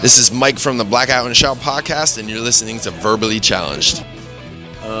This is Mike from the Blackout and Shout podcast, and you're listening to Verbally Challenged.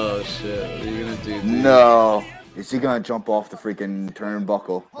 Oh shit! What are you gonna do, dude? No. Is he gonna jump off the freaking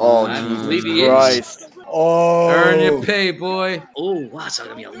turnbuckle? Oh, I believe Jesus he is. Christ. Oh. Earn your pay, boy. Oh, wow, it's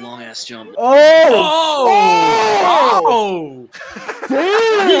gonna be a long ass jump. Oh!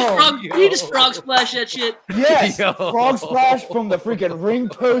 Damn. He just frog splash that shit. Yes. Yo. Frog splash from the freaking ring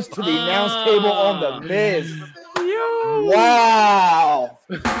post to the announce table on the Miz. Yo! Wow.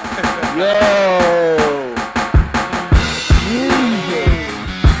 Yo. Jesus.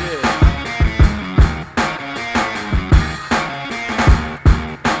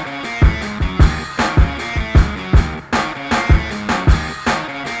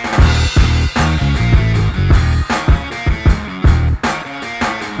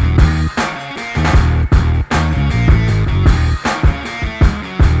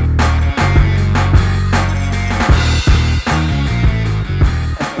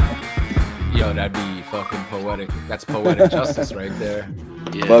 Yo, that'd be fucking poetic. That's poetic justice right there.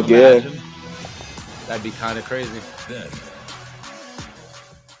 Yeah. Fuck yeah. Imagine. That'd be kind of crazy.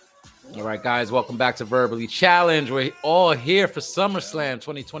 All right, guys, welcome back to Verbally Challenge. We're all here for SummerSlam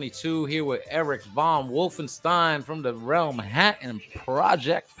 2022. Here with Eric von Wolfenstein from the Realm Hat and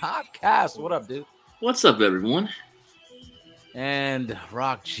Project Podcast. What up, dude? What's up, everyone? And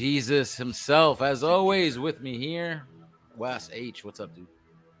Rock Jesus himself, as always, with me here. Wes H, what's up, dude?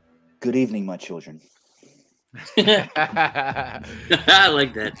 Good evening, my children. I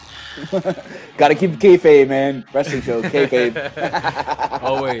like that. Gotta keep kayfabe, man. Wrestling show, kayfabe.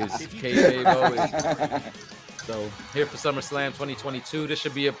 Always, kayfabe, always. So here for SummerSlam 2022. This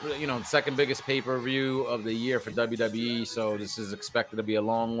should be a second biggest pay-per-view of the year for WWE. So this is expected to be a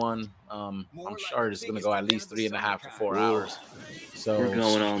long one. I'm sure it's gonna go at least 3.5 to 4 hours. So We're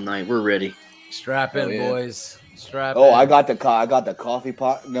going all night. We're ready. strap in, Oh, yeah. boys. Strap Oh, in. I got the coffee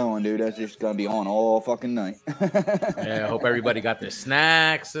pot going, dude. That's just gonna be on all fucking night. Yeah, I hope everybody got their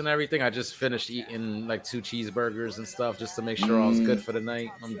snacks and everything. I just finished eating like 2 cheeseburgers and stuff just to make sure I was good for the night.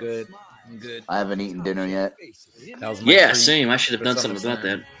 I'm good. I haven't eaten dinner yet. That was my Yeah, treat same. I should have for done something about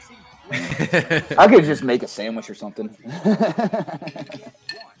that. SummerSlam. I could just make a sandwich or something.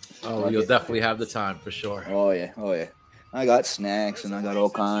 Oh, you'll definitely have the time for sure. Oh yeah. I got snacks and I got all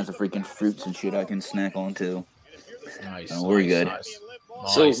kinds of freaking fruits and shit I can snack on too. Nice. Oh, we're good.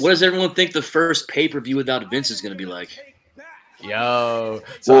 So, Nice. what does everyone think the first pay-per-view without Vince is going to be like? Yo.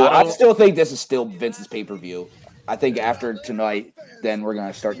 So Well, I I don't, still think this is still Vince's pay-per-view. I think after tonight, then we're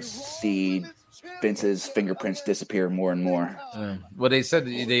gonna start to see Vince's fingerprints disappear more and more. well, they said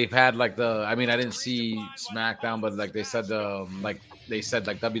they've had like I didn't see SmackDown, but like they said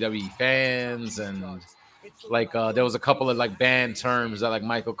WWE fans and like there was a couple of like banned terms that like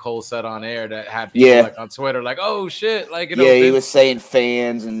Michael Cole said on air that had people Yeah. like on Twitter like, oh shit, like Yeah, he Vince- was saying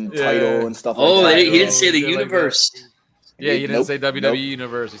fans and Yeah. title and stuff Oh, like that. he didn't say the Shit like that. universe. Yeah, he didn't Nope, say WWE nope.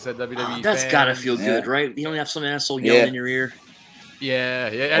 Universe. He said WWE. That's fans. gotta feel good, Yeah. right? You don't have some asshole yelling Yeah. in your ear. Yeah,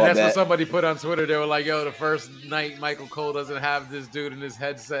 and Well, that's what that- somebody put on Twitter. They were like, "Yo, the first night Michael Cole doesn't have this dude in his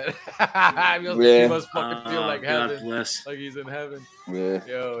headset. He must fucking feel like God heaven, bless. like he's in heaven." Yeah.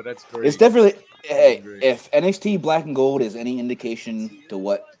 Yo, that's great. It's definitely hey, Great. if NXT Black and Gold is any indication to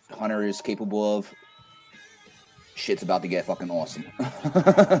what Hunter is capable of, shit's about to get fucking awesome.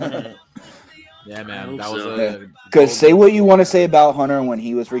 Yeah, I man, hope that was so. a Because say what you want to say about Hunter when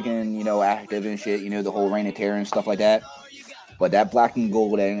he was freaking, active and shit, the whole Reign of Terror and stuff like that. But that Black and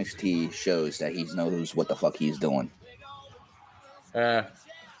Gold at NXT shows that he knows what the fuck he's doing.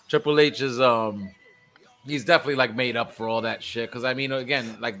 Triple H is he's definitely like made up for all that shit. Because I mean,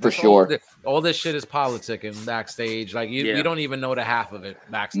 again, like For sure. all this shit is politicking backstage. Like Yeah. we don't even know the half of it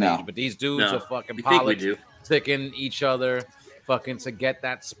backstage. No. But these dudes No, are fucking we think we do. politicking each other. Fucking to get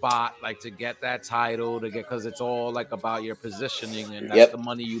that spot, like to get that title, because it's all like about your positioning and that's Yep. the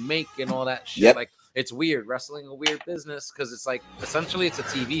money you make and all that shit. Yep. Like it's weird, wrestling a weird business because it's like essentially it's a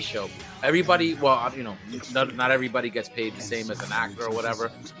TV show. Everybody, well, not everybody gets paid the same as an actor or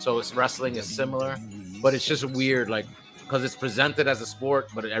whatever. So it's wrestling is similar, but it's just weird, like because it's presented as a sport,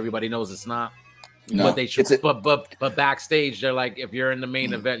 but everybody knows it's not. No, But they it's a- but backstage they're like, if you're in the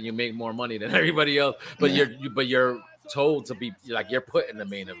main event, you make more money than everybody else. But you're told to be like you're put in the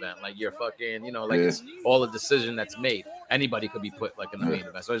main event, like you're fucking, like Yeah. it's all a decision that's made. Anybody could be put like in the main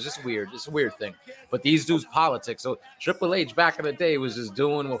event, so it's just weird. It's a weird thing. But these dudes politics. So Triple H back in the day was just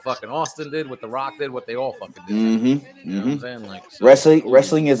doing what fucking Austin did, what The Rock did, what they all fucking did. You know what I'm saying? Like so,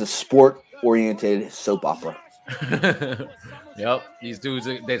 Wrestling is a sport-oriented soap opera. Yep, these dudes.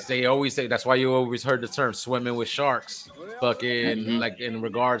 They always say that's why you always heard the term "swimming with sharks." Fucking like in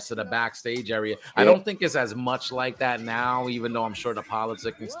regards to the backstage area, I Yeah. don't think it's as much like that now. Even though I'm sure the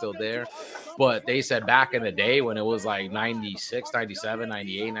politicking is still there, but they said back in the day when it was like 96, 97,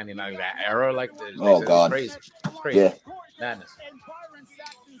 98, 99, that era, like they Oh, said God. it was crazy, Yeah. madness.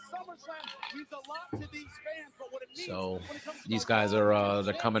 So these guys are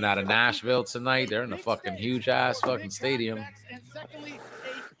they're coming out of Nashville tonight. They're in a fucking huge ass fucking stadium.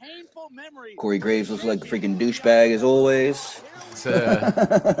 Corey Graves looks like a freaking douchebag as always. It's,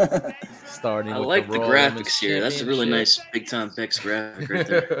 starting I with like the Raw graphics Women's here. That's a really Championship. nice big time Bex graphic right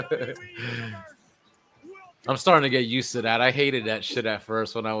there. I'm starting to get used to that. I hated that shit at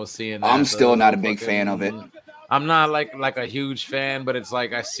first when I was seeing that. I'm still not a little big fan of it. I'm not like a huge fan, but it's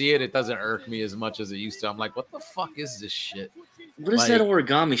like I see it. It doesn't irk me as much as it used to. I'm like, what the fuck is this shit? What is that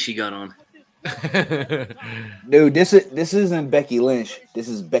origami she got on? Dude, this isn't Becky Lynch. This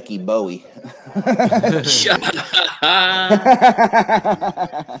is Becky Bowie. Shut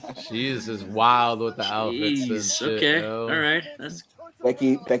up. She is just wild with the outfits and Jeez, shit. okay. Yo. All right. That's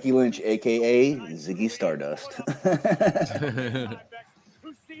Becky Lynch, aka Ziggy Stardust.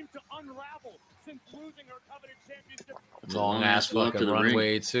 Long ass walk to fucking the ring.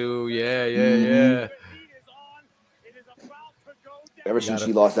 runway too. Yeah. Ever since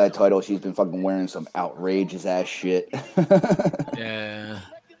she lost that title, she's been fucking wearing some outrageous ass shit. Yeah.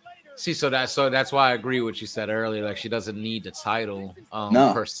 See, so that's why I agree with what you said earlier. Like she doesn't need the title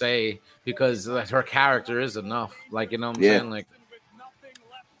No. per se because like, her character is enough. Like you know what I'm Yeah. saying? Like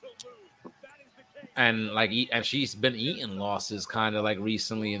and she's been eating losses kind of like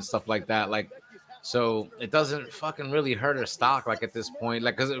recently and stuff like that. Like so it doesn't fucking really hurt her stock like at this point.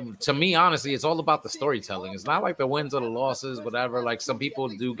 Like because to me, honestly, it's all about the storytelling. It's not like the wins or the losses, whatever. Like some people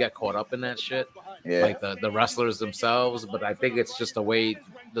do get caught up in that shit. Yeah. Like the wrestlers themselves, but I think it's just the way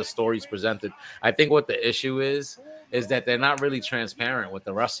the story's presented. I think what the issue is that they're not really transparent with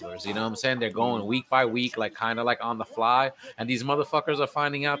the wrestlers. You know what I'm saying? They're going week by week, like kind of like on the fly, and these motherfuckers are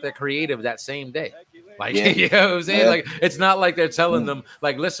finding out they're creative that same day. Like, Yeah. you know what I'm saying? Yeah. Like, it's not like they're telling them,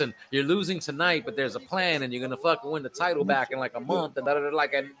 like, listen, you're losing tonight, but there's a plan, and you're gonna fucking win the title back in like a month, and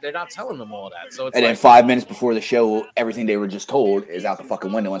like, and they're not telling them all that. So it's And like, then 5 minutes before the show, everything they were just told is out the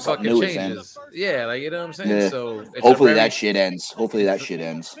fucking window and something fucking new is in. changes. Yeah, like you know what I'm saying. Yeah. So it's Hopefully a very, that shit ends.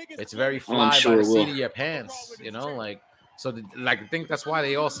 It's very I'm fly sure by it the will. seat of your pants, you know, like. So, like, I think that's why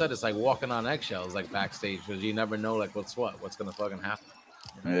they all said it's like walking on eggshells, like backstage, because you never know, like, what's gonna fucking happen.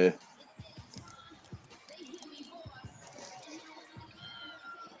 Yeah.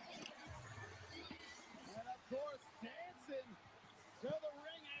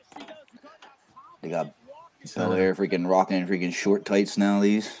 They got Belair freaking rocking freaking short tights now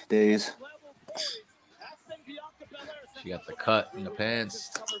these days. She got the cut in the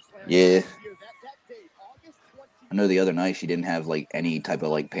pants. Yeah. I know the other night she didn't have like any type of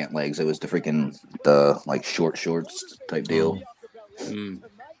like pant legs. It was the like short shorts type deal. Mm.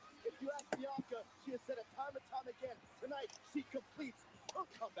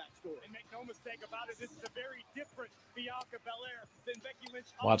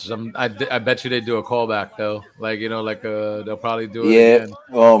 Watch them. I bet you they do a callback though. Like you know, like they'll probably do it Yeah. again.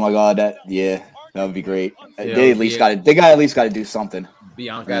 Oh my god, that would be great. Yeah, They at least yeah. got at least got to do something.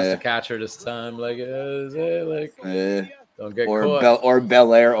 Bianca has to catch her this time. Like, like don't get caught.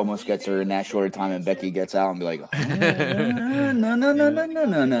 Belair almost gets her in that shorter time, and Becky gets out and be like, no.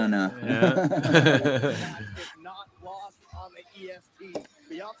 Yeah. Not lost on the EST.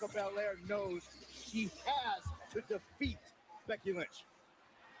 Bianca Belair knows she has to defeat Becky Lynch.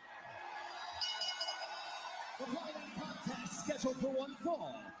 The final contest scheduled for one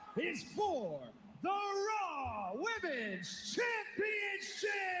fall is for the Raw Women's Championship.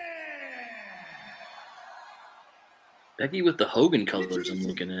 Becky with the Hogan colors I'm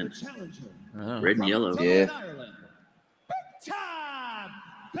looking at. Oh. Red and yellow. Yeah. Time,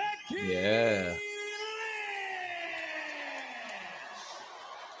 Becky Yeah.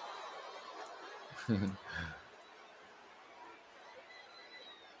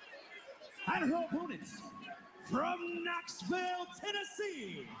 and her opponents from Knoxville,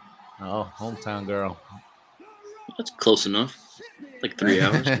 Tennessee. Oh, hometown girl. That's close enough. Like 3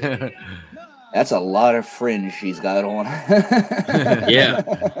 hours. That's a lot of fringe she's got on. Yeah.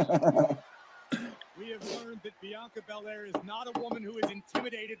 We have learned that Bianca Belair is not a woman who is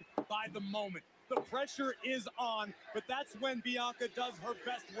intimidated by the moment. The pressure is on, but that's when Bianca does her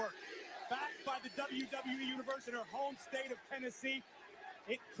best work. Backed by the WWE Universe in her home state of Tennessee,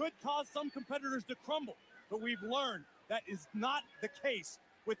 it could cause some competitors to crumble, but we've learned that is not the case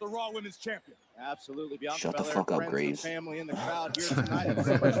with the Raw Women's Champion. Absolutely. Bianca Shut the Belair, fuck up, friends and Graves. family in the crowd here tonight at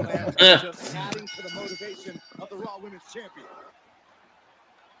SummerSlam, just adding to the motivation of the Raw Women's Champion.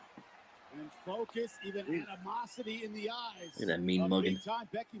 And focus, even animosity in the eyes. Look at that mean mugging. Big-time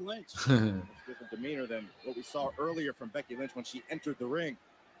Becky Lynch. Different demeanor than what we saw earlier from Becky Lynch when she entered the ring.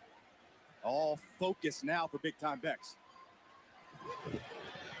 All focus now for Big-time Bex.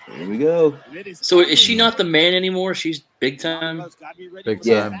 Here we go. So is she not the man anymore? She's big time. Big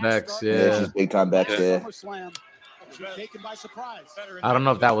Yeah. time Bex, Yeah, yeah. she's big time back there. I don't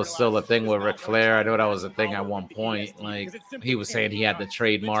know if that was still a thing with Ric Flair. I know that was a thing at one point. Like he was saying he had the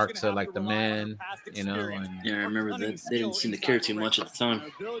trademark to like the man, you know. And Yeah, I remember that they didn't seem to care too much at the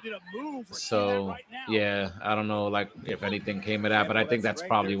time. so yeah, I don't know like if anything came of that, but I think that's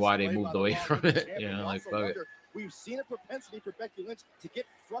probably why they moved away from it. You know, like fuck it. We've seen a propensity for Becky Lynch to get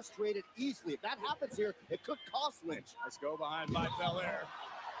frustrated easily. If that happens here, it could cost Lynch. Let's go behind by Belair.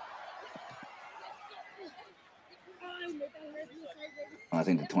 I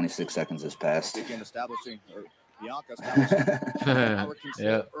think the 26 seconds has passed. Begin establishing, or Bianca establishing power control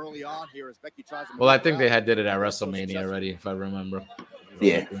Yeah. early on here as Becky tries to Well, I move think they around. had did it at WrestleMania already, if I remember.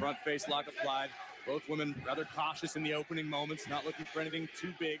 Yeah. Front face lock applied. Both women rather cautious in the opening moments, not looking for anything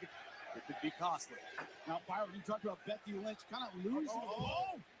too big. It could be costly. Now, Byron, you talked about Becky Lynch kind of losing.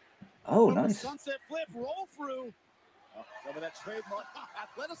 Oh, From the nice. sunset flip, roll through. Some of that trademark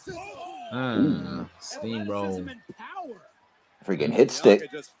athleticism. Steamroll. Athleticism and power. Freaking hit stick.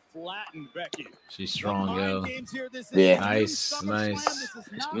 Bianca just flattened Becky. She's strong, yo. Yeah. Nice, nice.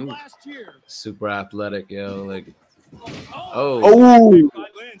 Nice move. Last year. Super athletic, yo. Like, oh, Oh. By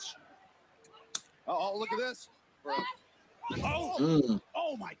Lynch. Oh, look at this. Oh, Mm.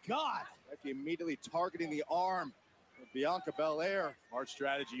 oh my God. Becky immediately targeting the arm of Bianca Belair. Smart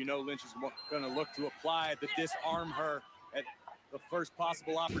strategy. You know Lynch is going to look to apply to disarm her at the first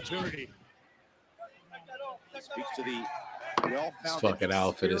possible opportunity. Speaks to the well-founded this fucking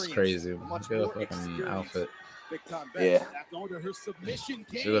outfit is experience. crazy. Much Look at more the fucking experience. outfit. Big-time Yeah. Bex back onto her submission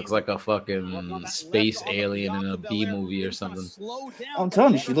She game. looks like a fucking space alien in a B movie or something. I'm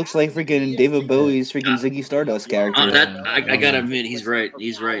telling you, she looks like freaking David Bowie's freaking Ziggy Stardust character. That I gotta admit, he's right.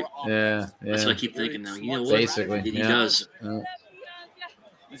 He's right. Yeah, That's what I yeah. keep thinking now. You know what? Basically, He yeah. does.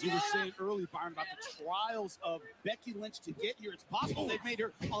 As you were saying early, Byron, about the trials of Becky Lynch to get here, it's possible they've made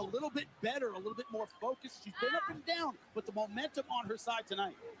her a little bit better, a little bit more focused. She's been up and down, but the momentum on her side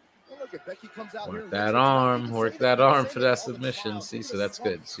tonight. Oh, look at Becky comes out here Work and that arm, work that arm for that submission. See, so that's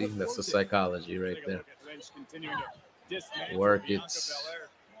good. See, that's the psychology right there. Work it.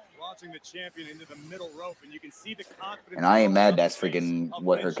 Launching the champion into the middle rope, and you can see the confidence. And I ain't mad that's freaking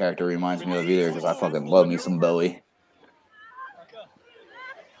what her character reminds me of either, because I fucking love me some Bowie.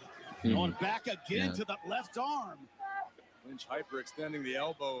 Going back again Yeah. to the left arm. Lynch hyperextending the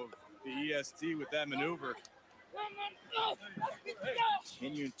elbow of the EST with that maneuver.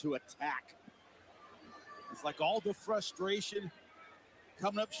 Continuing to attack. It's like all the frustration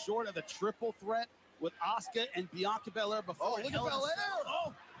coming up short of the triple threat with Asuka and Bianca Belair before. Oh, look at Belair!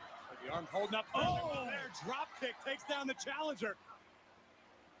 Oh, the arm holding up. Oh, Belair drop kick takes down the challenger.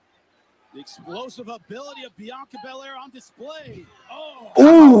 The explosive ability of Bianca Belair on display. Oh,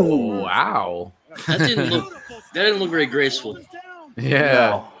 Oh, wow. That didn't look very graceful. Yeah.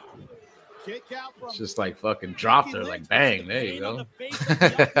 No. Kick out from It's just like fucking dropped her, like bang, there you go.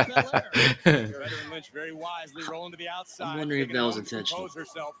 Veteran Lynch very wisely rolling to the outside. I'm wondering if taking that a was moment to intentional. compose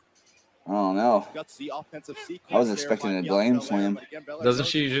herself. I don't know. Gutsy offensive sequence I was there expecting by a Bianca glam Belair, slam. but again, Belair Doesn't goes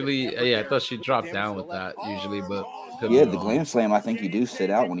she to usually? the Yeah, I hammer thought she dropped damage down to with the that left usually, but arm. could Yeah, be the wrong. glam slam, I think you do sit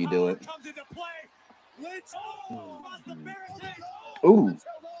out when you do it. Comes into play. Lynch, across the barricade. Ooh.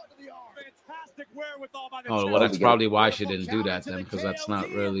 Fantastic wherewithal by the Oh, well, challenger. that's probably why she didn't do that then, because that's not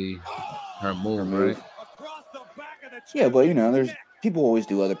really her move, right? Across the back of the Yeah, but you know, there's neck. people always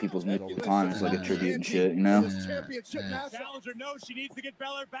do other people's moves all the time. It's like a tribute and shit, you know? Championship Yeah. match. Challenger knows she needs to get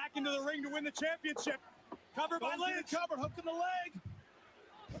Belair back into the ring to win the championship. Covered by Lynch. Cover, hook in the leg.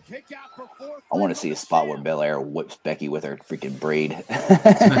 A kick out for fourth. I want to see a spot where Belair whips Becky with her freaking braid.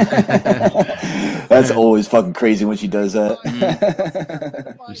 That's always fucking crazy when she does that.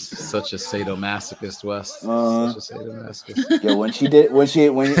 You're such a sadomasochist, Wes. Such a sadomasochist. Yo, when she did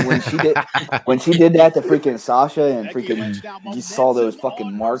that to freaking Sasha and freaking you saw those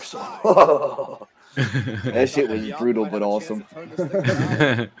fucking marks. That shit was brutal but awesome.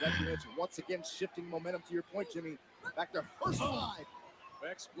 Once again, shifting momentum to your point, Jimmy. Back to her side.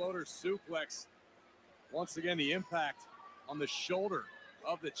 Exploder suplex. Once again, the impact on the shoulder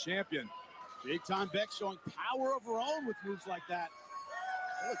of the champion. Big time Beck showing power of her own with moves like that.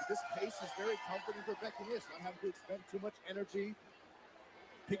 Look, this pace is very comforting for Becky Lynch, not having to expend too much energy.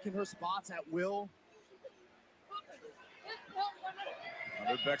 picking her spots at will.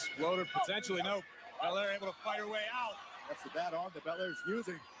 Another exploded, potentially. No, Belair able to fight her way out. That's the bad arm that Belair's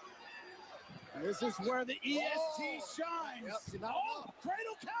using. And this is where the EST shines. Yep.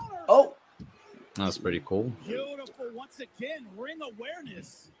 Cradle counter. Oh, That's pretty cool. Beautiful once again. Ring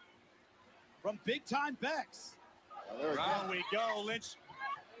awareness from Big Time Bex. Around we go. Lynch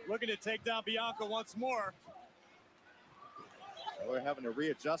looking to take down Bianca once more. We're having to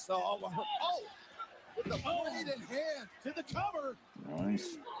readjust. With the blade in hand to the cover.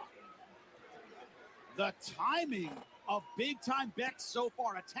 nice. The timing of Big Time Bex so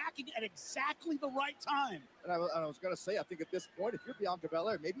far, attacking at exactly the right time. And I was going to say, I think at this point, if you're Bianca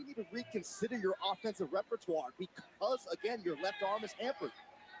Belair, maybe you need to reconsider your offensive repertoire because, again, your left arm is hampered.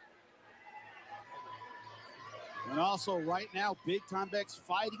 And also right now, Big Time Bex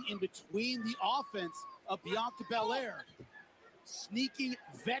fighting in between the offense of Bianca Belair. Sneaky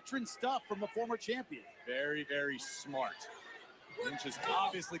veteran stuff from a former champion. Very, very smart. Lynch is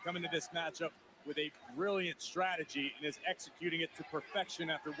obviously coming to this matchup with a brilliant strategy and is executing it to perfection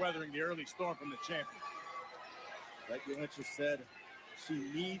after weathering the early storm from the champion. Becky Lynch has said she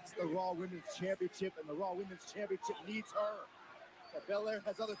needs the Raw Women's Championship, and the Raw Women's Championship needs her. But Belair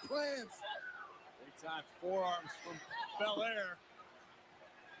has other plans. Big time forearms from Belair.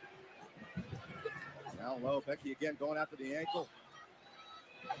 Down low, Becky again going after the ankle.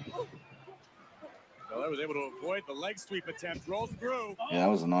 Belair was able to avoid the leg sweep attempt, rolls through. Yeah, that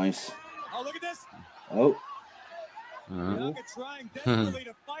was nice. Oh, look at this. Oh, Bianca trying desperately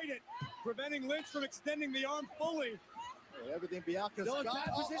to fight it, preventing Lynch from extending the arm fully. Everything Bianca's got.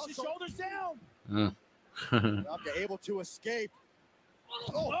 That position, shoulders down. Bianca able to escape.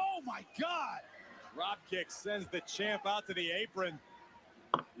 Oh my God. Drop kick sends the champ out to the apron.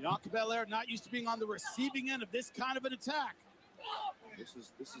 Bianca Belair not used to being on the receiving end of this kind of an attack. This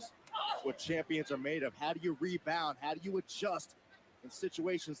is what champions are made of. How do you rebound? How do you adjust in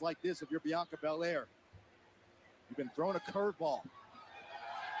situations like this if you're Bianca Belair? You've been thrown a curveball.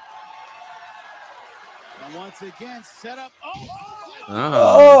 And once again, set up.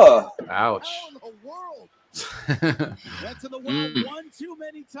 oh, Ouch. How in the world? Went to the well one too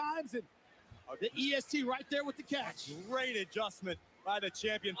many times, and the EST right there with the catch. Great adjustment by the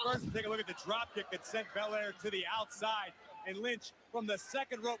champion. First, take a look at the drop kick that sent Belair to the outside, and Lynch from the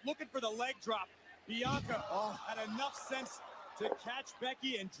second rope looking for the leg drop. Bianca had enough sense to catch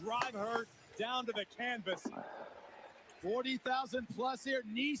Becky and drive her down to the canvas. 40,000 plus here,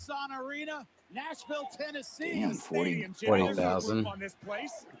 Nissan Arena, Nashville, Tennessee. Damn, 40,000. on this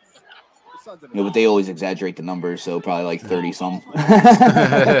place. yeah, but they always exaggerate the numbers, so probably like 30 some.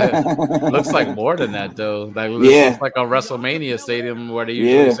 Looks like more than that though. Like, Yeah. Looks like a WrestleMania stadium where they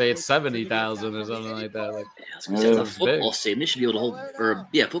usually say it's 70,000 or something like that. Like, I was gonna say, Yeah. the football stadium, they should be able to hold,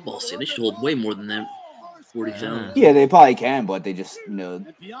 football stadium, they should hold way more than that. 40,000. Yeah, they probably can, but they just, probably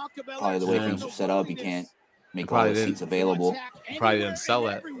the way Yeah. things are set up, you can't make all Probably the seats available. probably didn't sell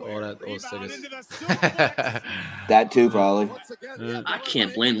that all those tickets. That too, probably. I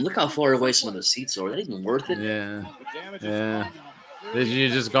can't blame them. Look how far away some of the seats are. That ain't even worth it. Yeah. Yeah. You're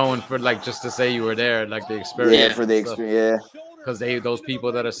just going for like just to say you were there, like the experience. Yeah, for the experience. Because those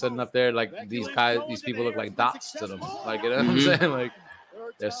people that are sitting up there, like these people look like dots to them. Like, you know what I'm saying? Like,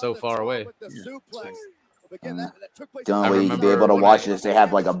 they're so far away. The only way you can be able to watch this, they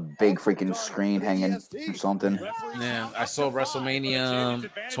have like a big freaking screen hanging or something. Yeah, I saw WrestleMania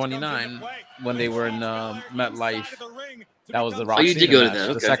 29 when they were in MetLife. That was the Rock. Oh, you did Cena go to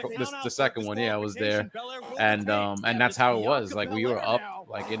match. that, okay. The second one, yeah, I was there, and that's how it was. Like we were up,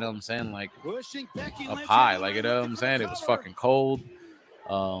 like you know what I'm saying, like up high, like you know what I'm saying. It was fucking cold,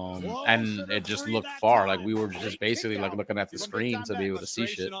 and it just looked far. Like we were just basically like looking at the screen to be able to see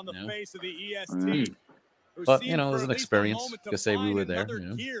shit. You know? But you know, it was an experience. You could say we were there. You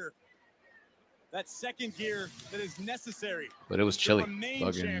know? That second gear that is necessary. But it was chilly.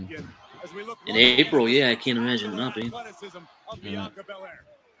 Fucking. In April, yeah, I can't imagine it not being. But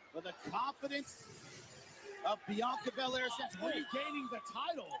the confidence of Bianca Belair since regaining the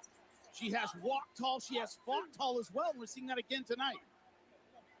title. She has walked tall. She has fought tall as well. We're seeing that again tonight.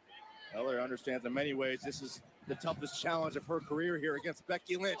 Belair understands in many ways this is the toughest challenge of her career here against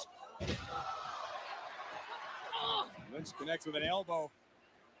Becky Lynch. Lynch connects with an elbow.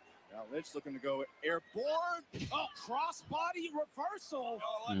 Now Lynch looking to go airborne. Oh, crossbody reversal.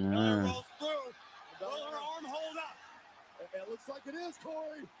 Belair rolls through. Will her arm hold up? It looks like it is,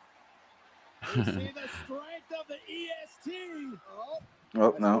 Corey. You see the strength of the EST.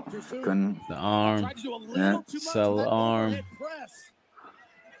 Oh, no. Couldn't. The arm. Yeah. Sell the arm.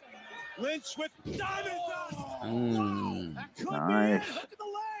 Lynch with diamond dust. Mm. That could Nice. be it. Hook in the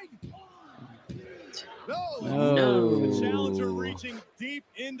No. The challenger reaching deep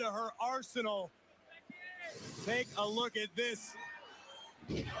into her arsenal. Take a look at this.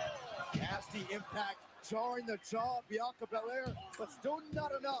 Nasty impact, jarring the jaw of Bianca Belair, but still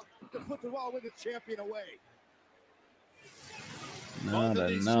not enough to put the Raw Women's Champion away. Not Both of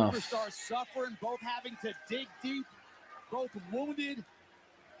these enough. superstars suffering, both having to dig deep, both wounded.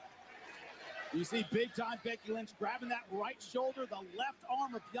 You see big time Becky Lynch grabbing that right shoulder, the left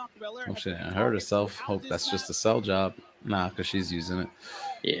arm of Bianca Belair. Hope she didn't hurt herself. Hope that's just a sell job. Nah, because she's using it.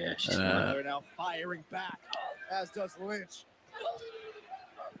 Yeah, she's Belair now firing back, as does Lynch.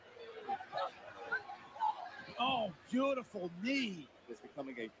 Oh, beautiful knee. It's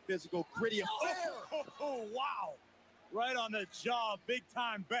becoming a physical, gritty affair. Oh, wow. Right on the jaw, big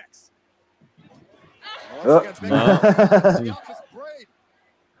time Bex. Once again, Bianca's braid.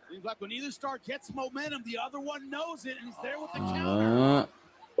 Seems like when either star gets momentum, the other one knows it, and he's there with the counter.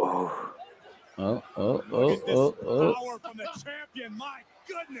 Oh. Power from the champion, my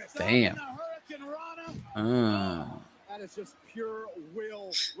goodness. Damn. Hurricane Rana. That is just pure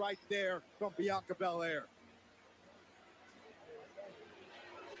will right there from Bianca Belair.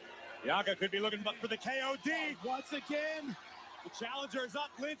 Bianca could be looking for the KOD. Once again, the challenger is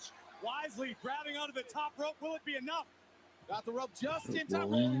up. Lynch wisely grabbing onto the top rope. Will it be enough? Got the rope just in time.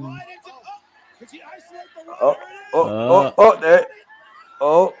 Right into. Could she isolate the rope? There.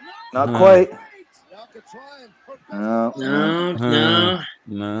 Oh, not quite. Bianca No.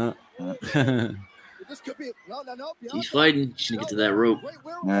 No. This could be no. He's fighting. She's gonna get to that rope.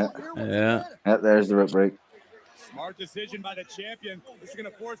 Yeah. There's the rope break. Smart decision by the champion. This is going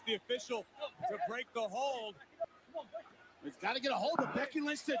to force the official to break the hold. He's got to get a hold of Becky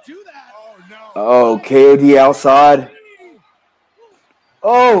Lynch to do that. Oh, no. Oh, KOD outside.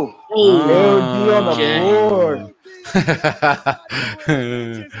 Oh, KOD on the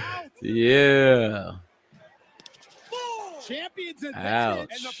floor. Yeah. Champions in Ouch. and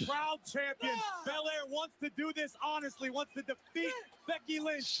the proud champion Belair wants to do this honestly, wants to defeat Becky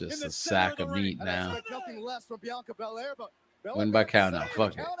Lynch. It's just in the a center sack of of the ring. meat now. I expect nothing less from Bianca Belair, but Belair Win by count out. second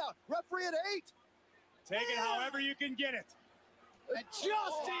Fuck it. count out. Referee at 8. Take it however you can get it. And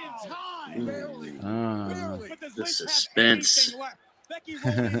just in time. Barely. But does The Lynch have suspense. anything left? Becky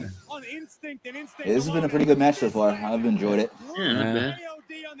rolling on instinct and instinct. This has been a pretty good match so far. I've enjoyed it. Yeah, not bad.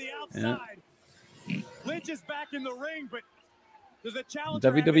 KOD on the outside. Lynch is back in the ring, but does the challenger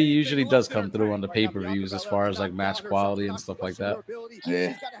have WWE anything usually left does in come her through tank? on the pay-per-views as far as like match quality and stuff like that.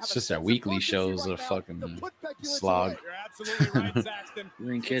 Yeah. It's just their weekly shows are fucking slog. You're absolutely right, Saxton.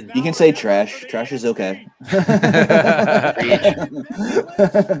 You ain't kidding. You can say trash. Trash is okay.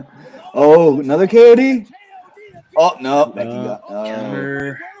 Oh, another KOD? Oh, no. Becky got.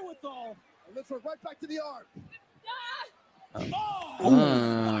 Counter. Let's go right back to the arm.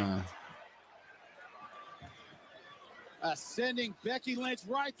 Sending Becky Lynch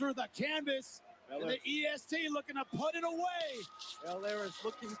right through the canvas. And the EST looking to put it away. Belair is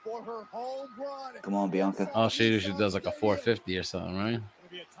looking for her home run. Come on, Bianca. Oh, she usually does like a 450 or something, right? Gonna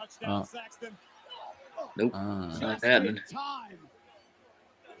be a touchdown, Oh. Saxton. Nope. Just Not happening. in time.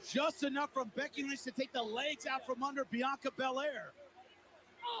 Just enough from Becky Lynch to take the legs out from under Bianca Belair.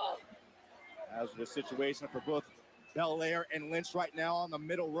 As the situation for both Belair and Lynch right now on the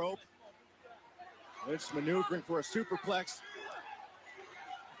middle rope. Lynch maneuvering for a superplex.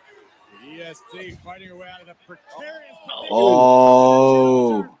 The EST fighting her way out of the precarious position.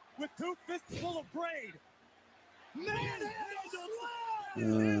 Oh. With 2 fists full of braid.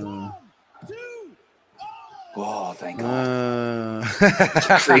 Oh, thank God.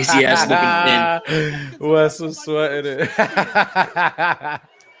 Crazy ass looking Wes was sweating it.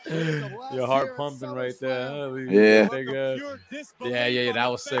 Your heart pumping right there. Huh? Yeah. Yeah.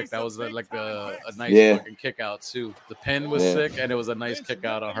 That was sick. That was like a nice Yeah. fucking kick out too. The pin was Yeah. sick, and it was a nice kick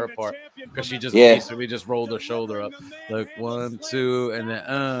out on her part because she just Yeah. basically just rolled her shoulder up, like 1, 2, and then.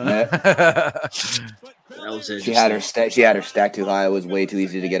 That was it. She had her stacked too high. It was way too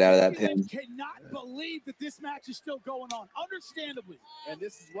easy to get out of that pin. Cannot believe that this match is still going on. Understandably. And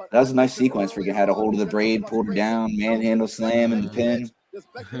this is what That was a nice sequence. Freaking had a hold of the braid, pulled her down, manhandle slam, and the pin. Does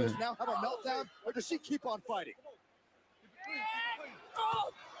Becky Lynch now have a meltdown, or does she keep on fighting?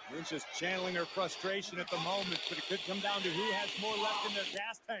 Lynch is channeling her frustration at the moment, but it could come down to who has more left in their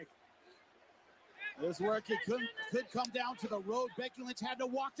gas tank. This is where it could come down to the road Becky Lynch had to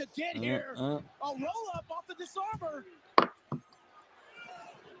walk to get here. A roll up off the disarmer.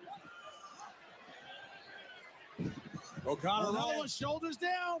 O'Connor rolling shoulders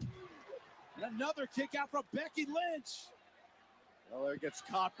down. And another kick out from Becky Lynch. Belair gets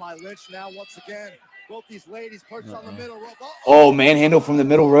caught by Lynch now once again. Both these ladies perched on the middle rope. Oh, manhandle from the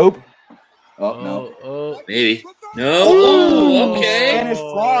middle rope. Oh, no. Oh, Maybe. No. Oh, okay. Spanish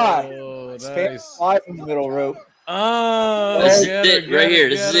fly. oh, Spanish nice. fly from the middle rope. Oh, This is get it her, right get here. her,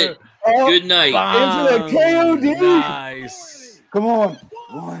 This is get it. her. Oh, Good night. Into the KOD. Nice. Come on.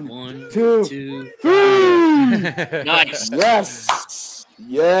 One, 1, two, 2, three. nice. Yes.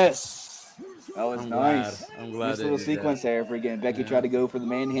 Yes. That was I'm nice. glad. I'm glad This they little did sequence that. there. Freaking Becky Yeah. tried to go for the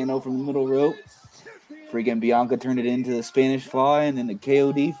manhandle from the middle rope. Freaking Bianca turned it into the Spanish fly and then the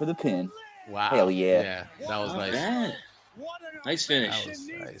KOD for the pin. Wow. Hell yeah. Yeah, that was Not nice. bad. Nice finish. That was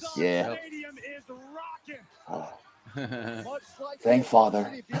nice. Yeah. Yep. Oh, thank Father.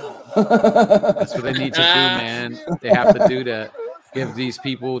 That's what they need to do, man. They have to do that. Give these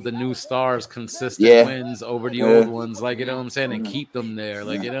people, the new stars, consistent Yeah. wins over the Yeah. old ones. Like, you know what I'm saying? And keep them there.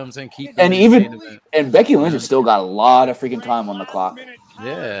 Like, you know what I'm saying? Keep them And in the even main event. and Becky Lynch has still got a lot of freaking time on the clock.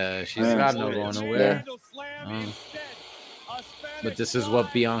 Yeah, she's Yeah. got no going nowhere. But this is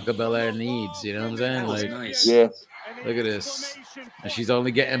what Bianca Belair needs. You know what I'm saying? That was Like, nice. Yeah. look at this. And she's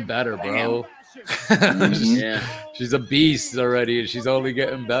only getting better, bro. Mhm. Yeah. She's a beast already, and she's only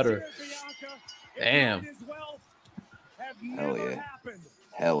getting better. Damn. Hell yeah.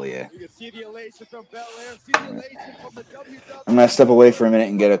 Hell yeah. You can see the elation from Belair, see the elation from the WWE. I'm gonna step away for a minute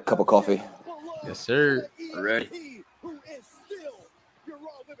and get a cup of coffee. Yes, sir. Ready. Who is still your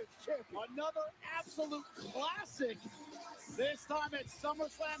Raw Women's Champion. Another absolute classic. This time at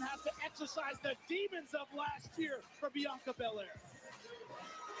SummerSlam has to exercise the demons of last year for Bianca Belair.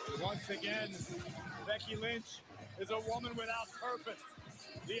 Once again, Becky Lynch is a woman without purpose.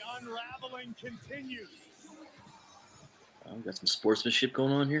 The unraveling continues. We've got some sportsmanship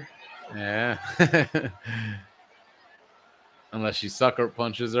going on here. Yeah. Unless she sucker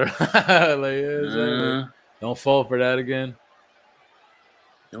punches her. Like, yeah, exactly. Don't fall for that again.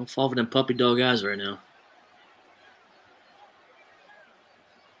 Don't fall for them puppy dog eyes right now.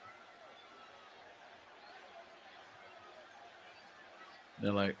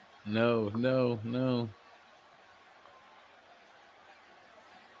 They're like, no, no, no.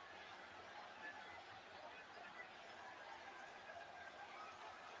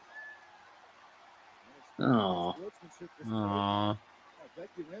 Oh, Aw.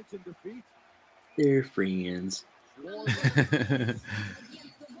 Becky Lynch in defeat. they're friends. More than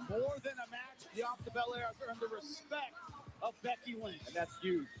a match, Bianca Belair has earned the respect of Becky Lynch. And that's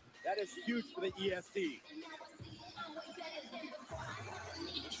huge. That is huge for the EST.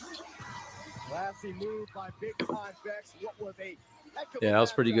 Classy move by Big Time Bex. What was a heck of a Yeah, that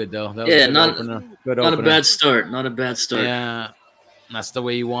was pretty good, though. That was Yeah, a good not- opener. Good Not a opener. bad start. Not a bad start. Yeah, that's the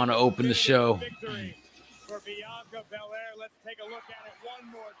way you want to open the show. Victory for Bianca Belair. Let's take a look at it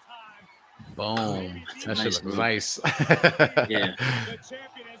one more time. Boom. That Nice shit move. looks nice. Yeah. The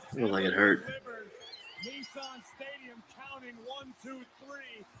champion has Looked like it hurt. delivered. Nissan Stadium counting 1, 2,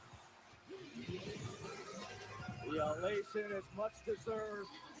 3. The elation is much deserved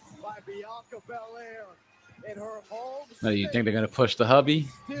by Bianca Belair in her home. Now, you think they're gonna push the hubby?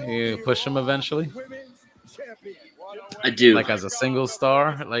 Still You the push him Raw eventually, Women's champion. What a I way do. like as a single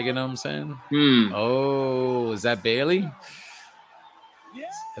star. Like, you know what I'm saying? Hmm. Oh, is that Bailey?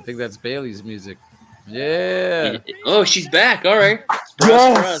 Yes. I think that's Bailey's music. Yeah. Oh, she's back. All right.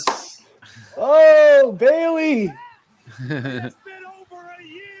 Surprise, surprise. Yes. Oh, Bailey. It's been over a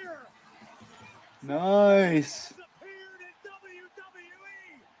year. Nice. Disappeared in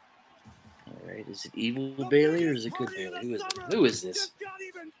WWE. All right. Is it evil Bailey or is it good Bailey? Who is this? Just got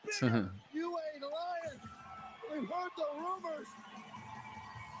even bigger. You ain't lying. We've heard the rumors.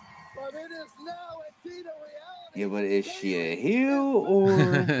 But it is now indeed a reality. Yeah, but is she a heel or? A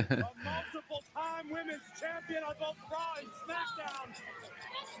multiple-time women's champion on both Raw and SmackDown.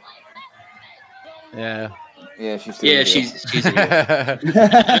 Yeah. Yeah, she's still Yeah, a heel. she's a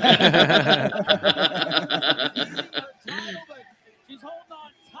heel. She's holding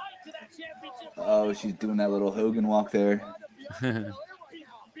on tight to that championship. Oh, she's doing that little Hogan walk there. Be ready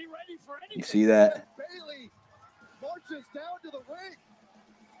for anything. You see that? Bailey marches down to the ring.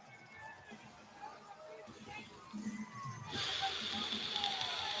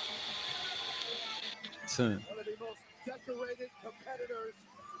 One of the most decorated competitors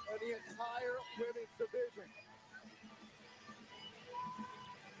in the entire women's division.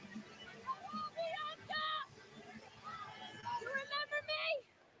 You remember me?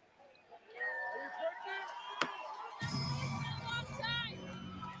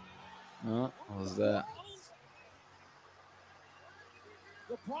 Oh, what was that?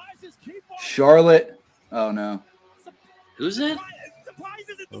 The prizes keep on. Charlotte. Oh no. Who's that? Surprise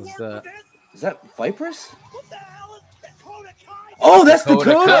isn't the Who's word that? for this. Is that Vipress? What the hell is Dakota Kai? Oh, that's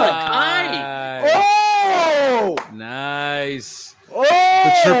Dakota. Kai. Oh! Nice. Oh!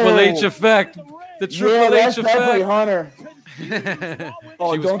 The Triple H effect. The Triple that's H definitely effect. Hunter.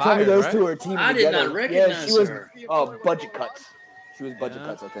 Oh, She was don't tell me fired, those right? two are teaming I did together. not recognize she was, her. Oh, budget cuts. She was budget Yeah.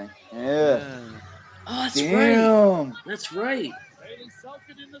 cuts, I think. Yeah. Yeah. Oh, that's right. Damn. That's right.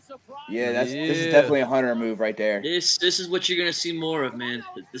 Yeah, this is Yeah. definitely a Hunter move right there. This is what you're gonna see more of, man.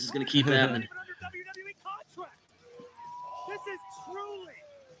 This is gonna keep happening. WWE contract. This is truly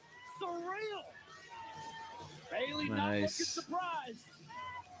surreal. Bailey not looking Nice. surprised.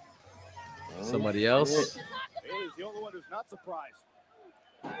 Somebody else. Bailey's the only one who's not surprised.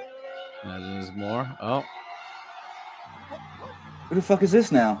 Imagine there's more. Oh, Who the fuck is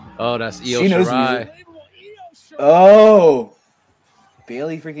this now? oh, that's Io She knows Shirai. Unbelievable. Io Shirai. Oh.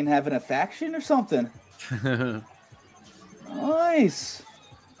 Bailey freaking having a faction or something. Nice.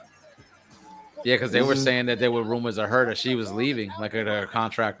 Yeah, because they were saying that there were rumors of her that she was leaving, like her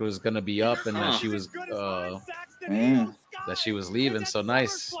contract was gonna be up, and that she was that she was leaving. So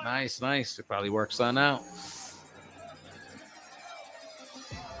nice. It probably works on out.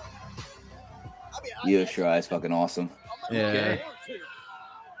 Io Shirai is fucking awesome. Yeah.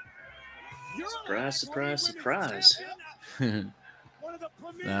 Surprise, surprise, surprise. One of the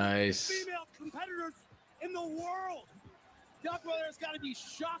premier Nice. female competitors in the world. Bianca Belair's got to be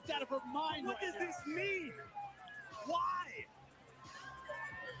shocked out of her mind. What does this mean? Why?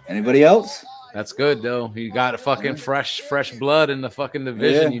 Anybody else? That's good though. You got a fucking fresh blood in the fucking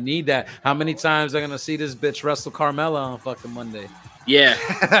division. Yeah. You need that. How many times are gonna see this bitch wrestle Carmella on fucking Monday? Yeah.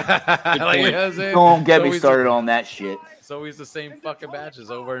 Like, you know what I'm saying? Don't get me It's started on that shit. It's always the same fucking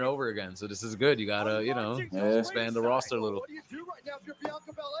matches over and over again. So this is good. You gotta, Yeah. expand the roster a little. What do you do right now if you're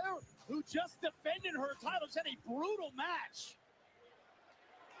Bianca Belair, who just defended her title? She had a brutal match.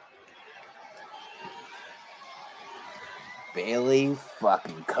 Bailey,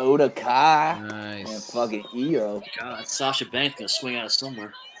 fucking Kota Kai, and Nice. fucking Io. God, Sasha Banks gonna swing out of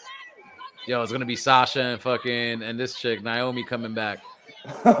somewhere. Yo, it's gonna be Sasha and fucking and this chick Naomi coming back.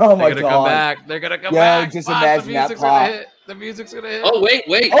 Oh my They're gonna come god. back. They're gonna come Yeah, back. just Watch, imagine the that music's pop. gonna hit. The music's gonna hit. Oh, wait.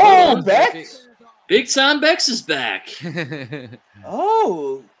 Oh, hold on. Bex? Big Time Bex is back.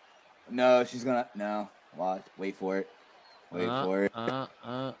 Oh. No, she's gonna. No. Watch. Wait for it. Wait for it.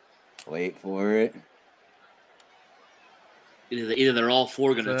 Wait for it. Either they're all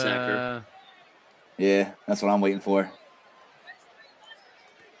four gonna attack her. Yeah, that's what I'm waiting for.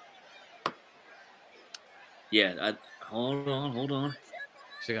 Yeah, hold on.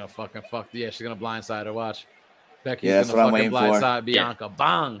 She's gonna fucking fuck. Yeah, she's gonna blindside her. Watch. Becky's Yeah, that's gonna what I'm fucking waiting for. blindside Bianca.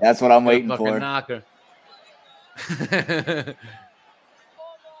 Bang. That's what I'm Gonna waiting fucking for. knock her.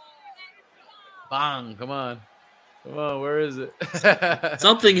 Bang. Come on. Where is it?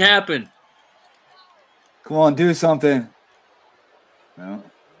 Something happened. Come on, do something. No.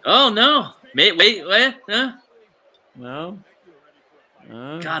 Oh no! Wait. Huh? No.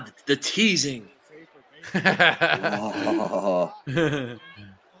 God, the teasing. Oh.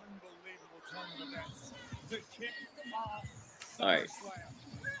 All right.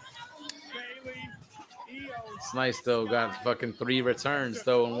 It's nice though. Got fucking 3 returns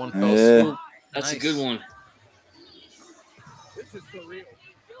though in one fell Yeah. swoop. That's Nice. a good one.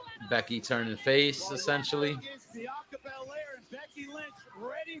 Becky turning face essentially.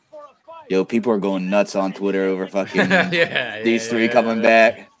 Yo, people are going nuts on Twitter over fucking Yeah, these three yeah, coming yeah.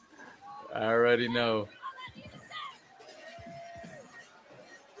 back. I already know.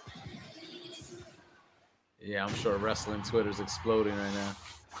 Yeah, I'm sure wrestling Twitter's exploding right now.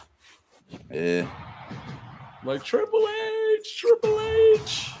 Yeah. Like Triple H.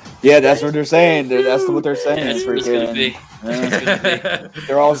 Yeah, that's what they're saying. That's what they're saying. Yeah, that's what it's gonna be. Yeah.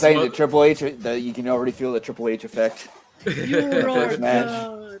 They're all saying that Triple H. That you can already feel the Triple H effect. You're our First match.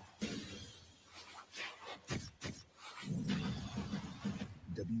 God.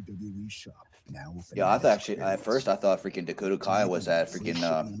 WWE Shop now. Yeah, I thought actually at first I thought freaking Dakota Kai was that freaking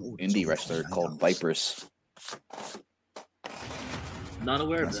indie wrestler called Vipers. Not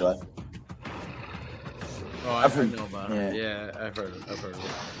aware of That's that. what. Oh, I've I heard- know about it. Yeah, I've heard it.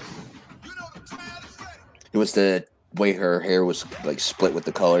 It was the way her hair was like split with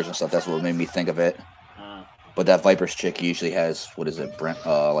the colors and stuff. That's what made me think of it. But that Vipers chick usually has what is it,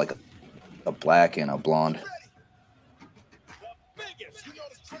 like a black and a blonde.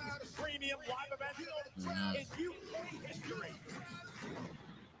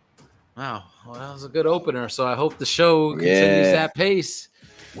 Wow, well, that was a good opener. So I hope the show continues Yeah. that pace.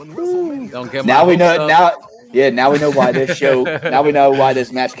 Don't get my Now we hopes know. up. Now we know why this show. Now we know why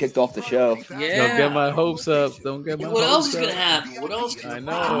this match kicked off the show. Yeah. Don't get my hopes up. Don't get my What else hopes is gonna up. happen? What else? I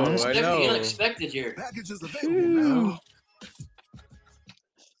know, I The know. unexpected here. Packages available now.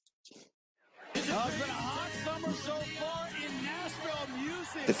 It's been a hot summer so far in Nashville.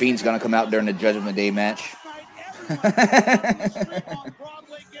 The Fiend's gonna come out during the Judgment Day match. On Broadway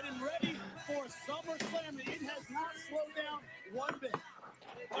getting ready for SummerSlam. It has not slowed down one bit.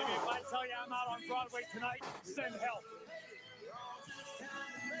 Jimmy, if I tell you I'm out on Broadway tonight, send help.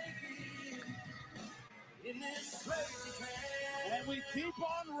 And we keep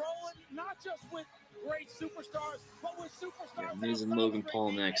on rolling, not just with great superstars, but with superstars. Yeah, Miz and Logan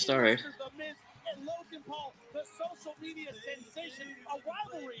Paul next. All right. The Miz and Logan Paul, the social media sensation, a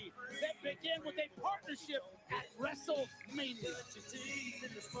rivalry that began with a partnership at WrestleMania.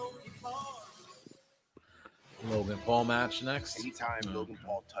 Logan Paul match next. Anytime Logan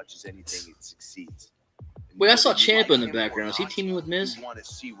Paul touches anything, it succeeds. Wait, I saw Ciampa in the background. Is he teaming with Miz? You want to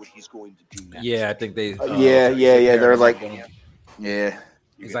see what he's going to do next. Yeah, I think they. Yeah. They're like, yeah,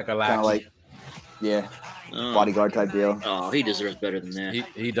 He's like a kind lackey. of like, yeah, Oh. bodyguard type deal. Oh, he deserves better than that.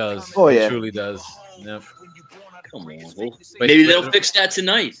 He does. Oh, yeah. He truly does. Yep. Come on. Well, But- maybe but- they'll fix that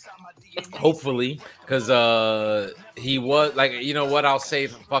tonight. Hopefully, because he was like, you know what? I'll say,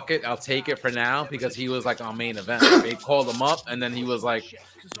 fuck it, I'll take it for now because he was like on main event. They called him up, and then he was like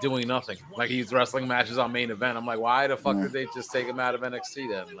doing nothing. Like he's wrestling matches on main event. I'm like, why the fuck did they just take him out of NXT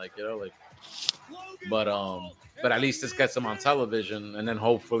then? Like, you know, like. But at least this gets him on television, and then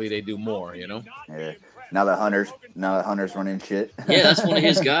hopefully they do more. You know. Yeah. Now that Hunter's running shit. Yeah, that's one of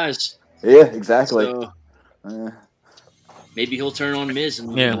his guys. Yeah, exactly. So Uh, maybe he'll turn on Miz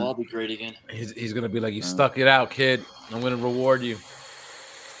and Yeah. it'll all be great again. He's gonna be like, you stuck it out, kid. I'm gonna reward you.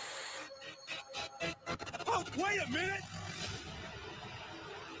 Oh, wait a minute.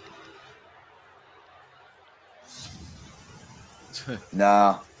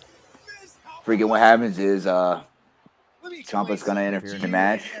 nah. Freaking what happens is Ciampa's gonna interfere in the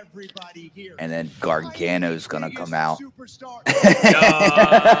match, and then Gargano's gonna come out.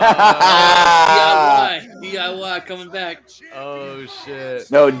 DIY coming back. Oh shit.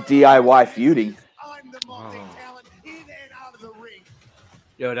 No DIY feuding.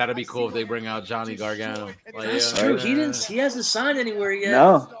 Yo, that'd be cool if they bring out Johnny Gargano. Like, That's yeah. true. He hasn't signed anywhere yet.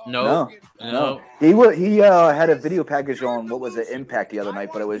 No. He had a video package on what was it, Impact the other night,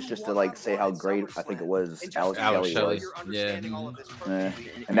 but it was just to like say how great I think it was Alex Shelley Shelley. was. Yeah. Yeah.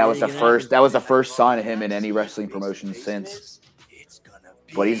 And that was the first sign of him in any wrestling promotion since.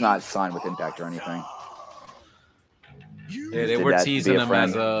 But he's not signed with Impact or anything. Yeah, they Did were that to teasing be a him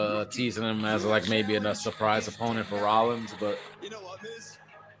friend. as like maybe a surprise opponent for Rollins, but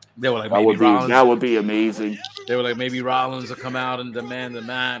they were like That maybe would be Rollins. be amazing. They were like maybe Rollins will come out and demand the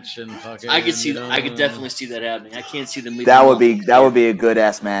match and fucking. I could see. you know, I could definitely see that happening. I can't see them leaving. That him would be a good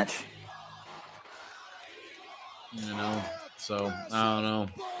ass match. You know, so I don't know.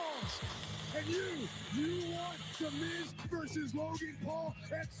 And you want The Miz versus Logan Paul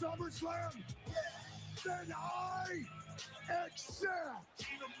at SummerSlam? Then I accept.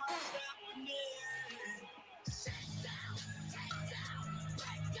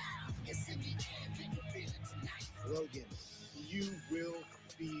 Logan, you will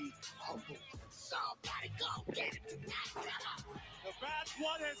be humbled. Somebody go get it tonight, brother. The bad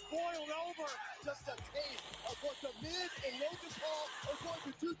blood has boiled over. Just a taste of what The Miz and Logan Paul are going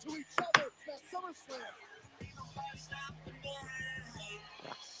to do to each other at SummerSlam.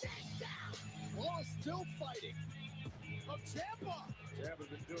 Paul is still fighting. Of Ciampa. Ciampa's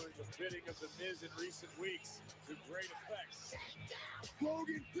been doing the bidding of The Miz in recent weeks to great effect.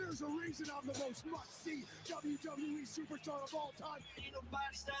 Logan, there's a reason I'm the most must-see WWE superstar of all time.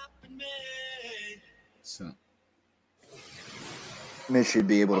 So, Miz should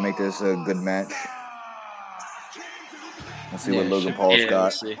be able to make this a good match. We'll see what Yeah, Logan should- Paul's we'll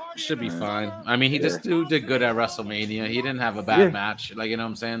got. see. should be fine. I mean, he just did good at WrestleMania. He didn't have a bad Yeah. match, like you know what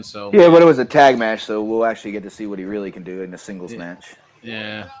I'm saying. So Yeah, but it was a tag match, so we'll actually get to see what he really can do in a singles match.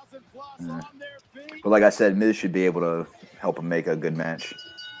 yeah. But like I said, Miz should be able to help him make a good match.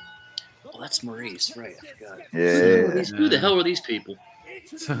 Oh, that's Maurice, right? I forgot. Yeah. Who the hell are these people?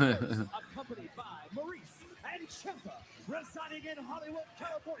 Accompanied by Maurice and Ciampa, residing in Hollywood,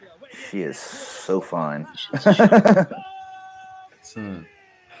 California. She is so fine. So-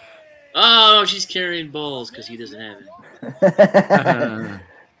 Oh, she's carrying balls because he doesn't have it.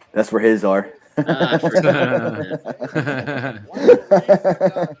 That's where his are. Ah, I forgot about that.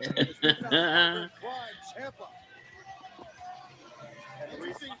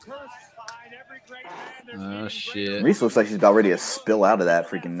 Oh shit. Reese looks like she's about ready to spill out of that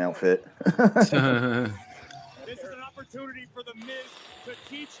freaking outfit. This is an opportunity for The Miz to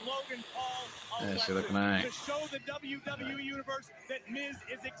teach Logan Paul a Yeah, she lesson, look nice. to show the WWE universe that Miz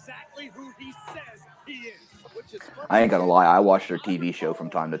is exactly who he says he is. Which is funny. I ain't gonna lie, I watch their TV show from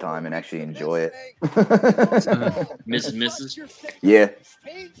time to time and actually enjoy it. Mrs. Yeah,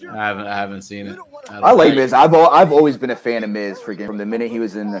 I haven't seen it. I like Miz. I've always been a fan of Miz. Freaking from the minute he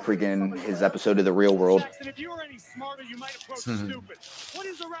was in the freaking his episode of The Real World. Jackson, if you were any smarter, you might approach stupid. What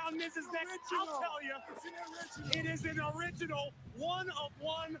is around Miz's neck? I'll tell you. It is an original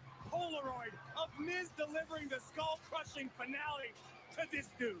one-of-one Polaroid of Miz delivering the skull-crushing finale to this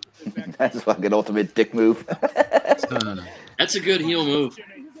dude. That's a fucking ultimate dick move. That's a good heel move.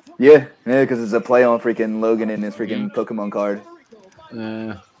 yeah, because it's a play on freaking Logan and his freaking Pokemon card.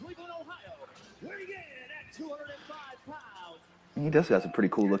 He does got some pretty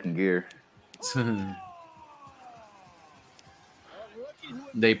cool looking gear.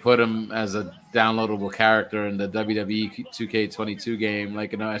 They put him as a downloadable character in the WWE 2K22 game.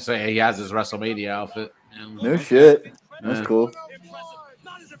 Like, you know, I say he has his WrestleMania outfit. No shit. That's Yeah. cool.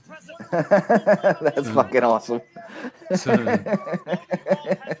 Not as impressive. That's fucking awesome. Logan Paul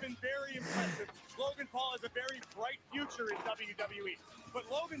has been very impressive. Logan Paul has a very bright future in WWE. But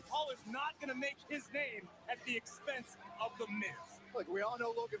Logan Paul is not going to make his name at the expense of The Miz. Look, we all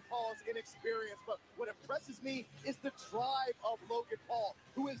know Logan Paul is inexperienced, but what impresses me is the drive of Logan Paul,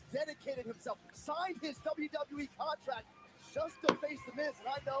 who has dedicated himself, signed his WWE contract just to face The Miz. And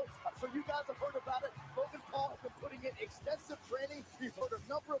I know, so you guys have heard about it, Logan Paul has been putting in extensive training. You've heard a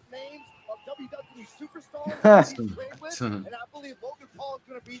number of names of WWE superstars that he's trained with, and I believe Logan Paul is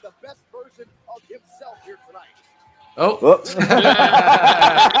going to be the best version of himself here tonight. Oh.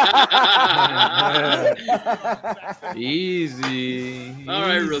 Easy. All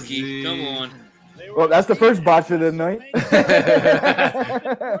right, rookie. Come on. Well, that's the first botch of the night.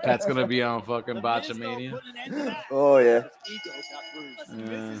 That's gonna be on fucking Botchamania. Oh yeah. Ego got bruised.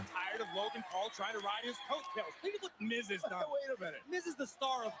 Miz is tired of Logan Paul trying to ride his coattails. Look at what Miz has done. Wait a minute. Miz is the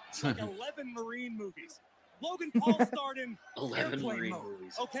star of like 11 Marine movies. Logan Paul starred in 11 Airplane Marine Mode.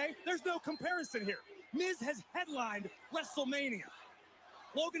 movies. Okay, there's no comparison here. Miz has headlined WrestleMania.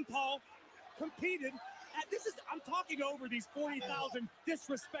 Logan Paul competed at this is I'm talking over these 40,000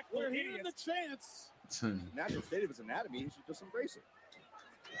 disrespectful We're idiots. hearing the chance. Natural state of his anatomy, he should just embrace it.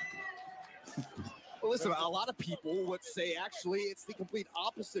 Well, listen, a lot of people would say actually it's the complete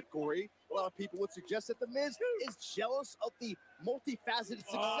opposite, Corey. A lot of people would suggest that The Miz is jealous of the multifaceted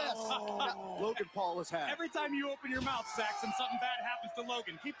success that Logan Paul has had. Every time you open your mouth, Saxon, something bad happens to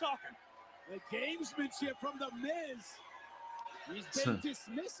Logan. Keep talking. The gamesmanship from The Miz. He's been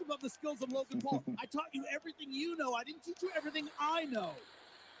dismissive of the skills of Logan Paul. I taught you everything you know. I didn't teach you everything I know.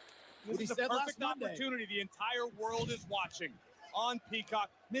 This is a perfect opportunity. The entire world is watching on Peacock.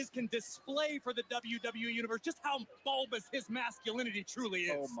 Miz can display for the WWE Universe just how bulbous his masculinity truly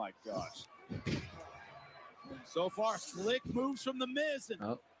is. Oh my gosh. So far, slick moves from The Miz.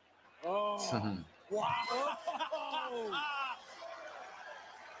 And, Wow.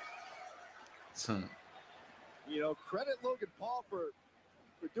 you know, credit Logan Paul for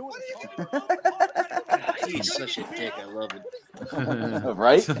doing He's such a dick. I love it.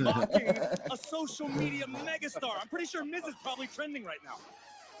 Right? Mocking a social media megastar. I'm pretty sure Miz is probably trending right now.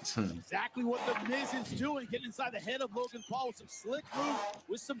 exactly what The Miz is doing, getting inside the head of Logan Paul with some slick moves,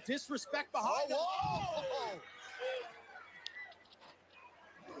 with some disrespect behind him.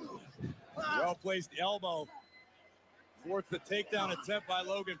 Well-placed elbow. Fourth the takedown attempt by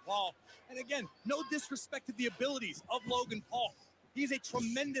Logan Paul. And again, no disrespect to the abilities of Logan Paul. He's a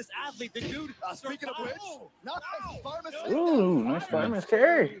tremendous athlete. The dude. Speaking of which, nice fireman's Ooh, nice fireman's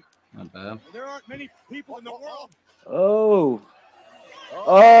carry. Not bad. There aren't many people in the world. Oh.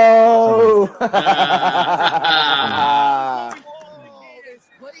 Oh.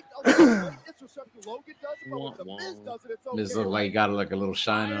 Logan does it, but when The Miz does it, it's okay. Miz looked like he got like a little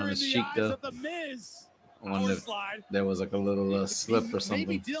shiner on his cheek though. The Miz. I wonder if there was like a little slip or Maybe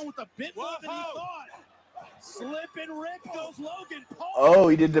something. dealing with a bit more than he thought. Slip and rip goes Logan Paul. Oh,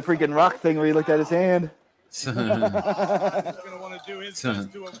 he did the freaking rock thing where he looked at his hand. He's going to want to do his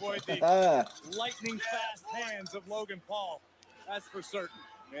best to avoid the lightning fast hands of Logan Paul. That's for certain.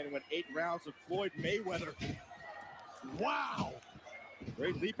 Man, it went 8 rounds of Floyd Mayweather. Wow.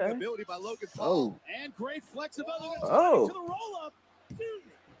 Great leaping ability by Logan Paul. And great flexibility to the roll-up.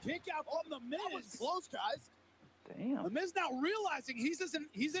 Kick out from The Miz. That was close, guys. Damn. The Miz now realizing he's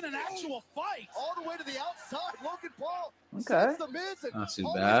in an actual fight. All the way to the outside. Logan Paul. Okay. The Miz and Not too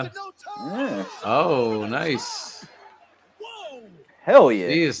almost bad. in no time. Yeah. Oh, nice. Whoa. Hell yeah.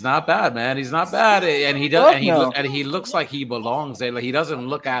 He is not bad, man. He's not bad, and he does, Fuck and he no. and he looks like he belongs there. Like he doesn't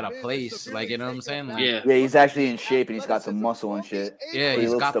look out of place. Like you know what I'm saying? Like, Yeah. Yeah, he's actually in shape and he's got some muscle and shit. yeah, He he's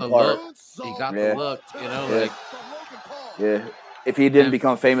looks got the the part. look. He got Yeah. the look. You know, Yeah. like Yeah. If he didn't And-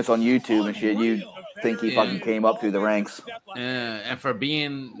 become famous on YouTube and shit, you'd think he Yeah. fucking came up through the ranks. and for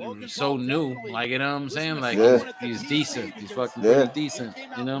being so new, like you know what I'm saying? Like Yeah. he's decent. He's fucking Yeah. pretty decent.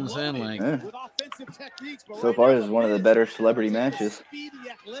 You know what I'm saying? Like Yeah. So far, this is one of the better celebrity matches.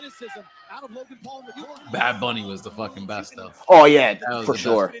 Bad Bunny was the fucking best though. Oh yeah, was for the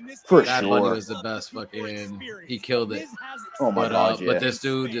sure, for Bad Bunny sure. was the best. Fucking, he killed it. Oh my But god, yeah. but this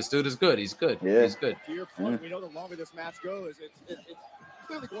dude is good. He's good. Yeah. He's good. To your point, we know the longer this match goes, it's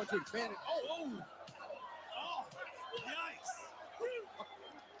clearly going to expand.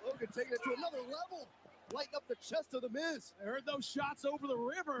 Logan taking it to another level, lighting up the chest of the Miz. I heard those shots over the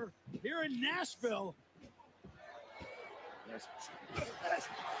river here in Nashville.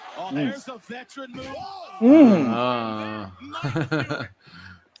 Oh, there's a veteran move.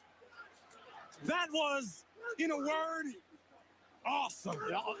 That was, in a word, awesome.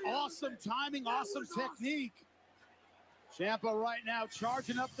 Awesome timing, awesome technique. Ciampa right now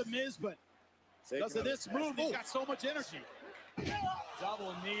charging up the Miz, but because of this move, he's got so much energy.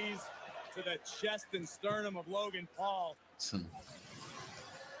 Double knees to the chest and sternum of Logan Paul.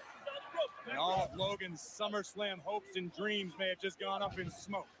 And all of Logan's SummerSlam hopes and dreams may have just gone up in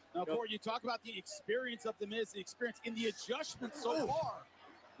smoke. Now, Corey, you talk about the experience of the Miz, the experience in the adjustment so far.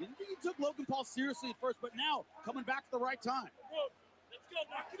 You didn't think he took Logan Paul seriously at first, but now coming back at the right time. Let's go,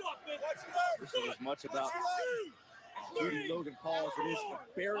 knock it off, man. This is as much about shooting Logan Paul as it is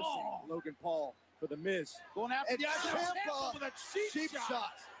embarrassing Logan Paul for the Miz. Going after And the Ciampa with a cheap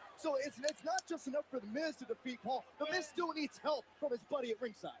shots. So it's not just enough for the Miz to defeat Paul. The Miz still needs help from his buddy at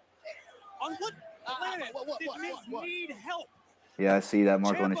ringside. On what planet what, did Miz what? need help? Yeah, I see that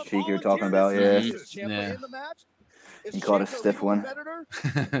mark on his cheek you're talking about. Yeah, Is Ciampa Yeah. in the match? Is he caught a Ciampa stiff legal one. competitor?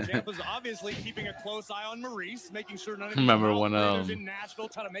 Ciampa's obviously keeping a close eye on Maurice, making sure none of Remember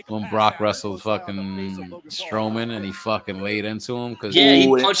when Brock wrestled fucking Strowman and he fucking laid into him because Yeah, he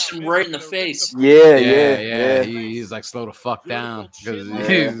Ooh, punched him right in the face. Yeah. He's like slow the fuck down because Yeah.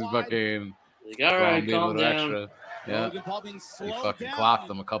 he's fucking Like, all right, trying to be a calm little down. extra. Yeah, Logan Paul being he slowed fucking down. clocked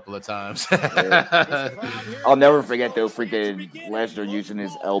him a couple of times. I'll never forget though, freaking Lesnar using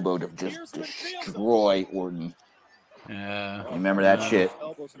his elbow to just destroy Orton. Yeah. You remember that shit?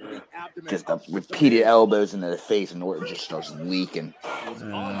 Elbows in the abdomen. Just repeated elbows into the face, and Orton just starts leaking.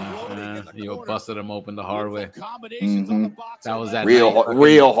 He busted him open the hard way. Mhm. That was that Real, night.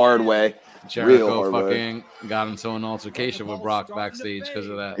 real hard way. Jericho hard way. fucking got into an altercation with Brock backstage because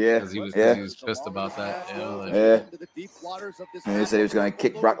of that. Yeah, Because he was yeah. pissed about that. You know, like, Yeah. Into the deep waters of this And he match. said he was going to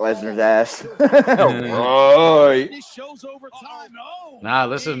kick Brock Lesnar's ass. Right. This shows over time. No. Nah,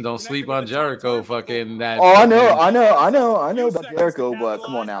 listen, don't sleep on Jericho. Fucking that. Oh, I know about Jericho, but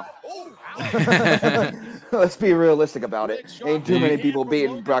come on now. Let's be realistic about it. Ain't too many people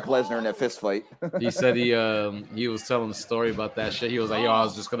beating Brock Lesnar in a fist fight. He said he was telling a story about that shit. He was like, yo, I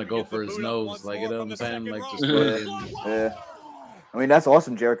was just gonna go for his nose, like you know what I'm saying, like just fucking. Yeah. I mean, that's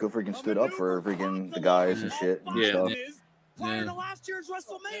awesome. Jericho freaking stood up for freaking the guys and shit. And Yeah. stuff. Prior Yeah. to last year's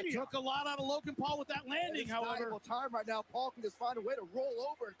WrestleMania. Took a lot out of Logan Paul with that landing, It's however. valuable time right now. Paul can just find a way to roll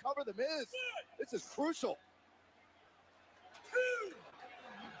over and cover the Miz. This is crucial.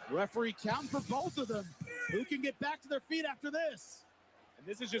 Referee counting for both of them. Who can get back to their feet after this? And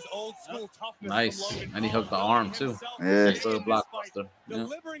this is just old school toughness. Nice. From Logan And he Paul. hooked the arm, too. Himself Yeah. taking So this blockbuster. fight, Yeah.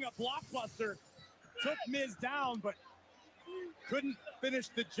 Delivering a blockbuster took Miz down, but couldn't finish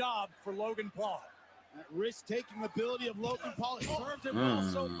the job for Logan Paul. That risk-taking ability of Logan Paul has served him well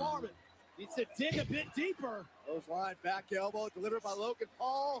so far, but needs to dig a bit deeper. Those line back elbow delivered by Logan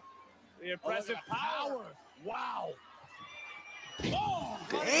Paul. The impressive power. Wow. Oh,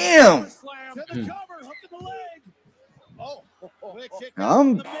 Damn. slam to the cover, hook in the leg. Oh, quick kick I'm- out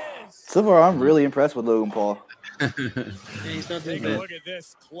from the Miz. So far, I'm really impressed with Logan Paul. Yeah, he's not doing Take a bad. look at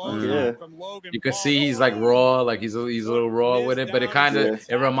this close Yeah. from Logan You can Paul. see he's like raw, like he's a little raw with it, but it kind of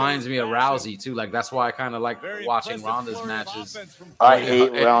it reminds me of Rousey too. Like that's why I kind of like Very watching impressive Ronda's flurry of matches. offense from I Yeah,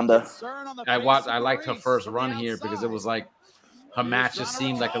 hate it- Ronda. Concern on the I face watched. of I liked her Maurice first from run the here because it was outside. like her matches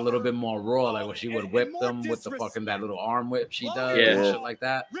seemed like a little bit more raw, like when she would whip them with the fucking that little arm whip she does Yeah. and shit like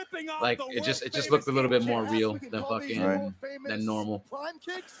that. Ripping off Like the it just world looked a little bit famous more heel real We can than call these fucking world famous than normal. Prime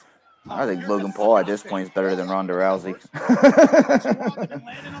kicks. I think Logan Paul at this point is better than Ronda Rousey.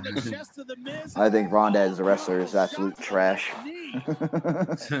 I think Ronda as a wrestler is absolute trash.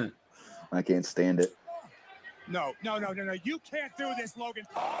 I can't stand it. No. You can't do this, Logan.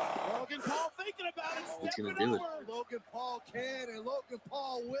 Logan Paul thinking about it. He's gonna Stepping do it. over. Logan Paul can and Logan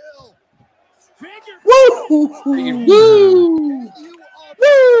Paul will. Figure. Woo! Woo! You are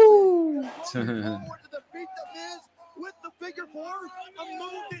Woo! forward to defeat the Miz with the figure four. A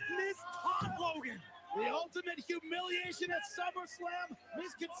move that Miz taught Logan. The ultimate humiliation at SummerSlam.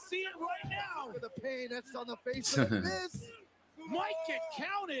 Miz can see it right now. With the pain that's on the face of the Miz. Might get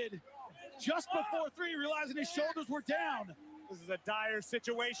counted just before 3, realizing his shoulders were down. This is a dire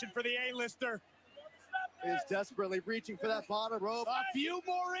situation for the A-lister. Is desperately reaching for that bottom rope. A few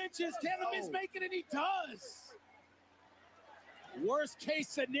more inches. Can the Miz make it? And he does. Worst case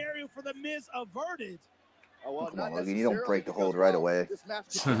scenario for the Miz averted. Oh, well, Come not on, Logan, you don't break the hold right necessarily, away. because this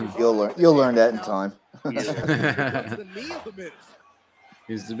match continues. You'll learn that in time. To the knee of the Miz.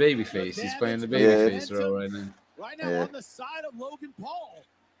 He's the baby face. He's playing the baby Yeah. face role right now. Right now Yeah. on the side of Logan Paul.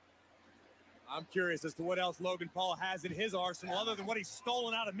 I'm curious as to what else Logan Paul has in his arsenal other than what he's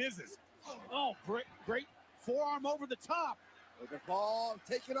stolen out of Miz's. Oh, great forearm over the top. Logan Paul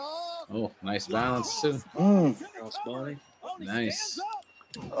taking off. Oh, nice balance too. Crossbody. Oh, and he Nice. stands up.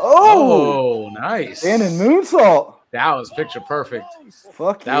 Oh! Oh, nice. Standing moonsault. That was picture perfect.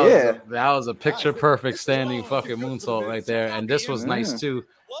 Fuck That yeah. was a picture perfect standing fucking moonsault right there. And this was nice too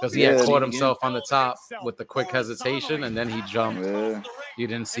because he had Yeah. caught himself on the top with the quick hesitation and then he jumped. Yeah. You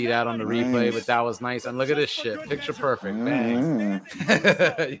didn't see that on the replay, but that was nice. And look at this shit, picture perfect, bang.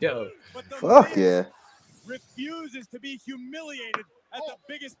 Mhm. Yo, But the Fuck Miz yeah. refuses to be humiliated at the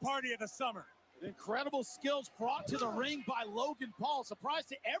biggest party of the summer. Incredible skills brought to the ring by Logan Paul. Surprise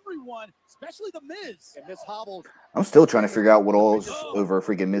to everyone, especially the Miz. And Miz hobbled. I'm still trying to figure out what all's over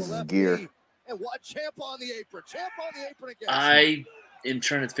freaking Mrs. Gear. And what champ on the apron. Champ on the apron again. I am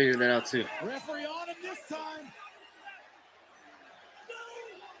trying to figure that out too. Referee on him this time.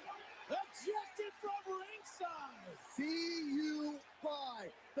 Ejected from ringside. See you bye.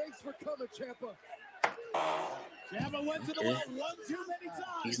 Thanks for coming, Ciampa. Ciampa went to the Okay. well one too many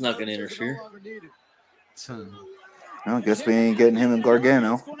times. He's not going to No interfere. longer needed. I guess we ain't getting him and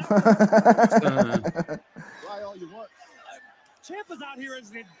Gargano. Try all you want. Ciampa's out here as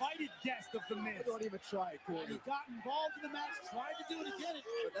an invited guest of the Miz. Don't even try it, He Corey. got involved in the match, tried to do it again.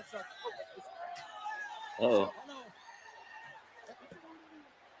 But that's not. Oh,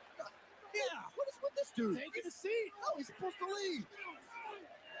 Yeah, What is with this dude? taking a seat. Oh, he's supposed to leave.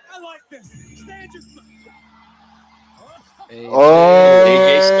 I like this. Stand your. Hey,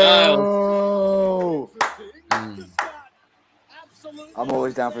 AJ Styles. Oh! mm. Absolutely. I'm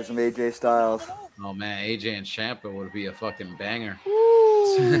always down for some AJ Styles. Oh man, AJ and Ciampa would be a fucking banger.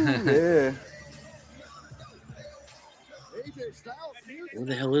 Yeah. AJ Styles. where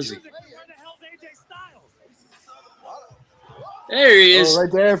the hell is he? Where the hell's AJ Styles? There he is. Oh,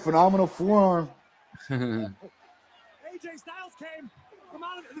 right there. Phenomenal forearm. AJ Styles came from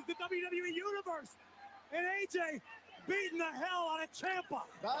out of the WWE universe, and AJ beating the hell out of Ciampa.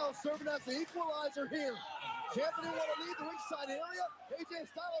 Styles serving as the equalizer here. Ciampa didn't want to leave the ringside area. AJ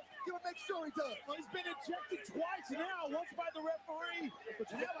Styles gonna make sure he does. Well, he's been ejected twice now, once by the referee,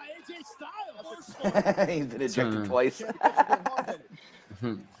 and now by AJ Styles. He's been ejected twice. Ciampa gets a bit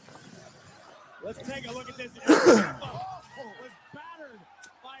hard-headed. Let's take a look at this. Ciampa was battered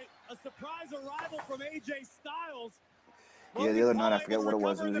by a surprise arrival from AJ Styles. Yeah, the other night, I forget what it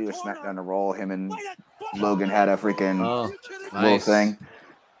was. It was either SmackDown or Raw. Him and Look at- Logan had a freaking Oh, little nice. thing.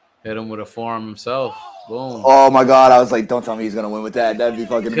 Hit him with a forearm himself. Boom. Oh my god, I was like, don't tell me he's gonna win with that. That'd be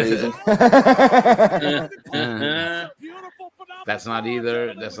fucking amazing. That's not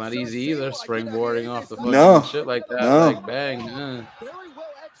either. That's not easy either. Springboarding off the fucking No. shit like that. No. Like bang. Very well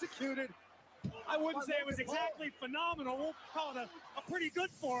executed. I wouldn't say it was exactly phenomenal. We'll call it a pretty good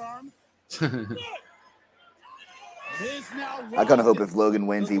forearm. I kind of hope if Logan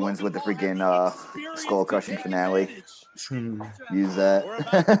wins, he wins with the freaking skull crushing finale. Use We're about to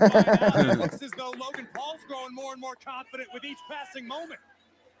find out. It that. looks as though Logan Paul's growing more and more confident with each passing moment.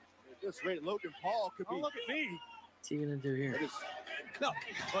 At this rate, Logan Paul could Oh, be. look at me. What's he gonna do here? No,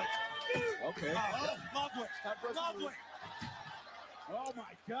 but Okay. lovely, lovely. Oh my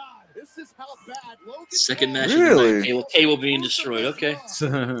God! This is how bad Logan Second Paul match Really? of the night. Cable being destroyed. Okay.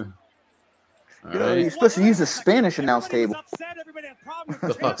 All You know, right. you're supposed to use the Spanish announce table.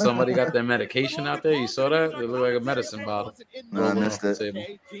 The fuck? Somebody got their medication out there. You saw that? It looked like a medicine bottle. No, I missed it. Table.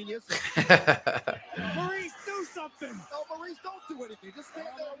 Okay, genius. Maurice, do something. No, Maurice, don't do anything. Just stand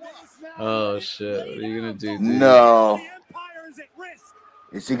there and watch. Oh shit! What are you gonna do, dude? No. The Empire is at risk.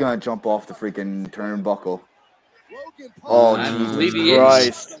 Is he gonna jump off the freaking turnbuckle? Logan Oh, Paul. I believe Jesus he is.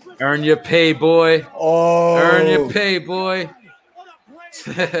 Christ. Earn your pay, boy. Oh. Earn your pay, boy. What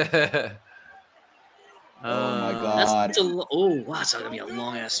a brave Oh my God. That's oh wow, it's gonna be a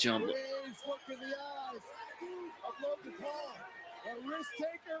long ass jump. Look in the eyes of Logan Paul. A risk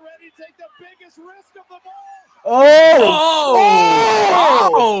taker ready to take the biggest risk of them all.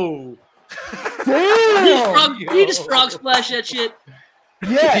 Oh! Damn! Damn! You just frog splash that shit.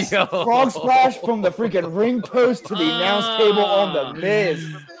 Yes! Yo. Frog splash from the freaking ring post to the announce table on the Miz.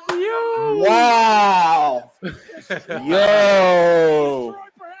 Wow! Yo!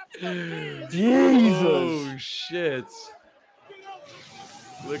 Jesus! Oh shit!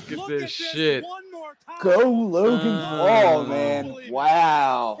 Look at this shit. Go Logan Paul, man.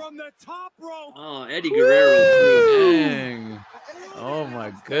 Wow. From the top rope. Oh, Eddie Guerrero. Dang. Oh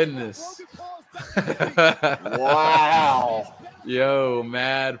my goodness. Wow. Yo,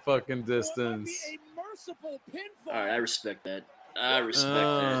 mad fucking distance. All right, I respect that. I respect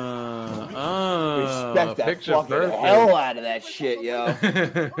that. Respect that picture fucking perfect. hell out of that shit, yo.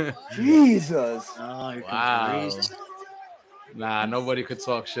 Jesus. Oh, here comes Wow. Maurice. Nah, nobody could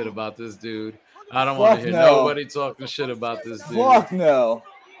talk shit about this dude. I don't want Fuck to hear no. nobody talking shit about this dude. Fuck no.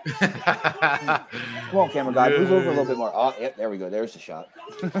 Come on, camera guy. Move over a little bit more. Oh, yep, there we go. There's the shot.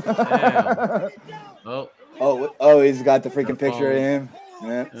 Oh, Oh, he's got the freaking picture of him.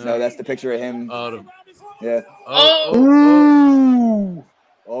 Yeah. No, that's the picture of him. Yeah. Ooh.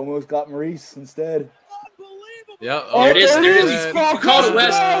 Almost got Maurice instead. yeah. Oh, there it is. There it is. Fuck, Call it,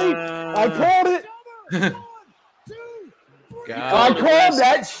 Wes. I called it. I God. called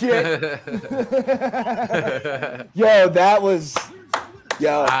that shit. Yo, that was.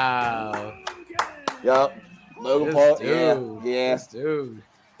 Yo. Wow. Yo. Logan This Paul. dude. Yeah. This dude.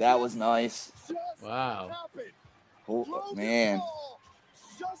 That was nice. Wow. Oh, man.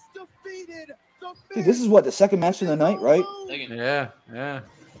 Just defeated the Dude, this is what, the second match of the night, right? Yeah. Yeah.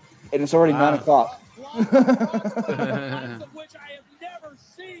 And it's already Wow. 9 o'clock.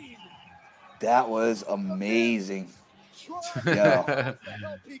 That was amazing. Yo.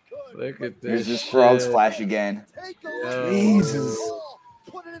 Look at this. There's this frog shit. splash again. Yo. Jesus.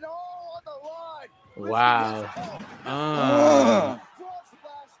 Putting it all on the line. Wow.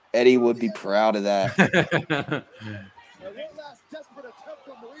 Eddie would be proud of that. And one last desperate attempt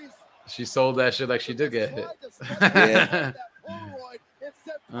from Maurice. She sold that shit like she did get hit. Yeah.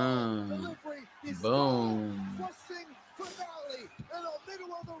 Boom. Twisting finale in the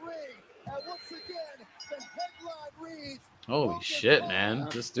middle of the ring. And once again, the headline reads, Holy shit, man.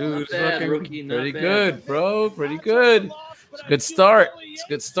 This dude's bad, fucking rookie, not pretty bad. good, bro. Pretty good. It's a good start. It's a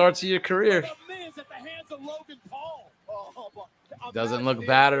good start to your career. Doesn't look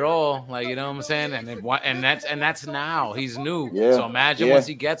bad at all. Like, you know what I'm saying? And that's now. He's new. Yeah. So imagine Yeah. once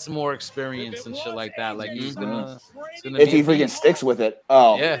he gets more experience and shit like that. Like he's gonna If be he a freaking beast. sticks with it.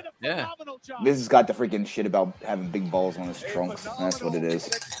 Oh. Yeah, yeah. This has got the freaking shit about having big balls on his trunks. That's what it is.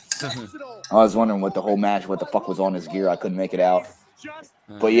 I was wondering what the whole match, what the fuck was on his gear. I couldn't make it out.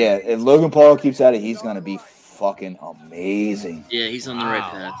 But yeah, if Logan Paul keeps at it, he's gonna be fucking amazing. Yeah, he's on the right Wow.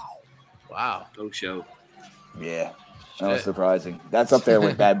 path. Wow. Go show. Yeah, that was Shit. surprising. That's up there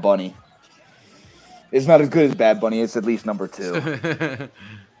with Bad Bunny. It's not as good as Bad Bunny. It's at least number 2.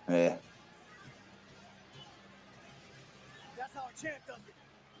 Yeah. that's how a champ does it.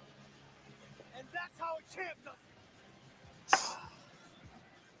 And that's how a champ does it.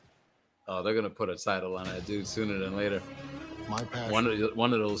 Oh, they're gonna put a title on that dude sooner than later. My passion.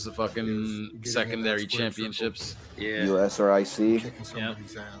 One of those fucking secondary championships. Yeah. USRIC. Kicking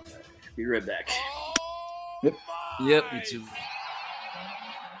somebody's ass. Be right back. Yep. Yep, me too.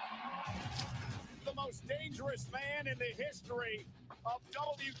 The most dangerous man in the history of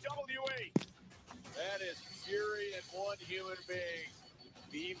WWE. That is Fury in one human being.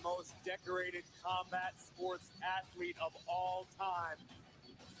 The most decorated combat sports athlete of all time.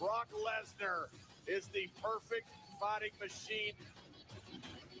 Brock Lesnar is the perfect fighting machine.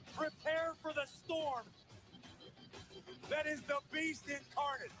 Prepare for the storm. That is the beast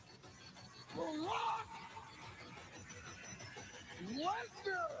incarnate. Brock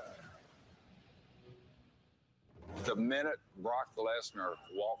Lesnar. The minute Brock Lesnar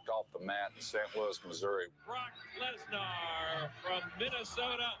walked off the mat in St. Louis, Missouri, Brock Lesnar from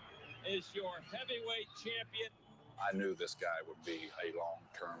Minnesota is your heavyweight champion. I knew this guy would be a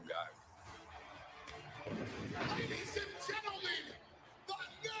long-term guy. Ladies and gentlemen, the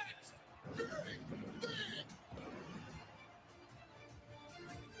next big thing.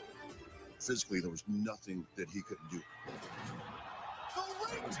 Physically, there was nothing that he couldn't do. The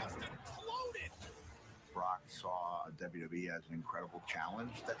ring just exploded. Brock saw WWE as an incredible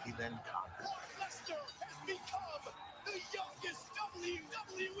challenge that he then conquered. Brock Lesnar has become the youngest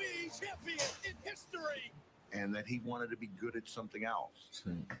WWE champion in history. And that he wanted to be good at something else.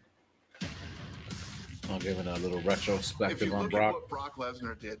 I'm giving a little If retrospective you on look at Brock. what Brock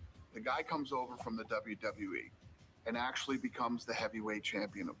Lesnar did, the guy comes over from the WWE and actually becomes the heavyweight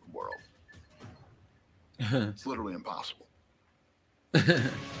champion of the world. It's literally impossible.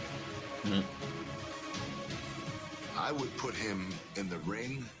 I would put him in the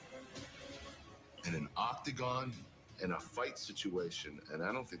ring, in an octagon, in a fight situation, and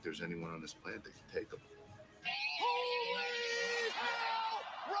I don't think there's anyone on this planet that can take him. Holy hell!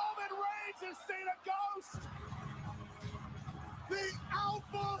 Roman Reigns has seen a ghost! The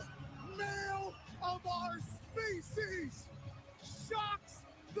alpha male of our species shocks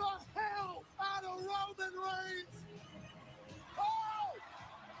the hell out of Roman Reigns! Oh!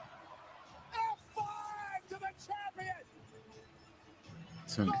 F5 to the champion!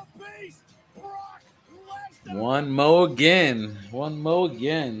 The beast, Brock Lesnar! One more again.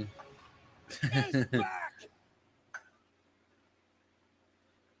 is back!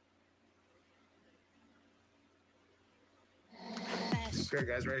 Okay,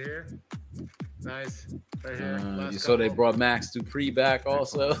 guys, right here. Nice. Right here. You saw they brought Max Dupree back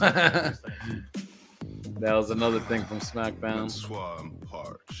also. That was another thing from SmackDown. I'm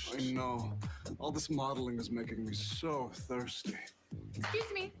parched. I know. All this modeling is making me so thirsty.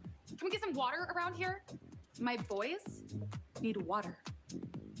 Excuse me. Can we get some water around here? My boys need water.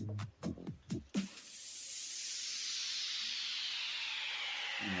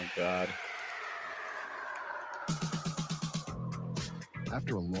 Oh my God.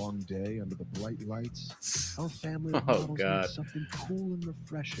 After a long day under the bright lights, our family of Oh, models God. need something cool and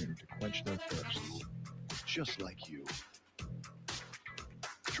refreshing to quench their thirst. Just like you.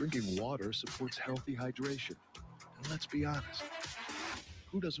 Drinking water supports healthy hydration. And let's be honest,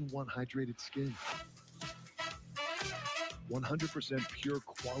 who doesn't want hydrated skin? 100% pure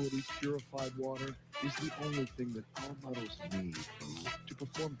quality purified water is the only thing that our models need to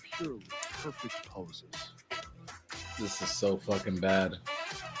perform purely perfect poses. This is so fucking bad.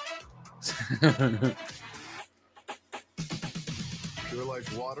 Pure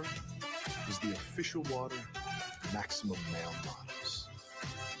Life Water is the official water of Maximum Male Models.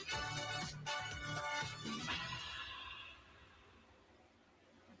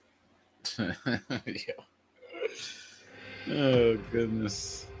 Oh,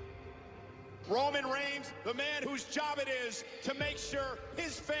 goodness. Roman Reigns, the man whose job it is to make sure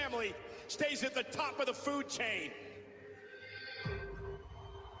his family stays at the top of the food chain.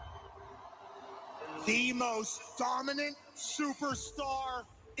 The most dominant superstar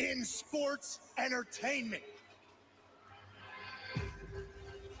in sports entertainment.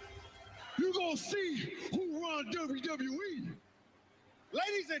 You gonna see who run WWE.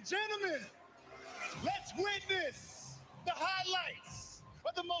 Ladies and gentlemen, let's witness the highlights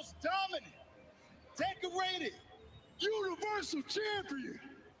of the most dominant, decorated, Universal Champion.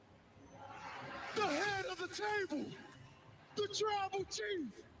 The head of the table. The tribal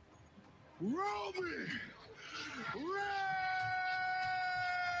chief. Roman Reigns.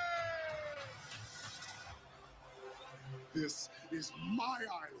 This is my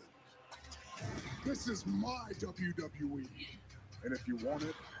island. This is my WWE. And if you want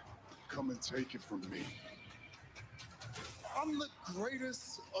it, come and take it from me. I'm the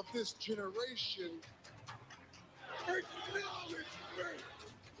greatest of this generation. Acknowledge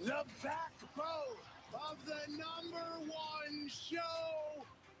me. The backbone of the #1 show.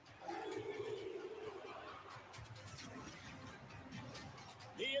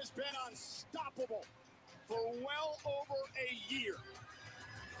 He has been unstoppable for well over a year.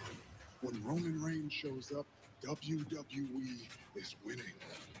 When Roman Reigns shows up, WWE is winning.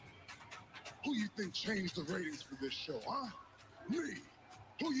 Who you think changed the ratings for this show, huh? Me.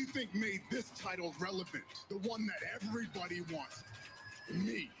 Who you think made this title relevant? The one that everybody wants?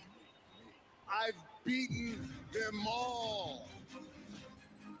 Me. I've beaten them all.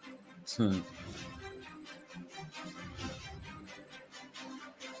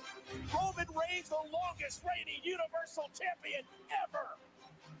 Roman Reigns, the longest reigning Universal Champion ever.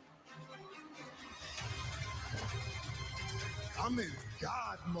 I'm in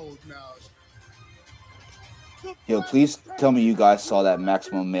God mode now. Yo, please tell me you guys saw that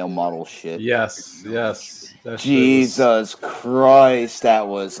Maximum Male Model shit. Yes. That shit Jesus Christ, that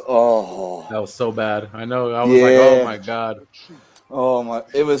was that was so bad. I know. I was Yeah. like, oh my God. Oh my!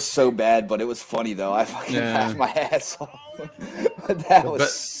 It was so bad, but it was funny though. I fucking laughed my ass off. That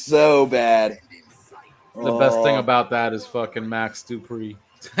was so bad. The best thing about that is fucking Max Dupree.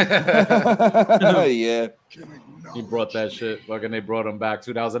 Yeah. He brought that shit. Fucking, they brought him back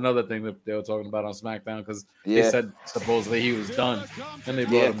too. That was another thing that they were talking about on SmackDown because Yeah. they said supposedly he was done, and they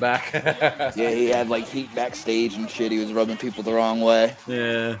brought him back. Yeah, he had like heat backstage and shit. He was rubbing people the wrong way.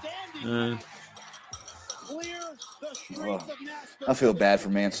 Yeah. I feel bad for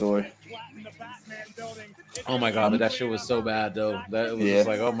Mansoor. Oh my god, but that shit was so bad though. That was just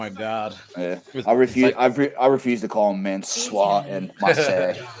like, oh my god. Yeah. I refuse. I refuse to call him Mansoor and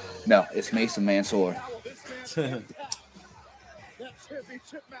Marseille. No, it's Mason Mansoor.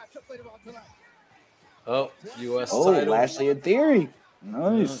 Oh, U.S. Oh, title. Lashley in Theory.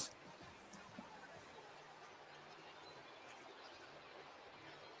 Nice.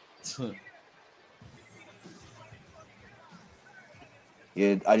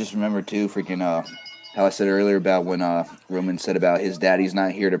 Yeah, I just remember too, freaking how I said earlier about when Roman said about his daddy's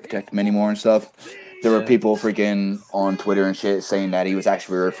not here to protect him anymore and stuff. There were people freaking on Twitter and shit saying that he was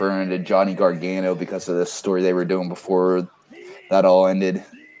actually referring to Johnny Gargano because of the story they were doing before that all ended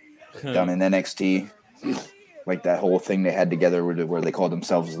down in NXT. Like that whole thing they had together where they called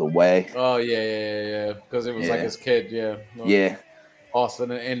themselves The Way. Oh yeah. Because it was like his kid, yeah. Yeah.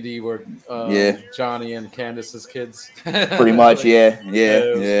 Austin and Indy were Johnny and Candace's kids. Pretty much, yeah.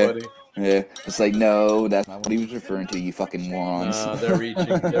 Funny. Yeah. It's like, no, that's not what he was referring to, you fucking morons. They're reaching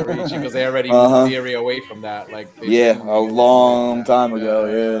because they already moved Theory away from that. Like a long time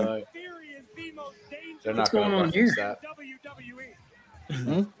ago, They're not going on here. That.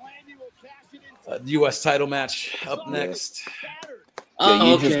 U.S. title match up next.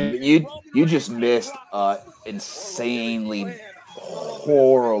 You just missed insanely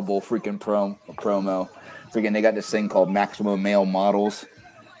horrible freaking promo. Freaking, they got this thing called Maximum Male Models.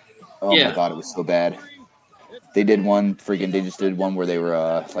 Oh my god, it was so bad. They did one freaking. They just did one where they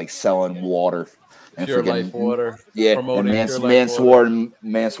were like selling water. And Pure Life water. Yeah, and Mansoor and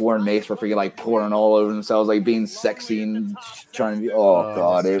Mace were freaking like pouring all over themselves, like being sexy and trying to be. Oh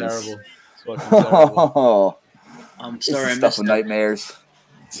god, it was terrible. It's fucking terrible. I'm sorry, it's the stuff of nightmares.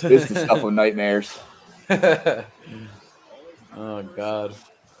 It's the stuff of nightmares. Oh god.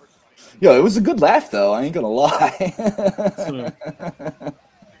 Yo, it was a good laugh though. I ain't gonna lie.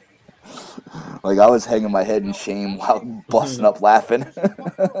 Like I was hanging my head in shame while busting up laughing.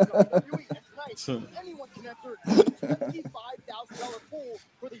 Well,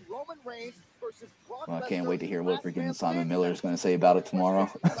 I can't wait to hear what freaking Simon Miller is going to say about it tomorrow.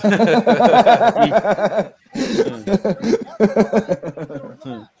 Personally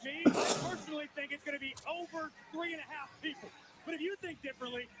think it's going to be over 3.5 people. But if you think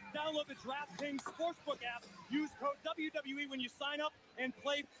differently, download the DraftKings Sportsbook app. Use code WWE when you sign up and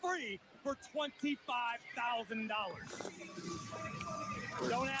play free for $25,000.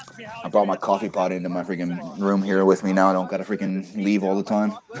 Don't ask me how. I brought my coffee pot into my freaking room here with me now. I don't got to freaking leave all the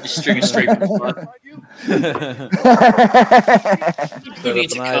time. Just drink it straight from the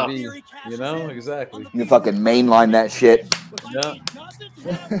Set up an IV, you know? Exactly. You fucking mainline that shit. Yeah.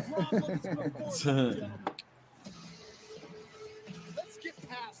 Let's get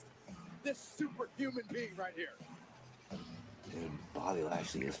past this superhuman being right here. Dude, Bobby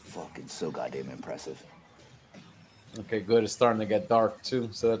Lashley is fucking so goddamn impressive. Okay, good. It's starting to get dark too,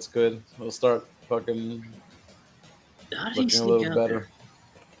 so that's good. We'll start fucking looking a little better.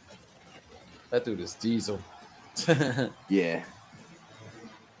 That dude is Diesel. Yeah.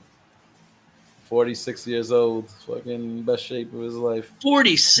 46 years old. Fucking best shape of his life.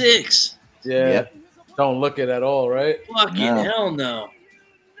 46. Yeah. Yep. Don't look it at all, right? Fucking hell no.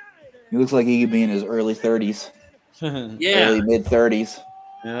 He looks like he could be in his early 30s. Yeah. Early mid 30s.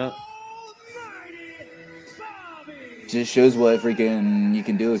 Yeah. Just shows what freaking you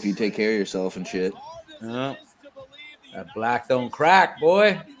can do if you take care of yourself and shit. Yeah. That black don't crack,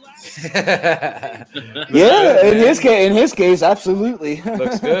 boy. Yeah, in his case, absolutely.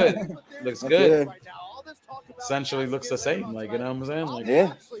 Looks good. Looks good. Yeah. Essentially looks the same, like, you know what I'm saying? Like,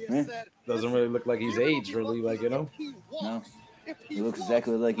 Yeah. doesn't really look like he's aged, really, like, you know? No. He looks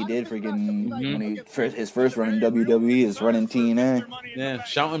exactly like he did freaking when his first run in WWE is running TNA. Yeah,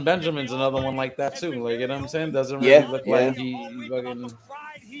 Shelton Benjamin's another one like that too. Like, you know what I'm saying? Doesn't really look like he fucking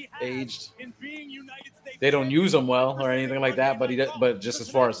aged. They don't use him well or anything like that, but just as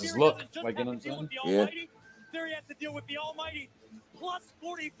far as his look, like, you know what I'm saying? Yeah. There he has to deal with the Almighty plus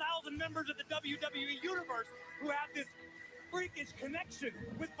 40,000 members of the WWE Universe who have this freakish connection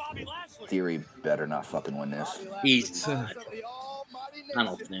with Bobby Lashley. Theory better not fucking win this. I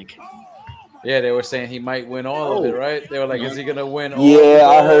don't think. Yeah, they were saying he might win all of it, right? They were like, "Is he gonna win all?" Yeah,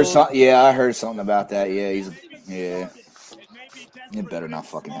 I heard something. Yeah, I heard something about that. Yeah, it better not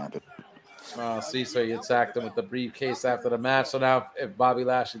fucking happen. See, so he attacked him with the briefcase after the match. So now, if Bobby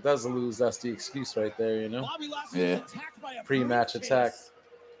Lashley does lose, that's the excuse right there, you know? Yeah. Pre-match attack.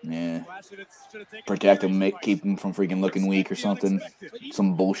 Yeah. Protect him, keep him from freaking looking weak or something.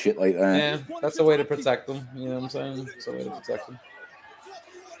 Some bullshit like that. Yeah, that's a way to protect him. You know what I'm saying? That's a way to protect him.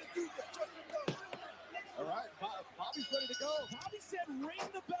 Lashley's ready to go. Bobby said ring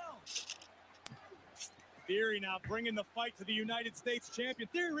the bell. Theory now bringing the fight to the United States champion.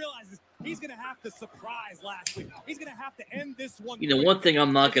 Theory realizes he's going to have to surprise Lashley. He's going to have to end this one. You know, one thing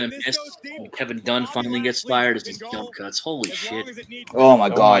I'm not going to miss when Kevin Dunn finally gets fired is his jump cuts. Holy shit. Oh my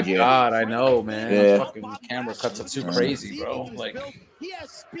god, yeah. God, I know, man. Yeah. Those fucking camera cuts are too crazy, bro. Like,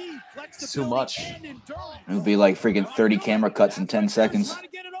 it's too much. It would be like freaking 30 camera cuts in 10 seconds.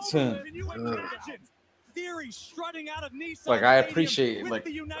 Like, I appreciate like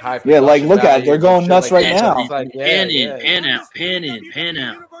high Yeah, like look at it. They're going shit nuts like right that. now. It's like, yeah, Pan in, yeah. pan out, pan in, pan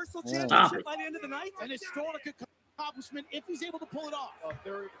out. Stop it. An historic accomplishment if he's able to pull it off.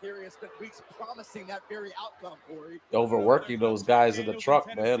 Theory has spent weeks promising that very outcome, Corey. Overworking those guys in the truck,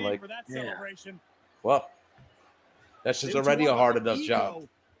 man. Like, well, that shit's already a hard enough job.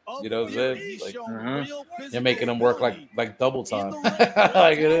 You know what I'm saying? Like, you're making them work like double time.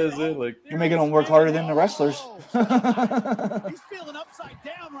 Like it is, man. Like You're making them work harder than the wrestlers. He's feeling upside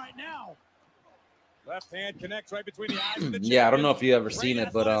down right now. Left hand connects right between the eyes of the yeah, I don't know if you ever seen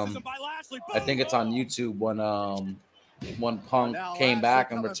it, but I think it's on YouTube when Punk came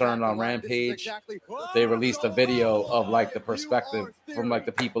back and returned on Rampage. They released a video of like the perspective from like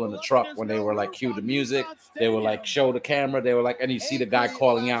the people in the truck when they were like cue the music. They were like show the camera. They were like, and you see the guy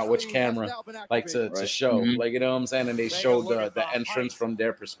calling out which camera like to show, like, you know what I'm saying? And they showed the entrance from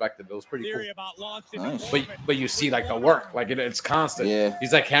their perspective. It was pretty cool. Nice. But you see like the work, like it's constant. Yeah.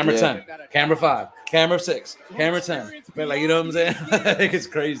 He's like camera 10, camera 5, camera 6, camera 10. Man, like, you know what I'm saying? It's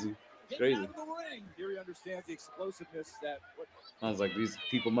crazy. It's crazy. Theory understands the explosiveness that. I was like, these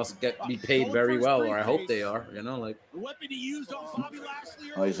people must be paid very well, or I hope they are. You know, like. The weapon he used on Bobby Lashley.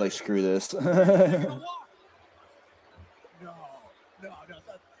 Oh, he's like, screw this. No.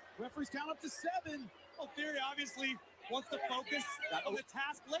 Referee's count up to 7. Well, Theory obviously wants to focus on the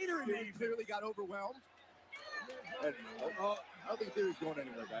task later in the evening. Clearly got overwhelmed. And, I don't think Theory's going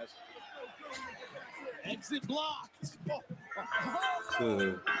anywhere, guys. Exit blocked.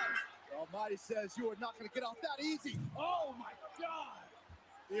 Almighty says you are not going to get off that easy. Oh my God!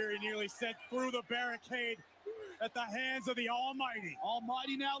 Theory nearly sent through the barricade at the hands of the Almighty.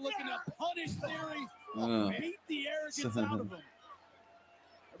 Almighty now looking to punish Theory, beat the arrogance out of him.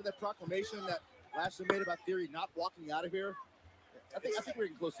 Remember that proclamation that Lashley made about Theory not walking out of here? I think we're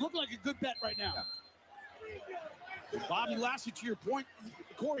getting close. Look like a good bet right now. Bobby Lashley, to your point,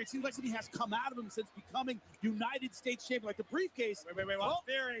 Corey, it seems like something has come out of him since becoming United States champion. Like the briefcase. Wait,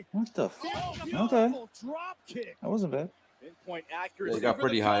 Theory. What the fuck? Okay. Drop kick. That wasn't bad. Pinpoint accuracy. They got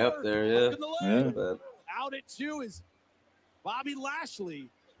pretty high up there, yeah. Yeah. Out at 2 is Bobby Lashley.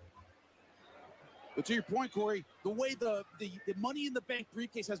 But to your point, Corey, the way the Money in the Bank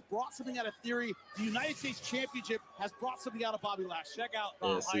briefcase has brought something out of Theory, the United States Championship has brought something out of Bobby Lashley. Check out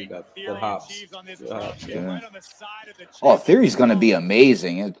the so you got Theory hops. achieves on this Yeah. right on the side of the Oh, Theory's gonna be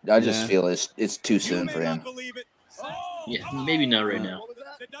amazing. I just feel it's too soon for him. Yeah, maybe not right now.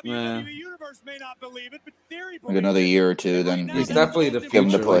 Yeah. Like another year or two, then He's definitely the give him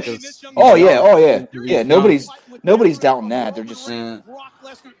the future, push. like it's- Oh yeah. Nobody's doubting that. They're just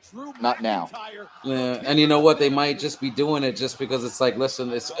not now. Yeah, and you know what? They might just be doing it just because it's like,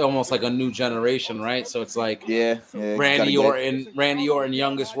 listen, it's almost like a new generation, right? So it's like, Randy Orton,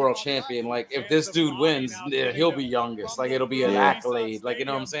 youngest world champion. Like, if this dude wins, he'll be youngest. Like, it'll be an accolade. Like, you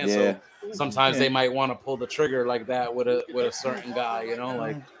know what I'm saying? Yeah. So sometimes they might want to pull the trigger like that with a certain guy, you know,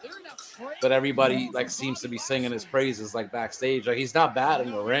 like. But everybody like seems to be singing his praises like backstage. Like, he's not bad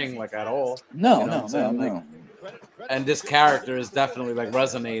in the ring, like, at all. No, You know what I'm saying? no. And this character is definitely like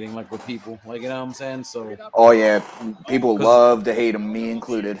resonating like with people, like, you know what I'm saying? So Oh yeah, people love to hate him, me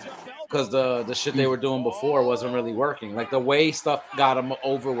included. because the shit they were doing before wasn't really working. Like the way stuff got him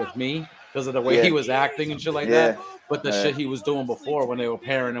over with me because of the way he was acting and shit like that. But the shit he was doing before when they were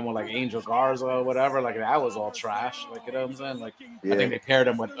pairing him with like Angel Garza or whatever, like that was all trash. Like, you know what I'm saying? Like I think they paired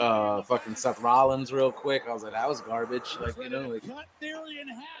him with fucking Seth Rollins real quick. I was like, that was garbage. Like, you know, like Cut Theory in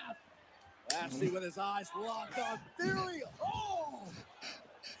half. Lashley with his eyes locked on Theory. Oh!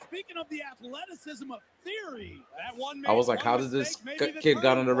 Speaking of the athleticism of Theory, that one I was like, how did this kid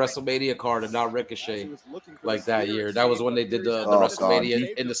got on the WrestleMania card and not Ricochet like that year? That was when they did the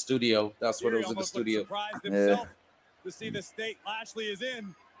WrestleMania in the studio. That's what it was in the studio. himself to see the state Lashley is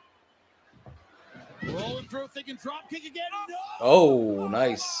in. Rolling through, thinking drop kick again. No! Oh,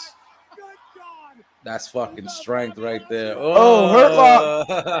 nice. That's fucking strength right there. Hurt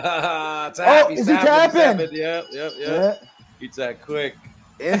Lock. Tap, Is he tapping? Yep. Yeah. He tapped quick.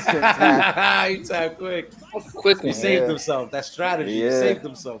 Instant tap. He tapped quick. Quick He one. saved himself. That strategy. He Yeah. saved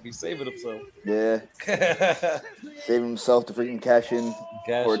himself. He's saving himself. Yeah. Save himself to freaking cash in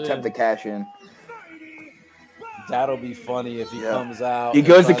Cash or in. attempt to cash in. That'll be funny if he comes out. He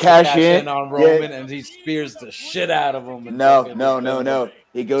goes to tries cash in. on Roman and he spears the shit out of him. No.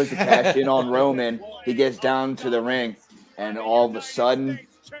 He goes to cash in on Roman. He gets down to the ring, and all of a sudden,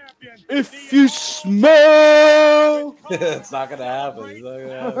 if you smell, it's not gonna happen.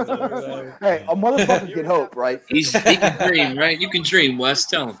 Hey, a motherfucker can hope, right? He can dream, right? You can dream, Wes.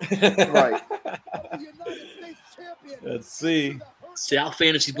 Tell him. Right. Let's see. See, I'll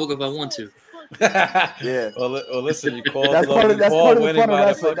fantasy book if I want to. Yeah. Well, listen, you called That's part of the fun of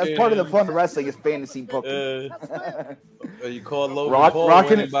wrestling. fucking, That's part of the fun of wrestling is fantasy booking. You called Logan Paul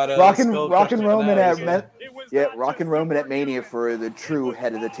rocking Roman Roman at Mania for the true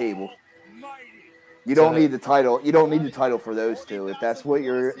head of the table. You don't need the title. You don't need the title for those two. If that's what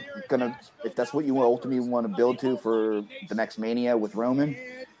you ultimately want to build to for the next Mania with Roman,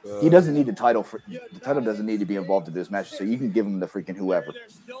 he doesn't need the title. The title doesn't need to be involved in those matches. So you can give him the freaking whoever.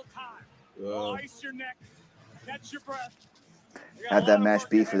 Have that match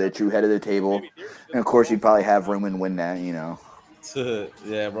be for the true head of the table, and of course you'd probably have Roman win that.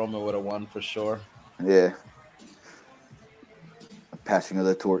 Yeah, Roman would have won for sure. Yeah. Passing of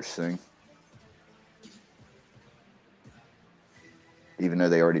the torch thing. Even though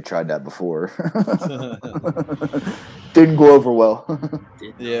they already tried that before. Didn't go over well.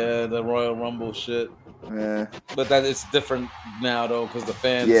 Yeah, the Royal Rumble shit. Yeah. But that it's different now though, because the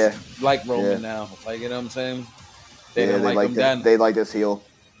fans like Roman now. Like, you know what I'm saying? They didn't like him then. They like this heel.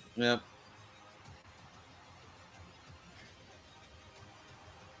 Yeah.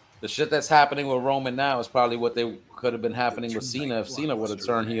 The shit that's happening with Roman now is probably what they could have been happening with Cena if Cena would have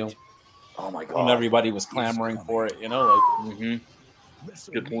turned heel. Oh my god! And everybody was clamoring for it, like.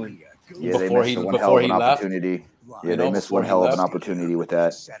 Good point. Yeah, before he left. Yeah, they missed one hell of an opportunity with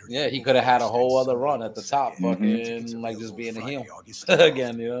that. Yeah, he could have had a whole other run at the top, fucking like just being a heel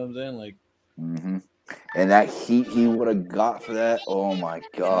again. You know what I'm saying? Like. And that heat he would have got for that. Oh my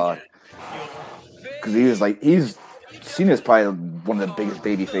god! Because he was Cena's probably one of the biggest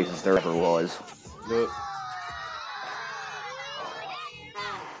baby faces there ever was. Yep.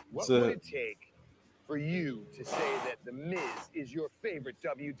 What would it take for you to say that The Miz is your favorite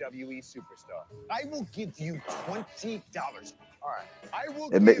WWE superstar? I will give you $20. All right. I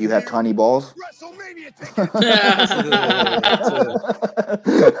will admit you have tiny balls. WrestleMania tickets.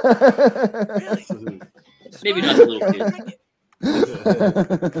 Maybe not a little kid.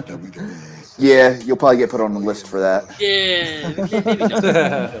 Yeah, you'll probably get put on the list for that. Yeah,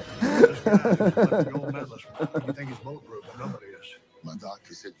 You think he's bulletproof? Nobody is. My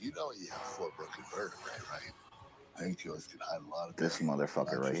doctor said, you have 4 broken vertebrae, right? Painkillers can hide a lot of this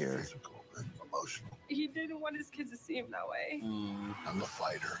motherfucker right here. Physical and emotional. He didn't want his kids to see him that way. I'm a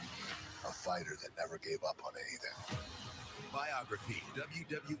fighter that never gave up on anything. Biography,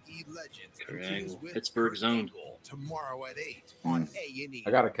 WWE Legends. Triangle. Pittsburgh's own. Tomorrow at 8 on A&E.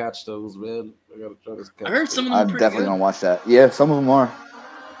 I gotta catch those, man. I gotta try to catch. I heard some of I'm them. definitely gonna watch that. Yeah, some of them are.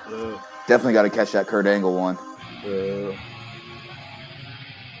 Definitely got to catch that Kurt Angle one.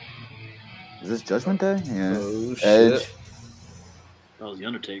 Is this Judgment Day? Yeah. Oh, Edge. That was the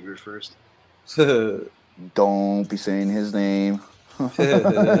Undertaker first. Don't be saying his name. So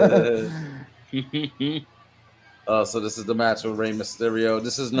this is the match with Rey Mysterio.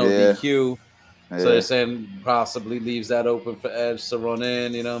 This is no DQ. So they're saying possibly leaves that open for Edge to run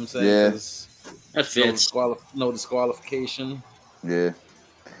in. You know what I'm saying? Yeah. That fits. No disqualification. Yeah.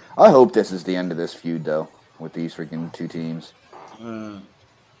 I hope this is the end of this feud, though, with these freaking two teams.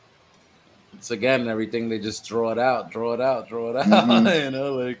 It's again everything. They just draw it out. You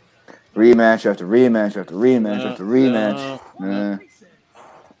know, like rematch after rematch after rematch after rematch.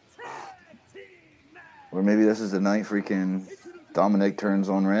 Or maybe this is the night freaking Dominic turns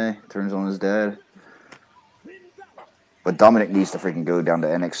on Ray, turns on his dad. But Dominic needs to freaking go down to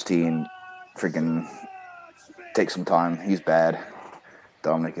NXT and freaking take some time. He's bad.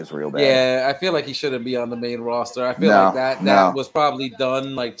 Dominic is real bad. Yeah, I feel like he shouldn't be on the main roster. I feel like that was probably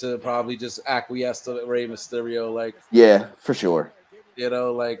done like to probably just acquiesce to Rey Mysterio. Like, yeah, for sure. You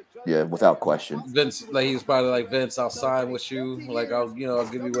know, like, yeah, without question. Vince, like, he was probably like, Vince, I'll sign with you. Like, I'll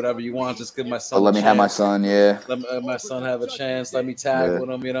give you whatever you want. Just give my son. Let me have my son. Yeah. Let my son have a chance. Let me tag with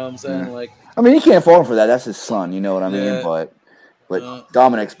him. You know what I'm saying? Yeah. Like, I mean, he can't fault him for that. That's his son. You know what I mean? But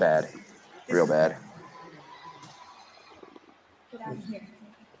Dominic's bad, real bad. Get out of here.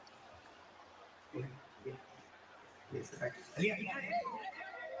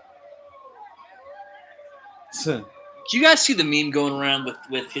 Do you guys see the meme going around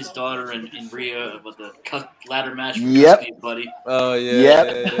with his daughter and Rhea with the ladder match for Yep. custody, buddy? Oh yeah. Yep.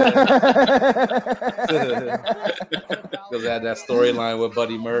 Because I had that storyline with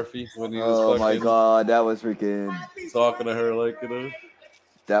Buddy Murphy when he was Oh my fucking god, that was freaking. talking to her like, you know.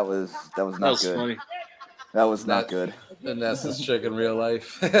 That was not That was good. funny. That was not good. And that's his chick in real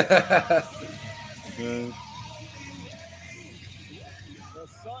life. Yeah. The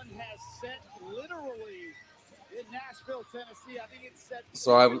sun has set literally in Nashville, Tennessee. I think it's set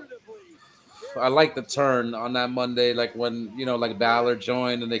So I like the turn on that Monday, like when, you know, like Balor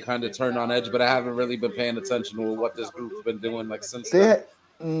joined and they kind of turned on Edge, but I haven't really been paying attention to what this group's been doing like since They then. had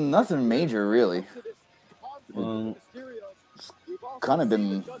nothing major really. Kind of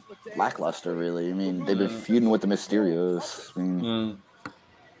been lackluster, really. I mean, they've been feuding with the Mysterios. I mean,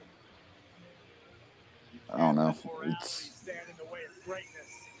 I don't know.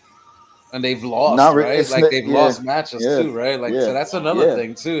 And they've lost, Not right? it's Like not- they've yeah, lost matches yeah, too, right? Like yeah, so that's another yeah.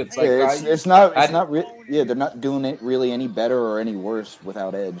 thing too. It's Yeah, like it's not yeah, they're not doing it really any better or any worse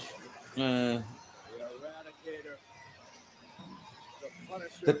without Edge.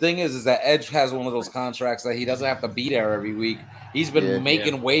 The thing is that Edge has one of those contracts that he doesn't have to be there every week. He's been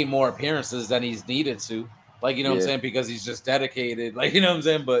making way more appearances than he's needed to. Like, you know what I'm Yeah. saying? Because he's just dedicated. Like, you know what I'm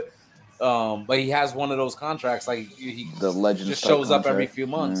saying? But he has one of those contracts. Like he The Legends just type shows up every contract. few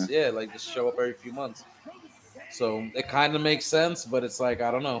months. Yeah, like just show up every few months. So it kind of makes sense, but it's like,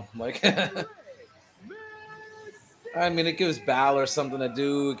 I don't know. Like, I mean, it gives Balor something to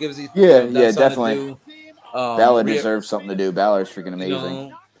do. It gives you Yeah, them yeah, something to definitely. do. Balor Rhea- deserves something to do. Balor's freaking you amazing.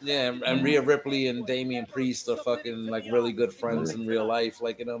 know, yeah, and Rhea Ripley and Damian Priest are fucking like really good friends in real life.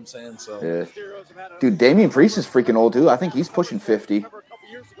 Like, you know what I'm saying? So Yeah. Dude, Damian Priest is freaking old too. I think he's pushing 50.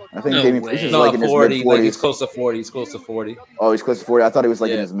 I think Damian Priest is like in his 40. mid Like 40s. he's close to 40. He's close to 40. Oh, he's close to 40. I thought he was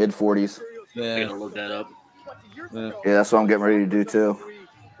like in Yeah. his mid 40s. Yeah. I gotta look that up. Yeah. Yeah, that's what I'm getting ready to do too.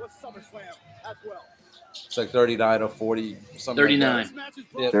 It's like 39 or 40. Something 39.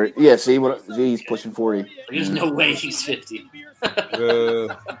 Like that. Yeah, see he's pushing 40. There's no way he's 50.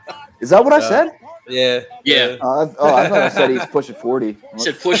 Is that what I said? Yeah. Yeah. I thought I said he's pushing 40. He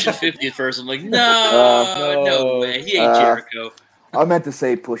said pushing 50 at first. I'm like, no way. He ain't Jericho. I meant to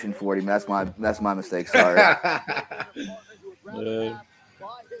say pushing 40. That's my mistake. Sorry.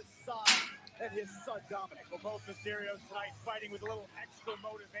 And his son Dominic. Well, both Mysterios tonight fighting with a little extra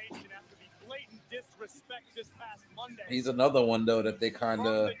motivation after the blatant disrespect this past Monday. He's another one though that they kind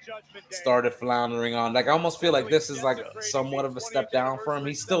of started floundering on. Like I almost feel like this is like somewhat of a step down for him.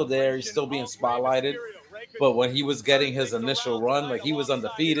 He's still there. He's still being spotlighted. But when he was getting his initial run, like he was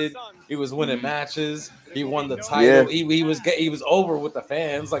undefeated. He was winning matches. He won the title. Yeah. He was over with the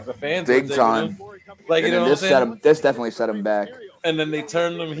fans. Like the fans were Big digging time. him. Like, you And know then what I'm saying? this definitely set him back. And then they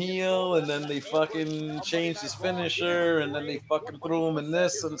turned him heel, and then they fucking changed his finisher, and then they fucking threw him in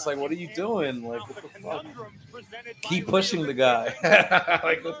this, and it's like, what are you doing? Like, what the fuck? Keep pushing the guy.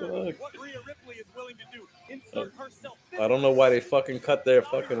 Like, what the fuck? I don't know why they fucking cut their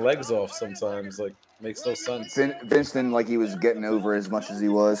fucking legs off sometimes. Like, makes no sense. Vince didn't like he was getting over as much as he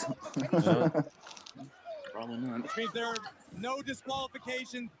was. Probably not. Which means there are no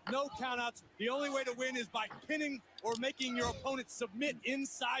disqualifications, no countouts. The only way to win is by pinning or making your opponent submit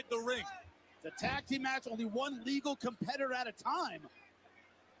inside the ring. It's a tag team match, only one legal competitor at a time.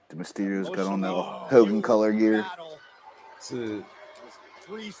 The Mysterios got on the Hogan color gear.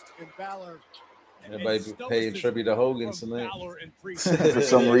 Priest and Balor. Everybody paying tribute to Hogan tonight. For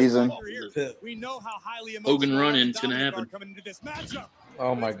some reason. We know how highly Hogan running, it's gonna happen.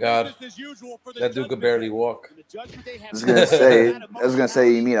 Oh my god, that dude could barely walk. I was gonna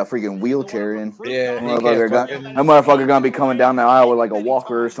say, you mean a freaking wheelchair in? Yeah, that motherfucker gonna be coming down the aisle with like a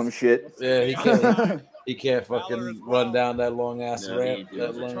walker or some shit. Yeah, he can't. He can't fucking run down that long ass ramp.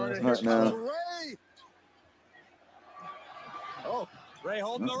 No. Oh, Ray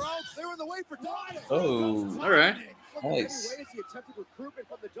holding the ropes. They were in the way for Dominic. Oh, all right. Nice. The attempted recruitment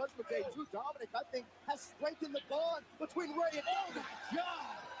from the Judgment Day to Dominic, I think, has strengthened the bond between Ray and oh my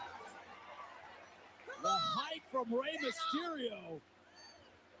God. The height from Rey Mysterio.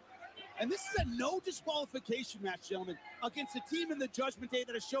 And this is a no disqualification match, gentlemen, against a team in the Judgment Day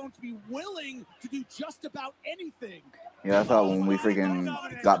that is shown to be willing to do just about anything. Yeah, I thought when we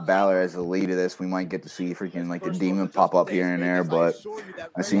freaking got Balor as the lead of this, we might get to see freaking like the demon pop up here and there. But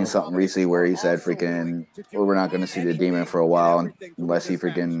I seen something recently where he said freaking, well, we're not going to see the demon for a while unless he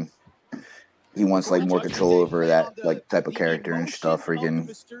freaking he wants like more control over that like type of character and stuff.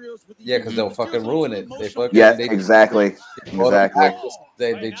 Freaking yeah, because they'll fucking ruin it. They fucking exactly.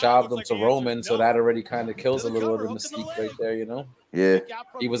 They jobbed them to Roman, so that already kind of kills a little of the mystique right there, you know. Yeah.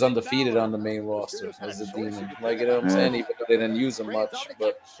 He was undefeated on the main roster as a demon. Like, you know what I'm saying? Even though they didn't use him much.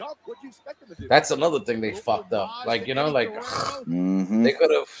 But that's another thing they fucked up. Like, you know, like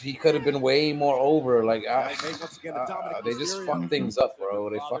he could have been way more over. Like, they just fucked things up, bro.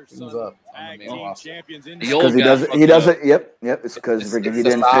 They fucked things up on the main roster. Because he doesn't. Yep. It's because freaking he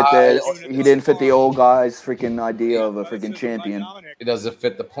didn't fit the old guy's freaking idea of a freaking champion. It doesn't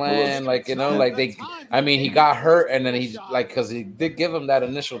fit the plan. Like, you know, like he got hurt and then he like because he did give him that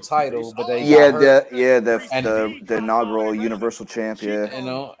initial title, but then the inaugural Universal Champion. You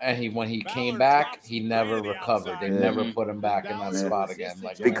know, and when he came back, he never recovered. They never put him back in that spot again.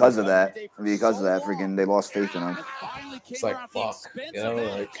 Like because of that, freaking they lost faith in him. It's like fuck, you know,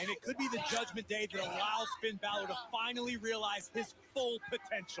 like. And it could be the Judgment Day that allows Finn Balor to finally realize his full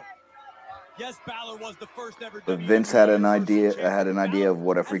potential. Yes, Balor was the first ever. But Vince had an idea of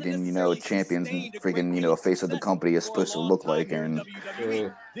what a freaking champion's freaking face of the company is supposed to look like, and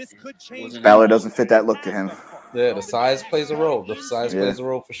Balor doesn't fit that look to him. Yeah, the size plays a role. The size plays a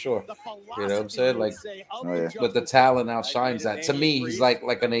role for sure. You know what I'm saying? Like, but the talent outshines that. To me, he's like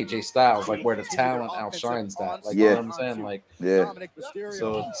an AJ Styles, like where the talent outshines that. Like, you know what I'm saying? Like,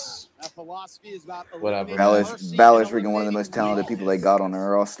 so it's whatever. Balor's freaking one of the most talented people they got on their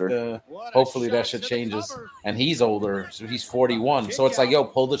roster. Hopefully that shit changes. And he's older, so he's 41. So it's like, yo,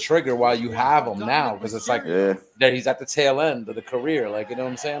 pull the trigger while you have him now, because it's like that he's at the tail end of the career. Like, you know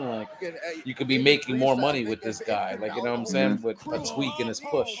what I'm saying? Like, you could be making more money with this guy. Like, you know what I'm saying? With a tweak in his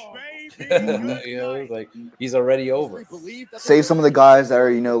push. You know, like he's already over. Save some of the guys that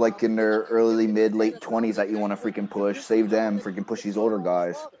are, like in their early, mid, late 20s that you want to freaking push. Save them, freaking push these older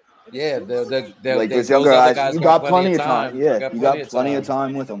guys. Yeah, they're like those younger guys. You got plenty of time. Yeah, you got plenty of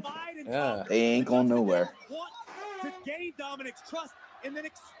time with them. Yeah, they ain't going nowhere. To gain Dominic's trust and then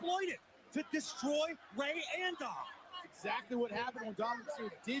exploit it to destroy Rey and Dom. Exactly what happened when Dominic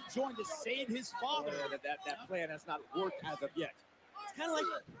did join to save his father. That plan has not worked as of yet. It's kind of like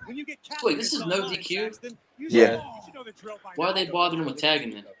when you get. Wait, this is no DQ? Yeah. Why are they bothering with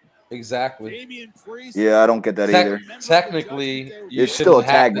tagging him? Exactly. Yeah, I don't get that either. Technically, you it's still a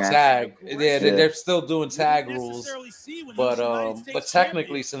tag match. Tag. Yeah, they're still doing tag rules. But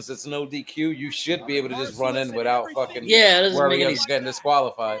technically, since it's no DQ, you should be able to just run in without fucking worrying about getting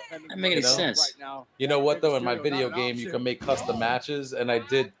disqualified. That makes any sense. You know what though? In my video game, you can make custom matches, and I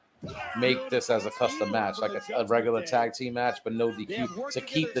did make this as a custom match, like a regular tag team match, but no DQ to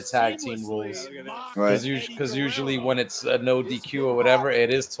keep the tag team rules. Right. Because usually when it's a no DQ or whatever,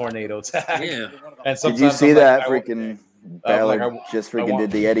 it is tornado tag. Yeah. And did you see that freaking Balor just freaking did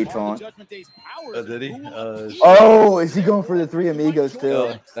the Eddie taunt? Did he? Oh, is he going for the Three Amigos too?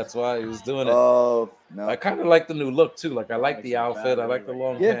 Yeah, that's why he was doing it. Oh, no. I kind of like the new look too. Like I like the outfit. I like the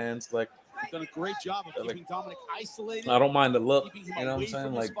long pants. Like. He's done a great job of keeping Dominic isolated. I don't mind the look. You know what I'm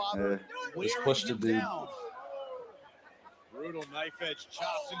saying? Like, just push the dude. Brutal knife edge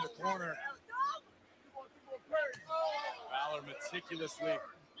chops in the corner. Balor meticulously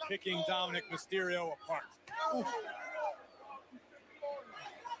picking Dominic Mysterio apart. Oof.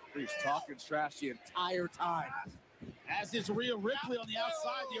 He's talking trash the entire time. As is Rhea Ripley on the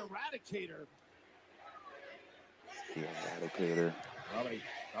outside, the Eradicator.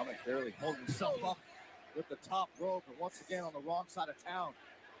 Dominic barely holding himself up with the top rope, and once again on the wrong side of town.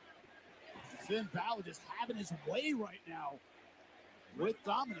 Finn Balor just having his way right now with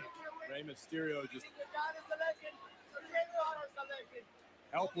Dominic. Rey Mysterio just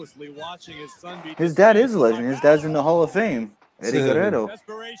helplessly watching his son be. His dad is a legend. His dad's in the Hall of Fame. Eddie Guerrero.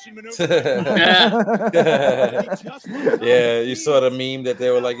 Yeah, you saw the meme that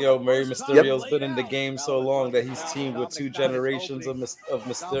they were like, "Yo, Rey Mysterio's been in the game so long that he's teamed with 2 generations of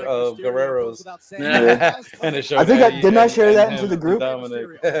Guerreros." Yeah. And it showed I think didn't I share that into the group?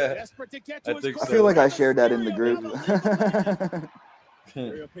 Dominic. I think I feel like I shared that in the group.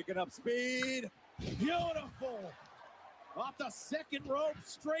 Picking up speed. Beautiful. Off the second rope,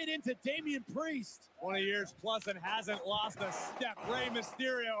 straight into Damian Priest. 20 years plus and hasn't lost a step. Rey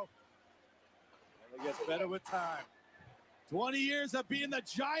Mysterio only gets better with time. 20 years of being the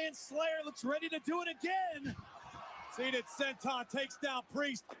Giant Slayer, looks ready to do it again. Seated Senton takes down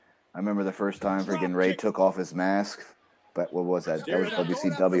Priest. I remember the first time freaking Ray took off his mask. But what was that? That was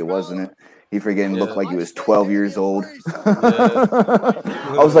WCW, wasn't it? He freaking looked like he was 12 years old.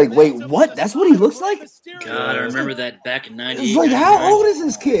 I was like, wait, what? That's what he looks like? God, I remember that back in 98. It's like, how old is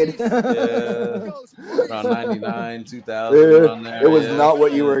this kid? Around 99, 2000. It was not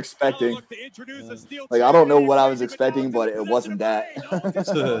what you were expecting. Like, I don't know what I was expecting, but it wasn't that.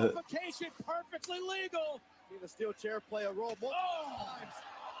 Perfectly legal. See the steel chair play a role multiple times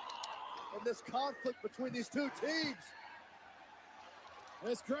in this conflict between these two teams.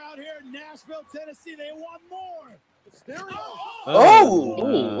 This crowd here in Nashville, Tennessee, they want more.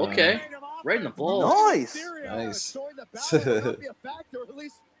 Oh, okay. Right in the ball. Nice. Nice. Be a factor, at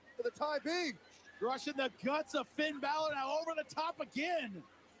least for the time being. Crushing the guts of Finn Balor now over the top again.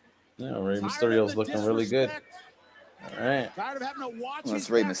 Yeah, Rey Mysterio's looking really good. All right. Tired of having to watch Well, his it's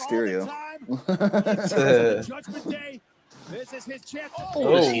Rey back Mysterio. all the time. Judgment Day. This is his chance to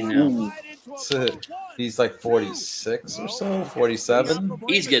What is he now? He's like 46 or so, 47.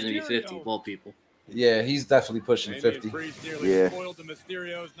 He's getting to be 50 of all people. Yeah, he's definitely pushing 50. Yeah.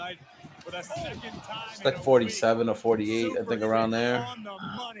 It's like 47 or 48, I think, around there.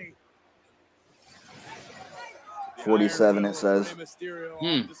 47, it says.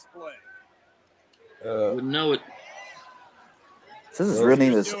 Wouldn't know it. It says his real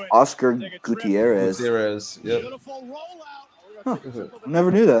name is Oscar Gutierrez. Gutierrez, yep. Huh.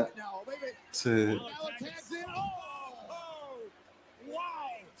 Never knew that.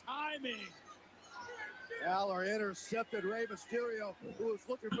 Balor intercepted Rey Mysterio, who was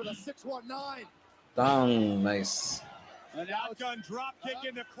looking for the 619. Dang, nice. An outgun drop kick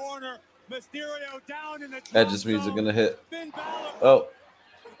in the corner. Mysterio down in the Edge's music gonna hit. Oh,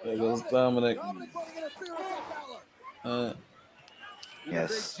 there goes Dominic.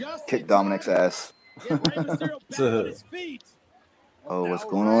 Yes. Kick Dominic's ass. Oh, what's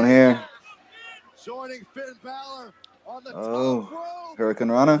going on here? Joining Finn Balor on the Oh, top rope.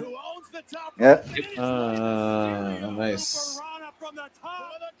 Hurricane Rana. Who owns the top Yep. Nice. Rana from the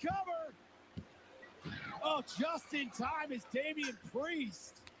top of the cover. Oh, just in time is Damian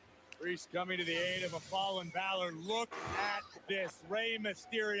Priest. Priest coming to the aid of a fallen Balor. Look at this. Rey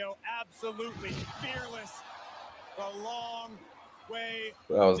Mysterio absolutely fearless. The long way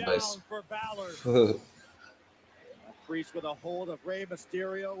That was down nice. for Balor. Priest with a hold of Rey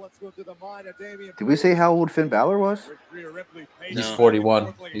Mysterio. Let's go to the mind of Damian. Did we say how old Finn Balor was? He's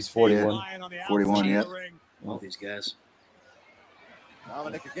 41. He's 41. 41, yep. All these guys.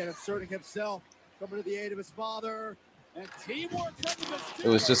 Dominic again inserting himself, coming to the aid of his father, and teamwork. It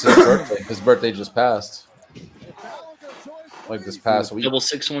was just his birthday. His birthday just passed. Like this past week. Double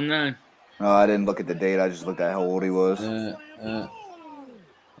 619. Oh, I didn't look at the date. I just looked at how old he was. The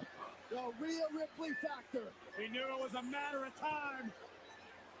Rhea Ripley factor. He knew it was a matter of time.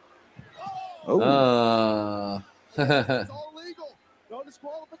 It's all legal. No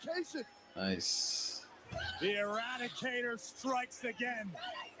disqualification. Nice. The Eradicator strikes again.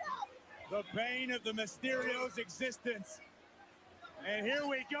 The bane of the Mysterio's existence. And here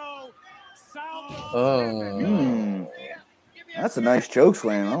we go. That's a nice choke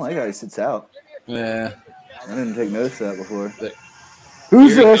slam. I like how he sits out. Yeah. I didn't take notice of that before.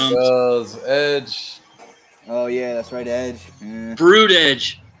 Who's Here this? goes Edge. Oh, yeah, that's right, Edge. Yeah. Brood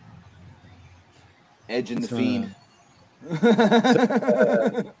Edge. Edge and the Fiend.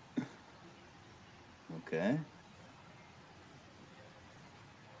 Okay.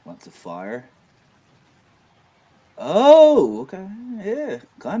 Lots of fire. Oh, okay. Yeah.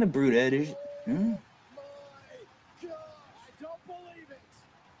 Kind of Brood Edge. Hmm.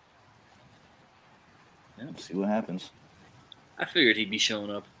 Let's see what happens. I figured he'd be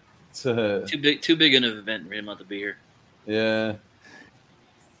showing up. Too big an event for him not to be here. Yeah.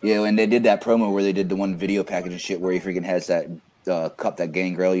 Yeah, when they did that promo where they did the one video package and shit where he freaking has that cup that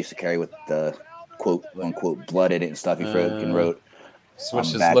Gangrel used to carry with the quote unquote blood in it and stuff. He wrote. Switch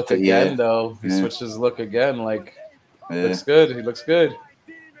his look again, though. He switched his look again. Like, looks good. He looks good.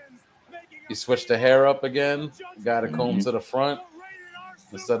 He switched the hair up again. Got a comb to the front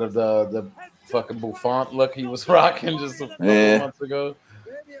instead of the fucking bouffant look he was rocking just a couple months ago.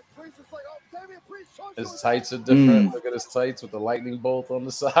 His tights are different. Look at his tights with the lightning bolt on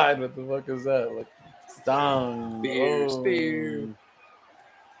the side. What the fuck is that? Like, dong. Spear.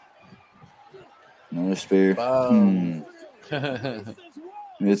 No spear. Bam.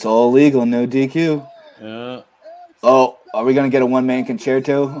 It's all legal, no DQ. Yeah. Oh, are we gonna get a one-man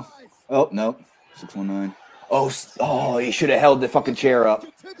concerto? Oh no, 619. Oh, he should have held the fucking chair up.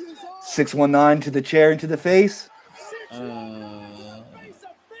 619 to the chair and to the face.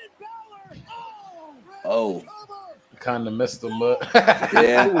 Oh. Kind of missed him, but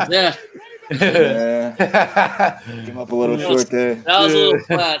yeah. Yeah. Came up a little short there. That was a little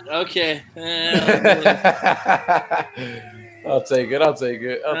flat. Okay. I'll take it.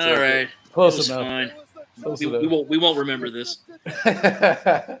 All right. Close enough. We won't remember this.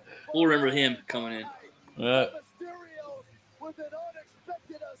 We'll remember him coming in. Yeah.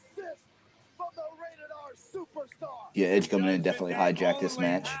 Yeah, Edge coming in definitely hijacked this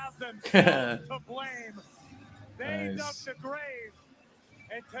match. They dug the grave,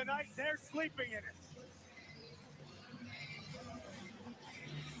 and tonight they're sleeping in it.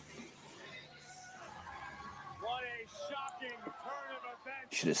 What a shocking turn of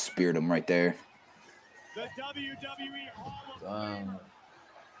events. Should have speared him right there. The WWE Hall of Fame,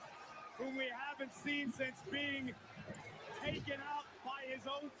 whom we haven't seen since being taken out by his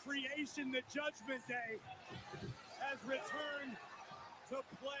own creation, the Judgment Day, has returned to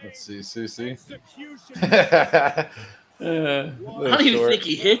play. Let's see. Execution. I don't even think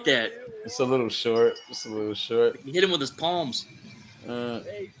he hit that. It's a little short. He hit him with his palms.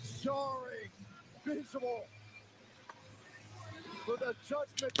 A jarring visual for the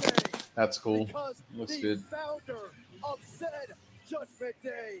Judgment Day. That's cool. Because Looks the good. founder of said Judgment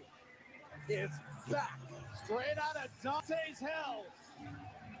Day is back. Straight out of Dante's Hell.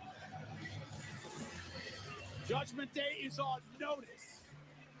 Judgment Day is on notice.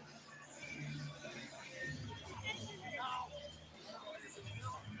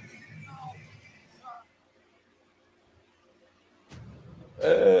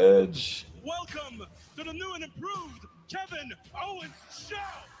 Edge. Welcome to the new and improved Kevin Owens Show.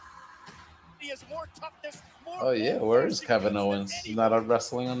 He has more toughness, more Oh yeah, where is Kevin Owens? He's not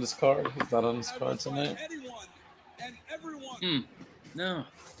wrestling on this card. He's not on this card tonight. anyone and everyone. No.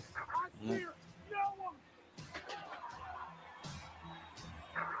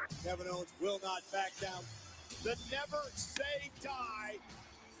 Kevin Owens will not back down. The never say die.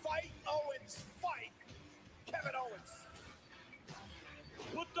 Fight Owens, fight Kevin Owens.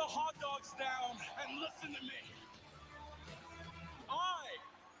 Put the hot dogs down and listen to me. I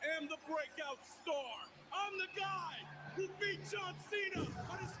am the breakout star. I'm the guy who beat John Cena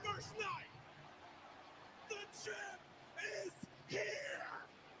on his first night. The champ is here.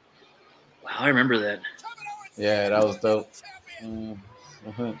 Wow, I remember that. Yeah, that was dope. United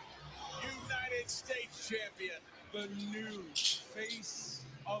States champion, the new face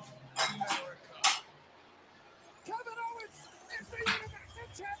of America. Kevin Owens is the Universal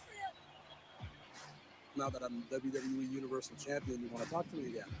Champion. Now that I'm WWE Universal Champion, you want to talk to me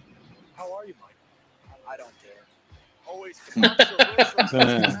again? How are you, Mike? I don't care. Always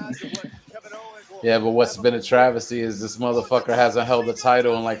Yeah, but what's been a travesty is this motherfucker hasn't held the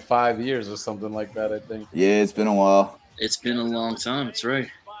title in like 5 years or something like that, I think. Yeah, it's been a while. It's been a long time. That's right.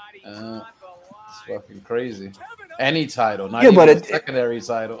 It's fucking crazy. Any title, not Yeah, even but a it- secondary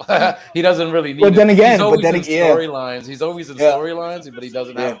title. He doesn't really need But then it. again- He's always but then in again- storylines. He's always in storylines, but he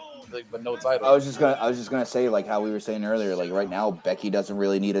doesn't have but no title. I was just gonna say, like how we were saying earlier, like right now Becky doesn't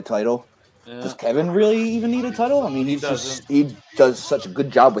really need a title. Does Kevin really even need a title? I mean, he does such a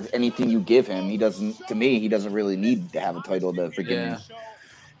good job with anything you give him. He doesn't. To me, he doesn't really need to have a title to freaking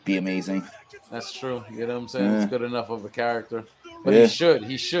be amazing. That's true. You know what I'm saying? Yeah. He's good enough of a character. But Yeah.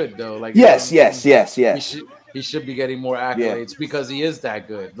 he should though. Like Yes, yes. He should be getting more accolades because he is that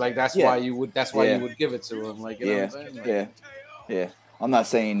good. Like that's Yeah. why you would Yeah. you would give it to him. Like you know what I'm saying? Like, yeah. I'm not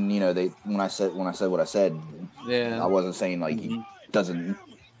saying when I said what I said. Yeah. I wasn't saying like he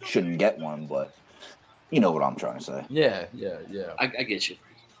shouldn't get one, but you know what I'm trying to say. Yeah. I get you.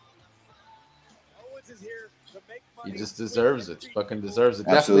 He just deserves it. Fucking deserves it.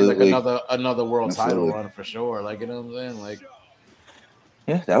 Absolutely. Definitely like another world Absolutely. title run for sure. Like you know what I'm saying? Like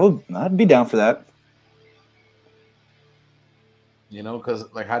Yeah, I'd be down for that. you know, because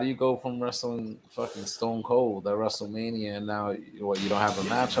like how do you go from wrestling fucking Stone Cold at WrestleMania and now you don't have a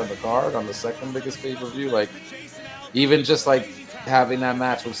match on the card on the second biggest pay-per-view? Like even just like having that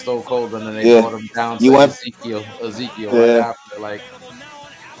match with Stone Cold and then they brought him down to Ezekiel right after. Like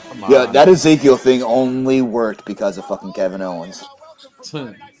come on. Yeah, that Ezekiel thing only worked because of fucking Kevin Owens.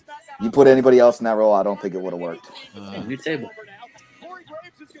 You put anybody else in that role, I don't think it would have worked. New table. Corey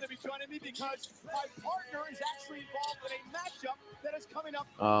Graves is going to be joining me because my partner is actually involved in a matchup that is coming up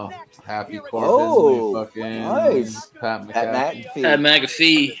next. Happy here at Corbin, fucking nice. Pat Pat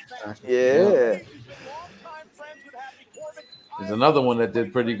McAfee. Yeah. There's another one that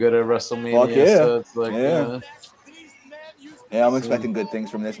did pretty good at WrestleMania. Fuck yeah. So it's like, Yeah, I'm expecting good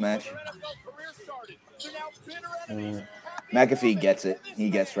things from this match. McAfee gets it. He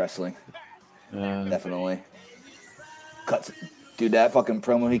gets wrestling. Definitely. Cuts. Dude, that fucking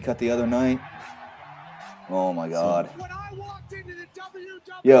promo he cut the other night. Oh my god.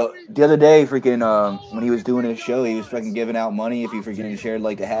 Yo, the other day, freaking, when he was doing his show, he was freaking giving out money if you freaking shared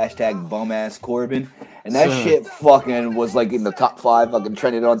like the hashtag bum-ass Corbin. And that shit fucking was like in the top 5 fucking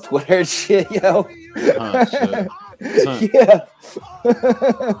trending on Twitter and shit, yo. Yeah.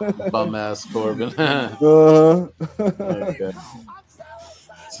 Bum ass Corbin. Okay.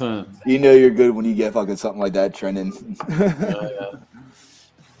 You know you're good when you get fucking something like that trending.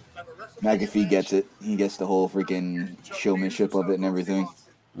 McAfee gets it. He gets the whole freaking showmanship of it and everything.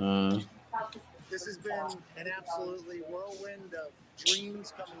 This has been an absolutely whirlwind of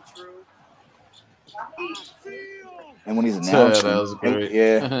dreams coming true. And when he's announcing, that was great.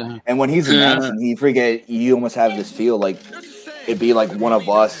 and when he's announcing, you almost have this feel like it'd be like one of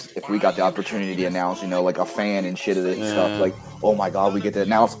us if we got the opportunity to announce, like a fan and shit of this stuff. Like, oh my god, we get to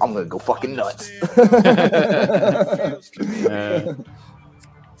announce, I'm gonna go fucking nuts.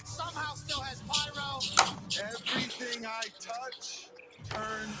 Somehow still has pyro. Everything I touch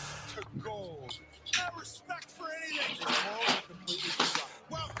turns to gold. No respect for anything.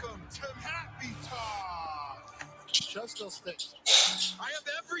 Welcome to Happy Talk. Show still sticks. I have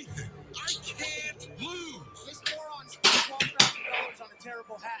everything. I can't lose. This moron spent $12,000 on a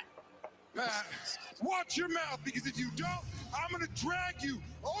terrible hat. Pat, watch your mouth, because if you don't, I'm gonna drag you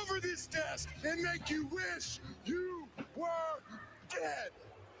over this desk and make you wish you were dead.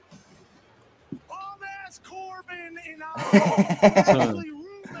 Bomb-ass Corbin and I actually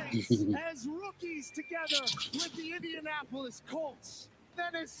roommates as rookies together with the Indianapolis Colts.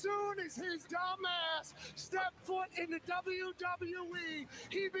 Then as soon as his dumb ass stepped foot in the WWE,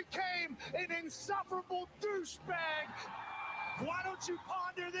 he became an insufferable douchebag. Why don't you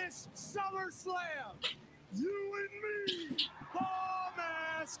ponder this SummerSlam? You and me,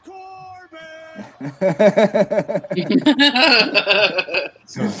 bomb-ass Corbin.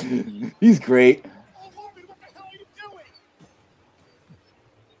 He's great.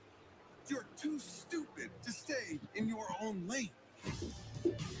 You're too stupid to stay in your own lane.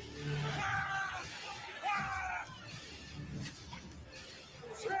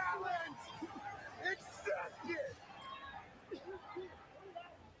 Challenge accepted.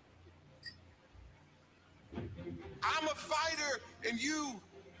 I'm a fighter, and you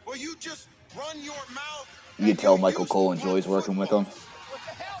just run your mouth. You can tell Michael Cole enjoys working with him.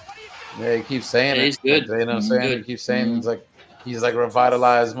 Yeah, he keeps saying Yeah, it. he's good. You know what I'm saying? He keeps saying he's like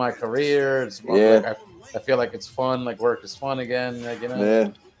revitalized my career. It's Yeah. I feel like it's fun. Like work is fun again. Like, Yeah.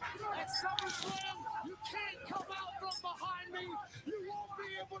 At SummerSlam, you can't come out from behind me. You won't be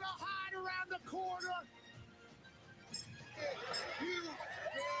able to hide around the corner.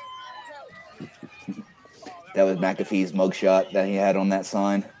 That was McAfee's mugshot that he had on that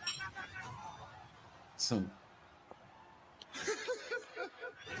sign.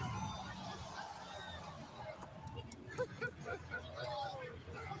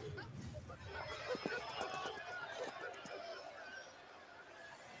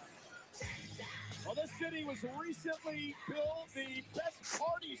 Well, this city was recently billed the best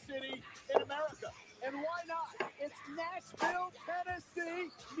party city in America. And why not? It's Nashville, Tennessee,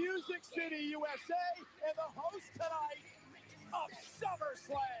 Music City, USA, and the host tonight of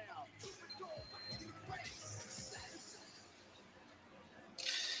SummerSlam.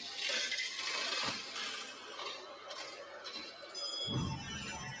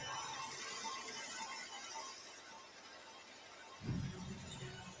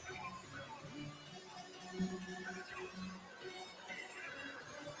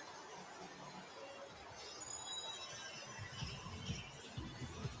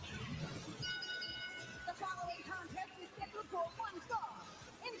 The following contest is scheduled for one star.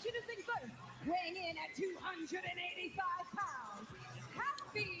 Introducing first, weighing in at 285 pounds,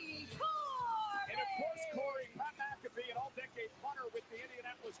 Happy Corbin! And of course, Corey, Pat McAfee, an all-decade punter with the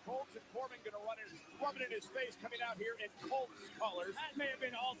Indianapolis Colts, and Corbin going to rub it in his face, coming out here in Colts colors. That may have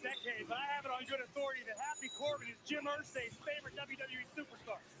been all decade, but I have it on good authority that Happy Corbin is Jim Irsay's favorite WWE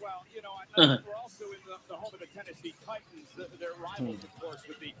superstar. Well, we're also in the home of the Tennessee Titans. They're rivals, of course,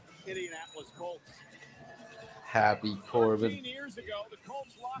 with the Indianapolis Colts. Happy Corbin. 15 years ago, the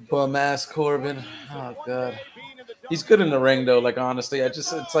Colts locked Bum ass Corbin. Oh god. He's good in the ring though, like honestly.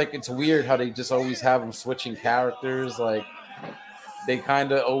 It's weird how they just always have him switching characters. Like they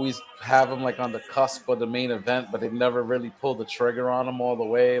kind of always have him like on the cusp of the main event, but they never really pull the trigger on him all the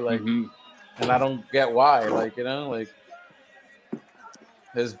way. Like and I don't get why. Like,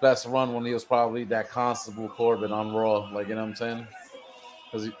 his best run when he was probably that Constable Corbin on Raw. Like, you know what I'm saying?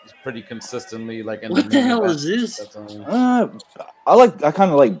 Because he's pretty consistently like in What the hell event. is this? That's what I mean. I kind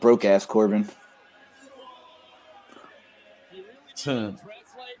of like broke ass Corbin.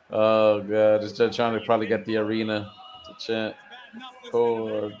 Oh god, just trying to probably get the arena to chant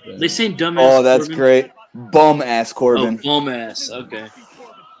Corbin. They say dumbass. Oh, that's Corbin? great. Bum ass Corbin. Oh, bum ass. Okay.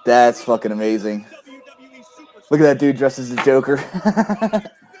 That's fucking amazing. Look at that dude dressed as the Joker.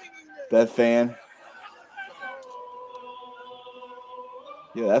 That fan.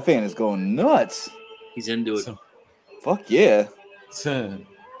 Yeah, that fan is going nuts. He's into it. Fuck yeah.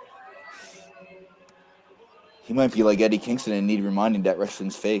 He might be like Eddie Kingston and need reminding that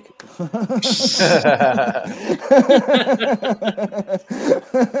wrestling's fake.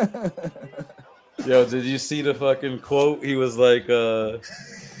 Yo, did you see the fucking quote? He was like,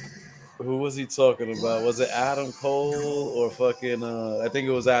 Who was he talking about? Was it Adam Cole or fucking? I think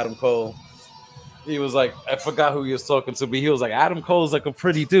it was Adam Cole. He was like, I forgot who he was talking to, but he was like, Adam Cole's like a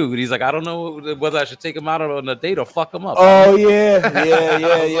pretty dude. He's like, I don't know whether I should take him out on a date or fuck him up. Oh yeah.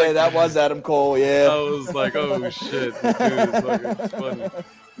 Like, that was Adam Cole. Yeah. I was like, oh shit, this dude is fucking funny.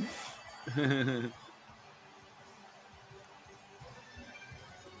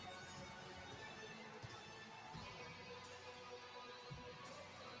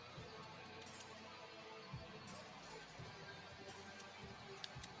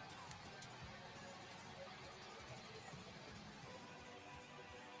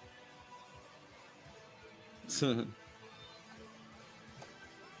 And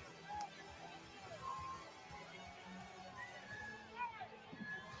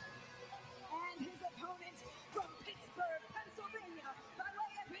his opponent from Pittsburgh, Pennsylvania, by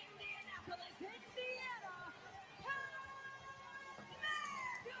way of Indianapolis, Indiana,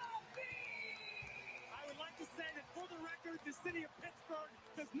 I would like to say that for the record, the city of Pittsburgh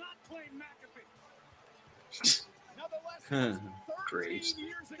does not claim McAfee. Nonetheless, 13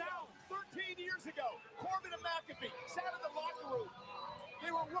 years ago, Corbin and McAfee sat in the locker room. They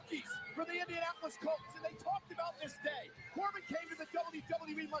were rookies for the Indianapolis Colts, and they talked about this day. Corbin came to the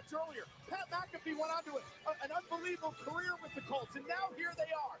WWE much earlier. Pat McAfee went on to an unbelievable career with the Colts, and now here they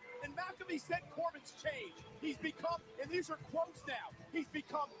are. And McAfee said Corbin's changed. He's become, and these are quotes now, he's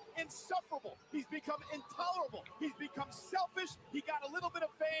become insufferable. He's become intolerable. He's become selfish. He got a little bit of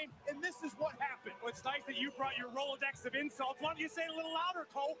fame, and this is what happened. Well, it's nice that you brought your Rolodex of insults. Why don't you say it a little louder,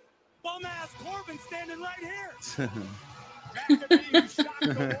 Cole? Bum-ass Corbin standing right here. McAfee, who shocked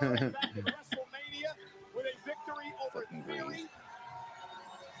the world back in WrestleMania with a victory over Theory.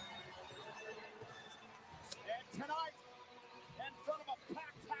 And tonight, in front of a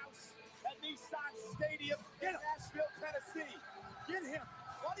packed house at Nissan Stadium in Nashville, Tennessee. Get him.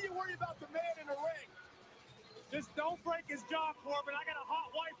 Why do you worry about the man in the ring? Just don't break his jaw, Corbin. I got a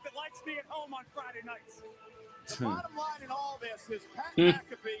hot wife that likes me at home on Friday nights. The bottom line in all this is Pat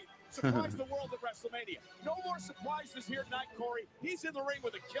McAfee surprised the world at WrestleMania. No more surprises here tonight, Corey. He's in the ring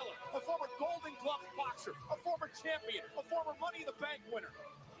with a killer, a former Golden Glove boxer, a former champion, a former Money in the Bank winner.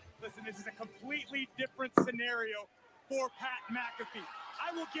 Listen, this is a completely different scenario for Pat McAfee.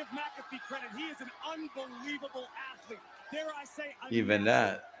 I will give McAfee credit. He is an unbelievable athlete. Dare I say, Even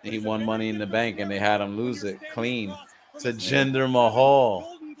that, he won Money in the Bank, and they had him lose it clean to Jinder Mahal.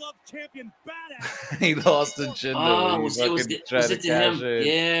 Golden Glove champion, badass. He lost to Jinder. Oh, He was fucking it tried to cash him? in.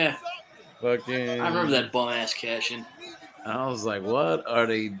 Yeah. Fucking. I remember that bum ass cash in. I was like, what are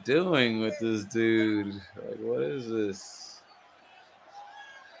they doing with this dude? Like, what is this?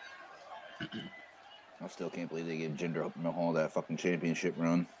 I still can't believe they gave Jinder Mahal that fucking championship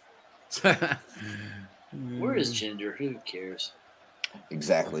run. Where is Jinder? Who cares?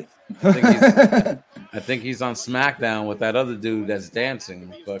 Exactly. I think he's on SmackDown with that other dude that's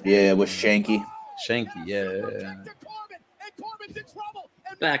dancing. Yeah, with Shanky. Shanky, yeah.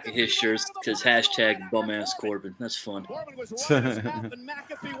 Back of his shirts because hashtag bum ass Corbin. That's fun.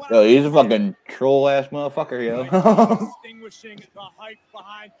 Yo, he's a fucking troll ass motherfucker, yo. Distinguishing the hype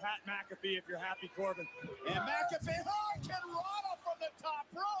behind Pat McAfee if you're happy, Corbin. And McAfee, Ken Rada from the top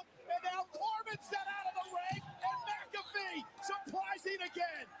rope. And now Corbin set out of the ring. And McAfee surprising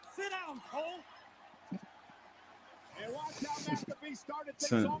again. Sit down, Cole. And watch how McAfee started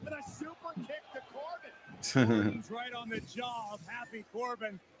things off with a super kick to Corbin. Corbin's right on the jaw of Happy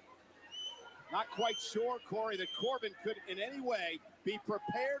Corbin. Not quite sure, Corey, that Corbin could in any way be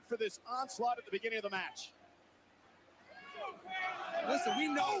prepared for this onslaught at the beginning of the match. Listen, we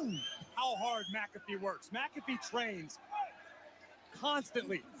know how hard McAfee works. McAfee trains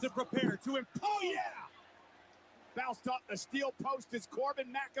constantly to prepare to him. Oh, yeah! Bounced off the steel post is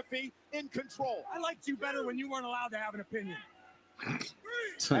Corbin. McAfee in control. I liked you better when you weren't allowed to have an opinion.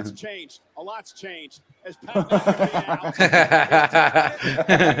 That's changed. A lot's changed. As Pat McAfee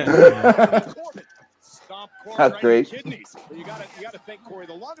now. Corbin. Stomp Corbin. That's right great. in the kidneys. But you gotta think, Corey.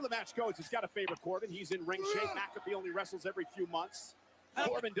 The longer the match goes, it's got to favor Corbin. He's in ring shape. McAfee only wrestles every few months.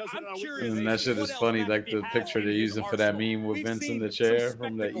 Corbin does it on a weekly And that shit is funny, like the picture they're using for that meme with Vince in the chair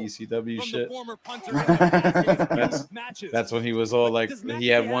from that ECW shit. That's when he was all like, he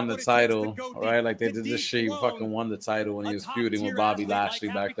had won the title, right? Like they did this shit, he fucking won the title when he was feuding with Bobby Lashley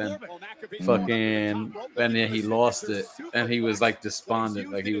back then. Fucking, and then he lost it, and he was like despondent,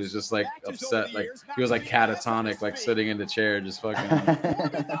 like he was just like upset, like he was like catatonic, like sitting in the chair, just fucking.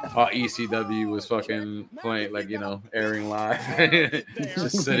 While ECW was fucking playing, like, you know, airing live.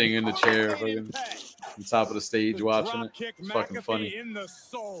 Just sitting in the chair. on top of the stage watching it. It's fucking funny.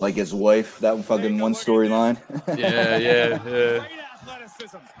 Like his wife, that fucking one storyline. Yeah. Great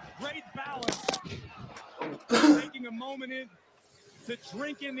athleticism, great balance. Taking a moment in to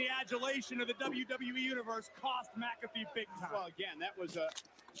drink in the adulation of the WWE Universe cost McAfee big time. Well, again, that was a,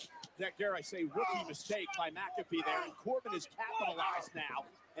 dare I say, rookie mistake by McAfee there. And Corbin is capitalized now.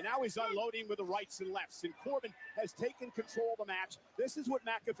 And now he's unloading with the rights and lefts. And Corbin has taken control of the match. This is what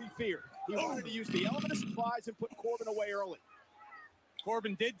McAfee feared. He wanted to use the element of surprise and put Corbin away early.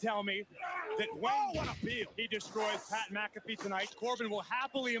 Corbin did tell me that when he destroys Pat McAfee tonight, Corbin will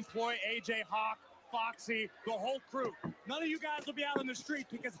happily employ AJ Hawk, Foxy, the whole crew. None of you guys will be out on the street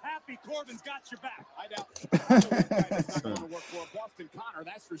because Happy Corbin's got your back. I doubt that's not going to work for Boston Connor,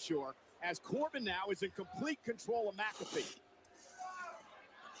 that's for sure. As Corbin now is in complete control of McAfee.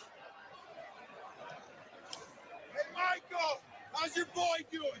 Hey, Michael, how's your boy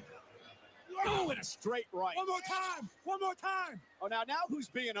doing? Oh, and a straight right. One more time. One more time. Oh, now who's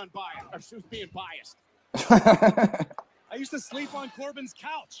being unbiased? Or who's being biased? I used to sleep on Corbin's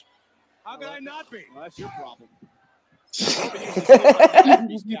couch. How could I not be? Well, that's your problem. Corbin used to sleep on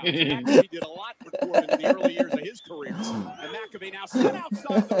McAfee's couch. McAfee did a lot for Corbin in the early years of his career. And McAfee now sent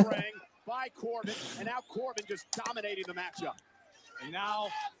outside the ring by Corbin, and now Corbin just dominating the matchup. And now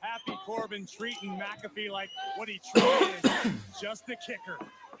Happy Corbin treating McAfee like what he truly is, just a kicker.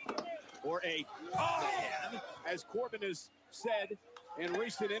 Or a fan, as Corbin has said in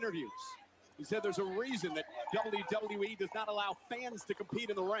recent interviews. He said there's a reason that WWE does not allow fans to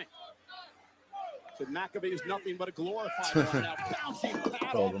compete in the ring. Said McAfee is nothing but a glorified one now, bouncing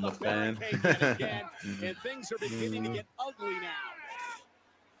Pat off the barricade yet again, and things are beginning to get ugly now.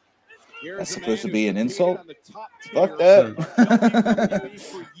 That's supposed to be an insult? Fuck that.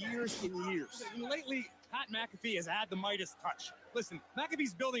 For years and years. Lately, Pat McAfee has had the Midas touch. Listen,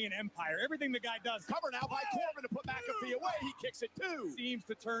 McAfee's building an empire. Everything the guy does. Cover now by Corbin to put McAfee away. He kicks it too. Seems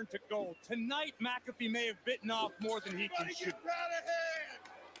to turn to gold. Tonight, McAfee may have bitten off more than he can chew.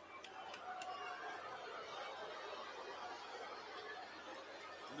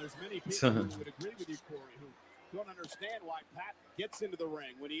 And there's many people who would agree with you, Corey, who don't understand why Pat gets into the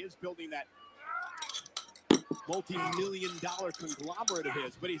ring when he is building that multi-million-dollar conglomerate of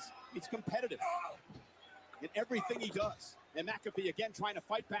his. But he's competitive in everything he does. And McAfee again trying to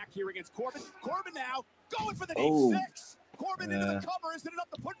fight back here against Corbin. Corbin now going for the deep six. Corbin into the cover. Is it enough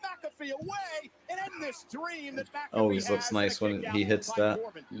to put McAfee away and end this dream that McAfee always looks nice when he hits that.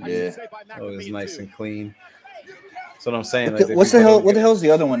 Yeah. Always nice and clean. That's what I'm saying. Like, What the hell's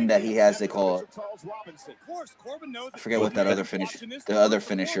the other one that he has? They call it. I forget what that other finish. The other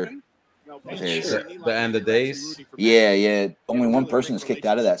finisher. The end of days. Yeah. Only one person has kicked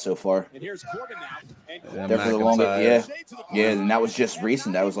out of that so far. There for the longest. Yeah. And that was just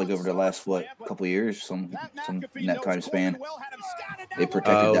recent. That was like over the last couple of years, some in that time span. They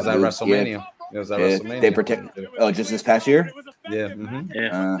protected that. Was that WrestleMania? Yeah. Was that WrestleMania? They protect. Oh, just this past year. Yeah.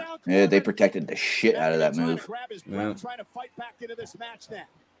 Mm-hmm. Yeah. They protected the shit out of that move. Yeah. Trying to fight back into this match now.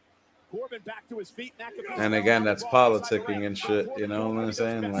 Corbin back to his feet. And again, that's politicking and shit. You know what I'm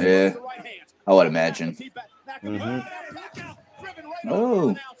saying? Like, yeah, I would imagine. Mm-hmm.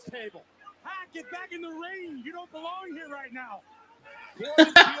 Oh. Get back in the ring. You don't belong here right now.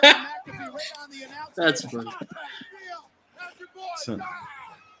 That's funny.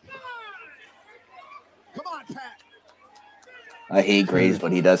 Come on, Pat. I hate Graves,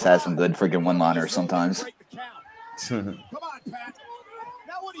 but he does have some good freaking one-liners sometimes. Come on, Pat.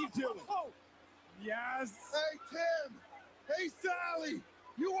 Now what are you doing? Oh, yes. Hey, Tim. Hey, Sally.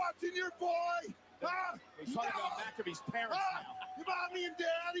 You watching your boy? Huh? He's talking about McAfee's parents now. Your mommy and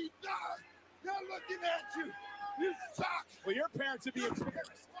daddy? They're looking at you. You suck. Well, your parents would be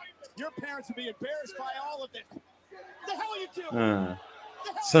embarrassed. Your parents would be embarrassed by all of this. What the hell are you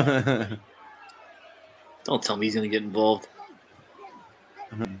doing? Don't tell me he's going to get involved.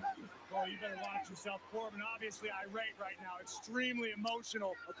 Oh, you better watch yourself. Corbin, obviously irate right now. Extremely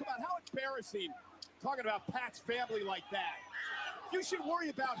emotional. Oh, come on, how embarrassing. Talking about Pat's family like that. You should worry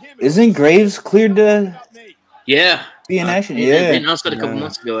about him. Isn't Graves cleared to be in action? They announced it a couple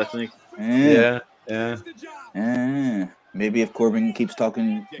months ago, I think. Yeah. Maybe if Corbin keeps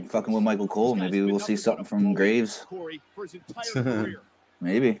fucking with Michael Cole, maybe we'll see something from Graves.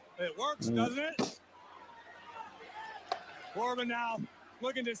 Maybe. It works, doesn't it? Corbin now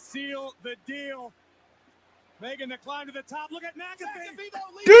looking to seal the deal. Making the climb to the top. Look at McAfee.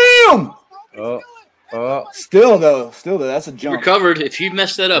 Damn! Still though, that's a jump. Recovered. If you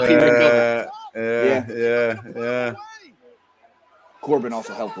messed that up, he recovered. Yeah. Corbin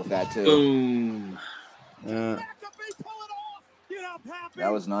also helped with that too. Boom.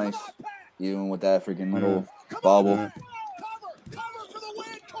 That was nice. even with that freaking little bobble.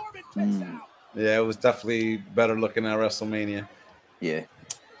 Yeah, it was definitely better looking at WrestleMania. Yeah.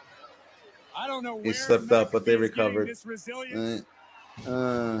 I don't know He slipped up, but they recovered. this resilience,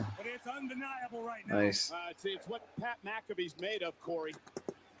 but it's undeniable right now. Nice. It's what Pat McAfee's made of, Corey.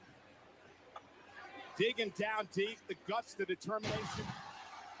 Digging down deep, the guts, the determination.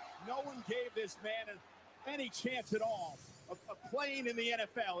 No one gave this man any chance at all of playing in the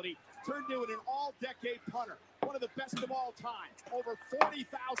NFL, and he turned into an all-decade punter. One of the best of all time. Over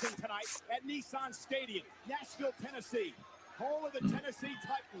 40,000 tonight at Nissan Stadium, Nashville, Tennessee. Home of the Tennessee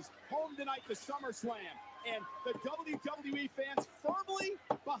Titans. Home tonight to SummerSlam. And the WWE fans firmly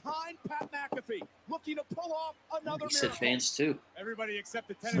behind Pat McAfee, looking to pull off another He said miracle. fans too. Everybody except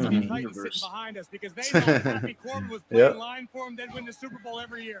the Tennessee Titans sitting behind us because they know if Happy Corbin was playing line for them, they'd win the Super Bowl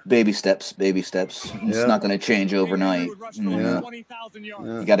every year. Baby steps, baby steps. It's not going to change overnight. You know?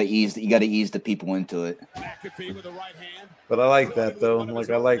 You got to ease the people into it. But I like that though.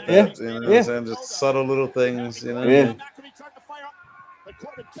 Like I like that. You know what I'm saying? Just subtle little things. You know. Yeah. But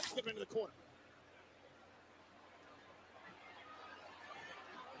Corbin backed him into the corner.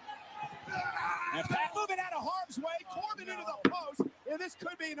 And Pat moving out of harm's way. Corbin into the post. And this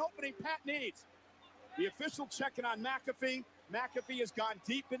could be an opening Pat needs. The official checking on McAfee. McAfee has gone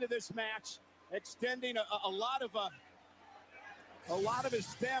deep into this match, extending a lot of his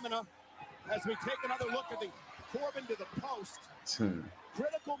stamina. As we take another look at the Corbin to the post.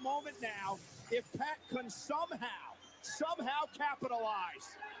 Critical moment now. If Pat can somehow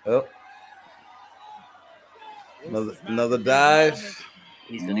capitalize. Oh. Another dive.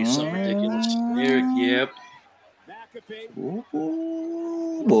 He's gonna do something ridiculous. Eric, yep.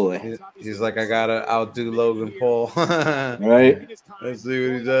 Ooh, boy. He's like, I gotta outdo Logan Paul. Right. Let's see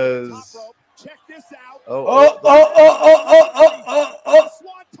what he does.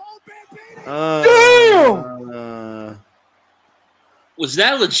 Damn! Was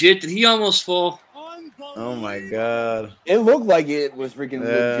that legit? Did he almost fall? Oh my god! It looked like it was freaking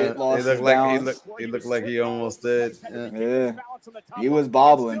legit. Lost he looked his like balance. he looked like he almost did. Yeah. He was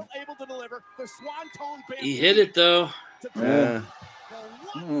bobbling. He hit it though. Yeah.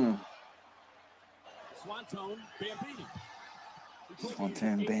 Swanton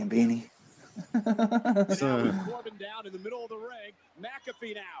Bambini. Corbin down in the middle of the ring.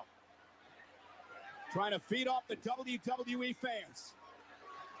 McAfee now trying to feed off the WWE fans.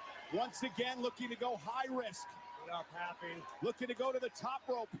 Once again, looking to go high risk. Get up, Happy. Looking to go to the top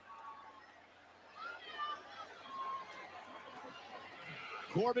rope.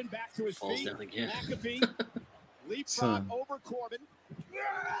 Corbin back to his Falls feet. down again. McAfee leapfrog over Corbin.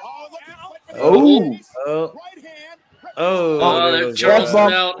 Oh. Right hand. Oh, Charles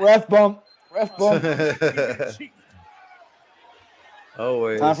out. Ref bump.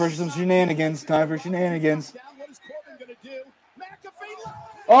 Always. Time for some shenanigans. What is Corbin going to do? McAfee.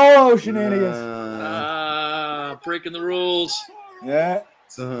 Oh, shenanigans. Breaking the rules. Yeah.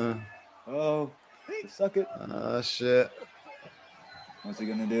 Oh, suck it. Oh, shit. What's he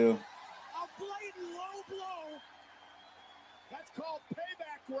going to do? A blatant low blow. That's called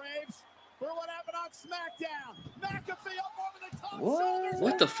payback, Graves, for what happened on SmackDown. McAfee up over the top. What?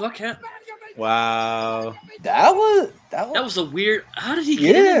 What the fuck happened? Wow. That was That was a weird. How did he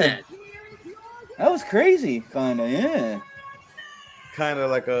get into that? That was crazy, kind of. Yeah. Kind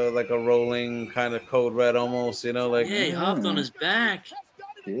of like a rolling kind of code red almost, you know, like Yeah, he hopped on his back.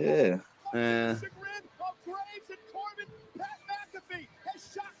 Yeah.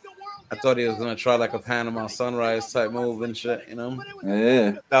 I thought he was gonna try like a Panama Sunrise type move and shit, you know.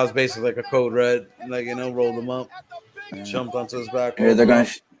 Yeah. That was basically like a code red, like, you know, rolled him up, jumped onto his back. Here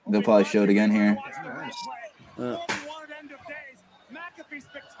they'll probably show it again here. McAfee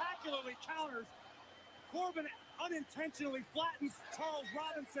spectacularly counters. Corbin unintentionally flattens Charles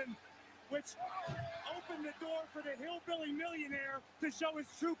Robinson, which opened the door for the hillbilly millionaire to show his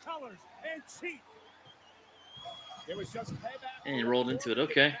true colors and cheat. It was just payback. And he rolled into it.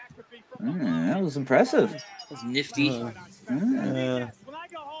 Okay. That was impressive. That's nifty. When I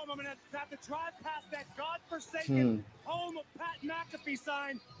go home, I'm going to have to drive past that godforsaken home of Pat McAfee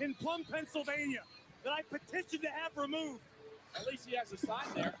sign in Plum, Pennsylvania that I petitioned to have removed. At least he has a sign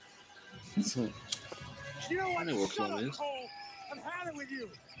there. You know what? I know where Shut Plum up, is. Cole. I've had it with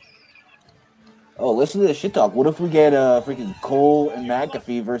you. Oh, listen to this shit talk. What if we get freaking Cole and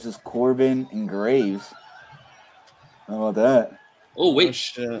McAfee versus Corbin and Graves? How about that? Oh, wait.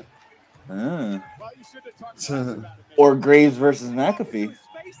 Shit. Or Graves versus McAfee.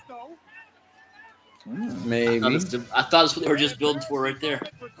 Maybe. I thought that's what they were just building for right there.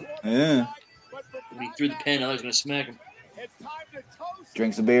 Yeah. When he threw the pin, I was going to smack him. It's time to toast.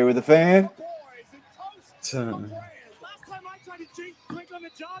 Drinks a beer with a fan. Last time I tried to drink on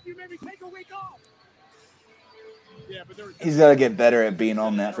the job, you made me take a week off. Yeah, but He's got to get better at being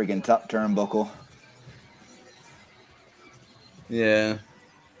on that freaking top turnbuckle. Yeah.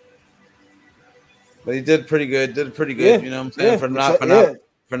 But he did pretty good. You know what I'm saying?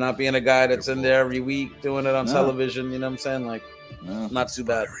 For not being a guy that's in there every week doing it on television. You know what I'm saying? Like, not too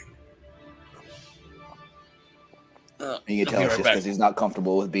bad. You can tell it's just because he's not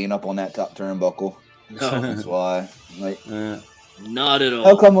comfortable with being up on that top turnbuckle. No. That's why. Like, not at all.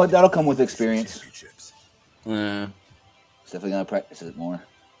 That'll come with experience. Yeah. He's definitely gonna practice it more.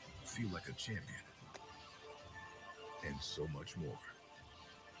 Feel like a champion. And so much more.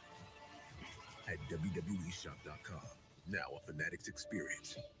 At WWEshop.com. Now a Fanatics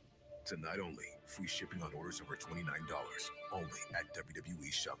experience. Tonight only. Free shipping on orders over $29. Only at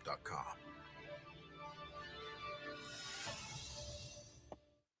WWEshop.com.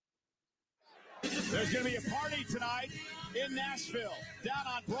 There's going to be a party tonight in Nashville, down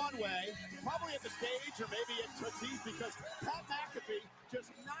on Broadway, probably at the stage or maybe at Tootsie's, because Pat McAfee just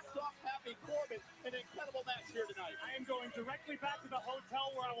knocked off Happy Corbin. An incredible match here tonight. I am going directly back to the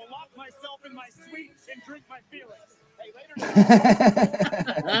hotel where I will lock myself in my suite and drink my feelings. Hey, later tonight,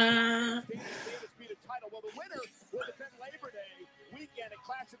 title. Well, the winner will defend Labor Day weekend at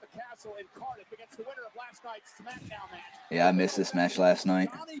Clash at the Castle in Cardiff against the winner of last night's SmackDown match. Yeah, I missed this match last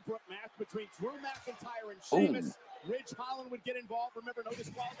night. Donnybrook match between Drew McIntyre and Sheamus. Ridge Holland would get involved. Remember, no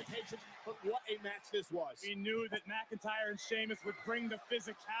disqualifications, but what a match this was. We knew that McIntyre and Sheamus would bring the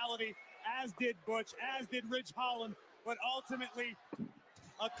physicality, as did Butch, as did Ridge Holland, but ultimately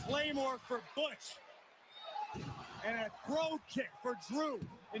a Claymore for Butch and a throw kick for Drew.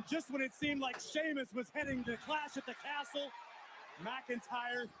 And just when it seemed like Sheamus was heading to Clash at the Castle,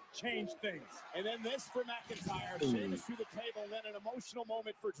 McIntyre changed things. And then this for McIntyre. Sheamus through the table, and then an emotional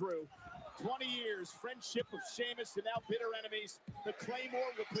moment for Drew. 20 years, friendship with Sheamus, and now bitter enemies. The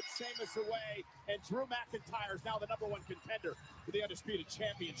Claymore will put Sheamus away, and Drew McIntyre is now the #1 contender for the Undisputed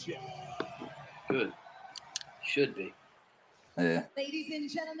Championship. Good. Should be. Yeah. Ladies and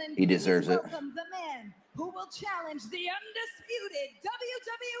gentlemen, He deserves it. welcome the man who will challenge the undisputed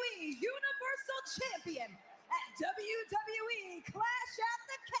WWE Universal Champion at WWE Clash at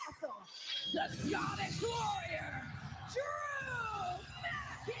the Castle, the Scottish Warrior, Drew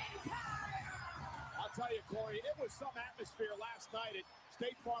McIntyre. I'll tell you, Corey, it was some atmosphere last night at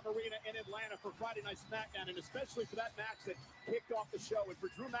State Farm Arena in Atlanta for Friday Night SmackDown, and especially for that match that kicked off the show. And for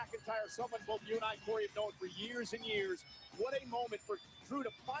Drew McIntyre, someone both you and I, Corey, have known for years and years, what a moment for Drew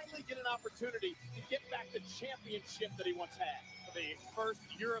to finally get an opportunity to get back the championship that he once had. The first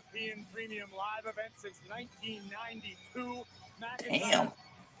European premium live event since 1992. McIntyre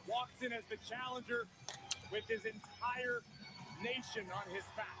walks in as the challenger with his entire nation on his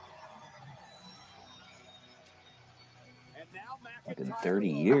back. And now Like in McIntyre 30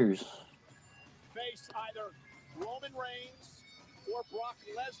 years. face either Roman Reigns or Brock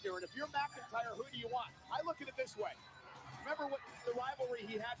Lesnar. And if you're McIntyre, who do you want? I look at it this way. Remember what the rivalry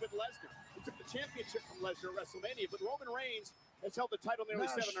he had with Lesnar. He took the championship from Lesnar at WrestleMania, but Roman Reigns has held the title nearly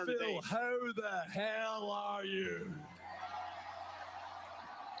 700 days. How the hell are you?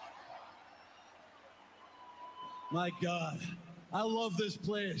 My God, I love this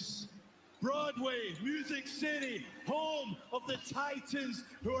place. Broadway, Music City, home of the Titans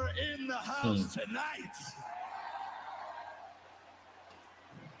who are in the house tonight.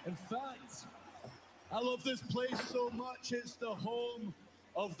 In fact, I love this place so much, it's the home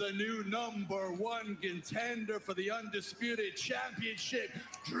of the new #1 contender for the Undisputed Championship,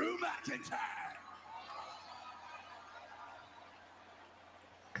 Drew McIntyre.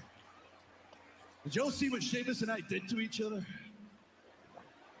 Did y'all see what Sheamus and I did to each other?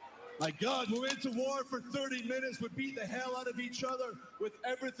 My God, we went to war for 30 minutes. We beat the hell out of each other with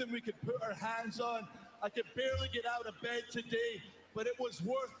everything we could put our hands on. I could barely get out of bed today, but it was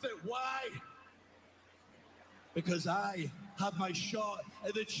worth it. Why? Because I have my shot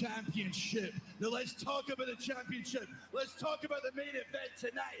at the championship. Now let's talk about the championship. Let's talk about the main event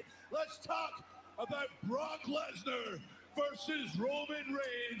tonight. Let's talk about Brock Lesnar versus Roman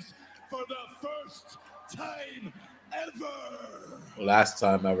Reigns for the first time ever. Last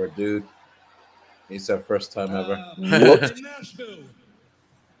time ever, dude. He said first time ever. In Nashville,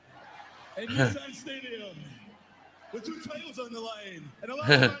 in Nissan Stadium, with 2 titles on the line, and a last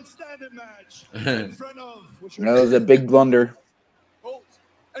man standing match in front of. That was a big blunder. Colt,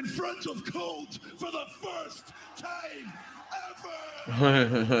 in front of Colt for the first time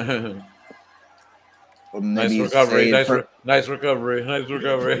ever. Nice recovery. Nice recovery. Nice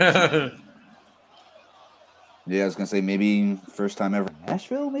recovery. Yeah, I was gonna say maybe first time ever in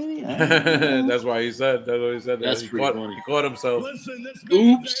Nashville, maybe. I don't know. That's why he said. That's what he said. That's he pretty caught, funny. He caught himself. Listen, this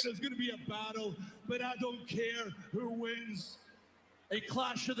main event is going to be a battle, but I don't care who wins. A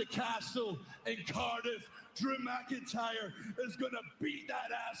Clash of the Castle in Cardiff. Drew McIntyre is going to beat that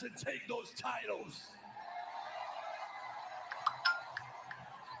ass and take those titles.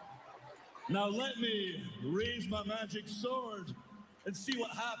 Now let me raise my magic sword and see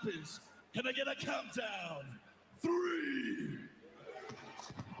what happens. Can I get a countdown? 3.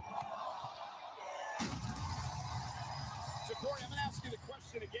 So, Corey, I'm going to ask you the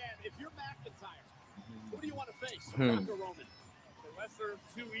question again. If you're McIntyre, who do you want to face? Brock or Roman? The lesser of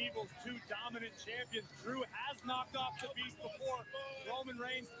two evils, two dominant champions. Drew has knocked off the beast before. Roman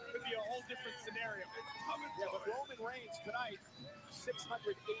Reigns could be a whole different scenario. Yeah, but Roman Reigns tonight,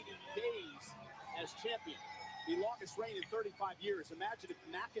 680 days as champion. The longest reign in 35 years. Imagine if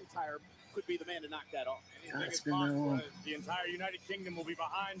McIntyre could be the man to knock that off. Anything is possible. The entire United Kingdom will be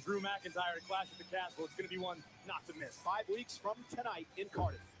behind Drew McIntyre to Clash at the Castle. It's going to be one not to miss. 5 weeks from tonight in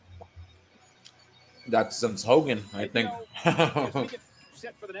Cardiff. That's since Hogan, I think. As we get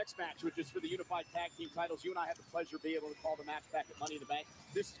set for the next match, which is for the Unified Tag Team titles, you and I had the pleasure of being able to call the match back at Money in the Bank.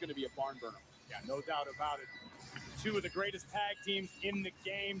 This is going to be a barn burner. Yeah, no doubt about it. Two of the greatest tag teams in the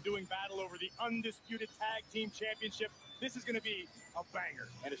game doing battle over the undisputed tag team championship. This is going to be a banger.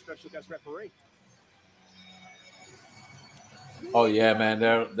 And a special guest referee. Oh yeah, man,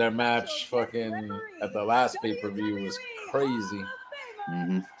 their match fucking at the last pay-per-view was crazy.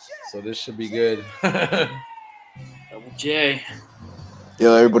 So this should be good. Jay.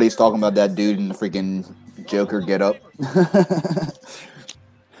 Yo, everybody's talking about that dude in the freaking Joker getup.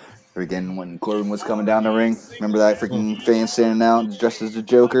 Freaking when Corbin was coming down the ring. Remember that freaking fan standing out dressed as the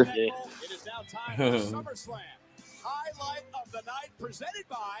Joker? It is now time for SummerSlam. Highlight of the night presented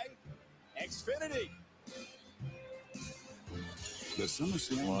by Xfinity. The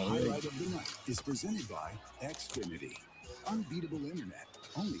SummerSlam highlight of the night is presented by Xfinity. Unbeatable internet,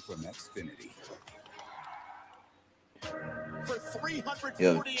 only from Xfinity.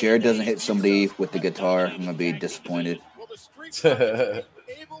 Yo, if Jared doesn't hit somebody with the guitar, I'm gonna be disappointed.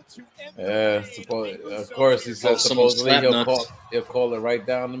 Yeah, of course he said supposedly he'll call it right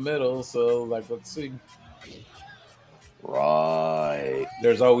down the middle. So like, let's see. Right.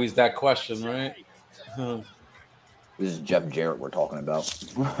 There's always that question, right? This is Jeff Jarrett we're talking about.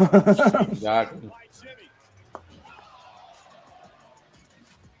 Exactly.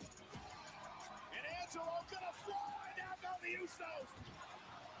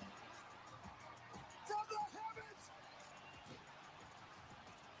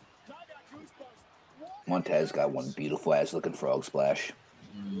 Montez got one beautiful ass looking frog splash.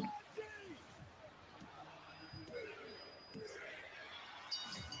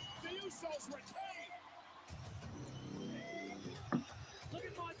 Look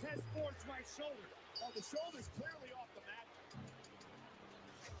at Montez Ford's right shoulder. Oh, the shoulder's clearly off the mat.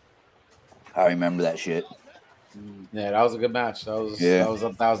 I remember that shit. Yeah, that was a good match. That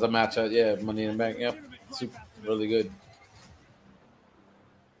was the match at Money in the Bank. Yep, super, really good.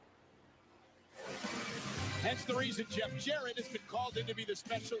 Hence the reason Jeff Jarrett has been called in to be the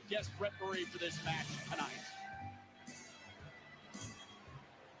special guest referee for this match tonight.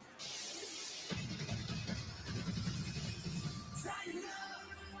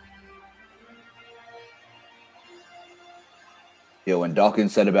 Yo, when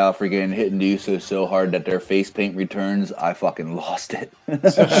Dawkins said about freaking hitting the Usos so hard that their face paint returns, I fucking lost it. That's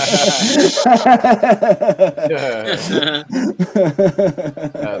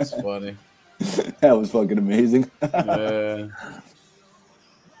funny. That was fucking amazing. Yeah.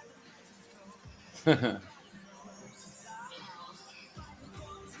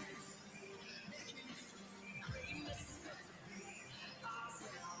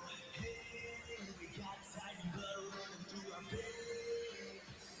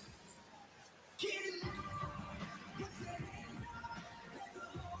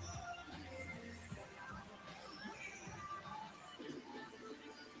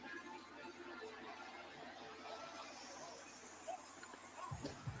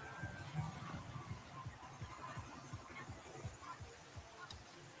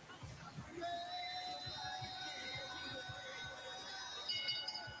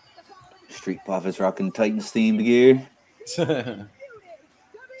 Street Profits rocking Titans themed gear. It's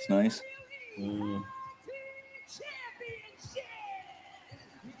nice. Introducing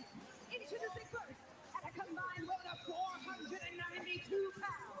first, at a combined weight of 492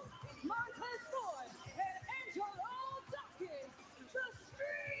 pounds, Montez Ford and Angelo Dawkins, the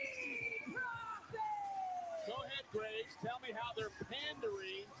Street Profits. Go ahead, Graves. Tell me how they're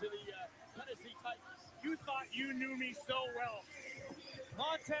pandering to the Tennessee Titans. You thought you knew me so well.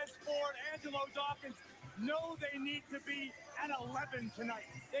 Montez Ford, Angelo Dawkins know they need to be at 11 tonight.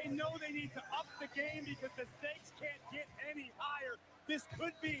 They know they need to up the game because the stakes can't get any higher. This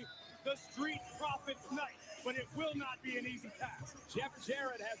could be the Street Profits night, but it will not be an easy task. Jeff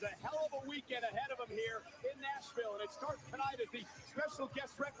Jarrett has a hell of a weekend ahead of him here in Nashville, and it starts tonight as the special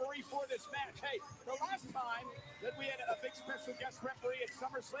guest referee for this match. Hey, the last time that we had a big special guest referee at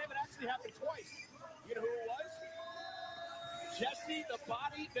SummerSlam, it actually happened twice. You know who it was? Jesse the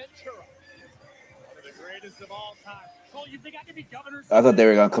Body Ventura. One of the greatest of all time. Cole, you think I could be governor? I thought they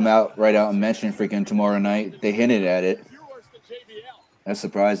were gonna come out right out and mention freaking tomorrow night. They hinted at it. That's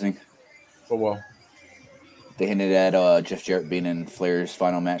surprising. But well, they hinted at Jeff Jarrett being in Flair's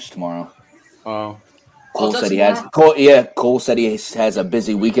final match tomorrow. Oh. Cole said he has. Cole said he has a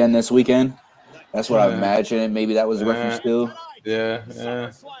busy weekend this weekend. That's what I imagine. Maybe that was a reference to. Yeah.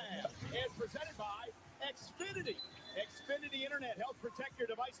 Xfinity Internet helps protect your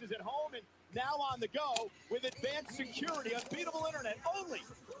devices at home and now on the go with advanced security, unbeatable internet only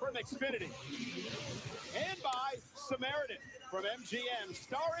from Xfinity. And by Samaritan from MGM,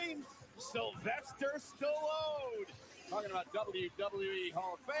 starring Sylvester Stallone. Talking about WWE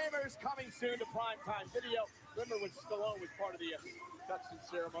Hall of Famers coming soon to primetime video. Remember when Stallone was part of the induction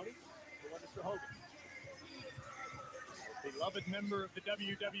ceremony? Mr. Hogan. Beloved member of the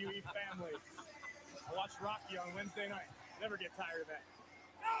WWE family. I watched Rocky on Wednesday night. Never get tired of that.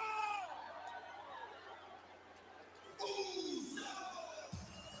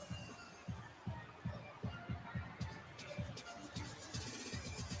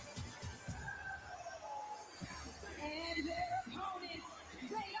 And their opponents,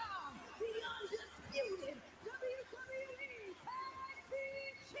 they are the undisputed WWE Tag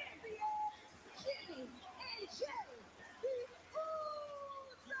Team Champions, Jimmy and Jerry, the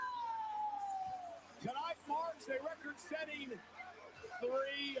Usos. Tonight marks a record-setting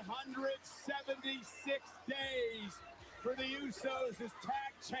 376 days for the Usos as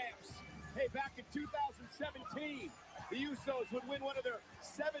tag champs. Hey, back in 2017, the Usos would win one of their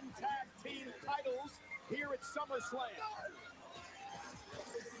 7 tag team titles here at SummerSlam.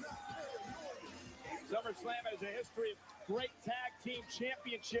 SummerSlam has a history of great tag team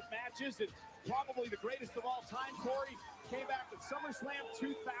championship matches, and probably the greatest of all time, Corey, came back at SummerSlam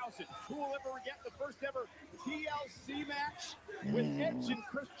 2000. Who will ever forget the first ever TLC match with Edge and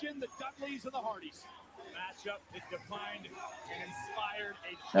Christian, the Dudleys, and the Hardys? Matchup that defined and inspired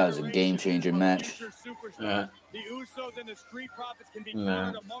a That was a game-changing match. The Usos and the Street Profits can be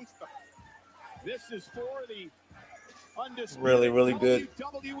counted amongst them. This is for the undisputed really good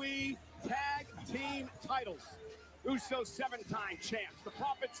WWE Tag Team titles. Usos 7-time champs. The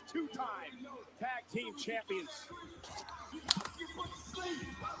Profits 2-time Tag Team champions.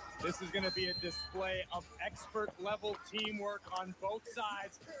 This is going to be a display of expert-level teamwork on both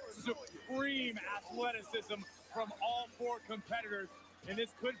sides. Supreme athleticism from all 4 competitors. And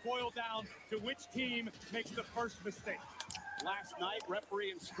this could boil down to which team makes the first mistake. Last night,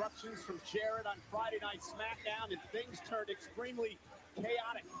 referee instructions from Jarrett on Friday Night SmackDown, and things turned extremely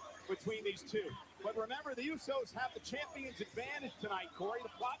chaotic between these two. But remember, the Usos have the champion's advantage tonight, Corey. The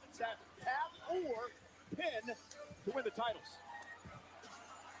Profits have tap or pin to win the titles.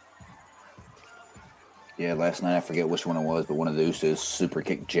 Yeah, last night I forget which one it was, but one of the Usos super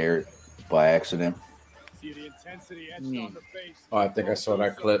kicked Jarrett by accident. See the intensity etched on the face. Oh, I think I saw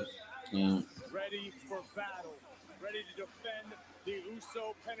that clip. Yeah. Ready for battle. Ready to defend the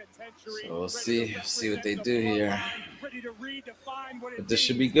Uso penitentiary. So we'll see what they do here. Ready to redefine what But this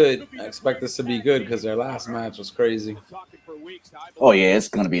should be good. I expect this to be good because their last match was crazy. Oh yeah, it's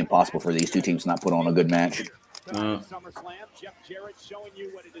going to be impossible for these two teams to not put on a good match. SummerSlam, Jeff Jarrett showing you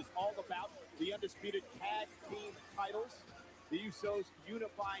what it is all about. The undisputed tag team titles. The Usos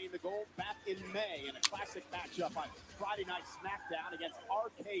unifying the gold back in May in a classic matchup on Friday Night SmackDown against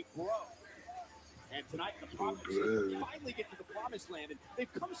RK Bro. And tonight, the Profits finally get to the promised land. And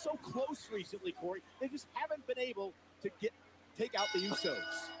they've come so close recently, Corey. They just haven't been able to take out the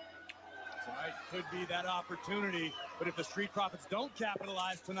Usos. Tonight could be that opportunity. But if the Street Profits don't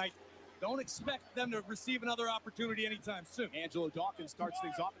capitalize tonight, don't expect them to receive another opportunity anytime soon. Angelo Dawkins starts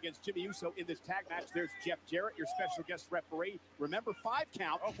things off against Jimmy Uso in this tag match. There's Jeff Jarrett, your special guest referee. Remember, 5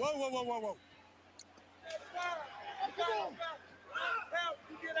 count. Oh, whoa.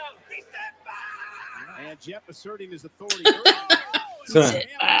 And Jeff asserting his authority.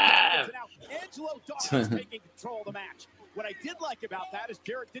 Angelo Dawkins taking control of the match. What I did like about that is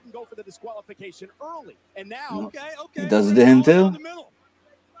Jarrett didn't go for the disqualification early. And now, He does it to him too.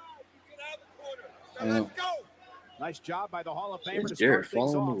 Let's go. Nice job by the Hall of Famer to start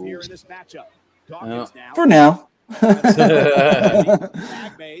things off here in this matchup. Dawkins now. For now.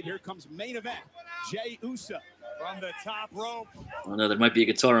 Tag made. Here comes main event. Jey Uso from the top rope. Oh no, there might be a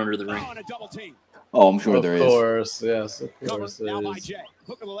guitar under the ring. On a double team. Oh, I'm sure there is. Of course, yes, of Covered course now by there is. Jey.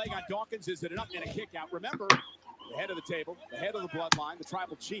 Hook of the leg on Dawkins. Is it enough? And a kick out. Remember, the head of the table, the head of the bloodline, the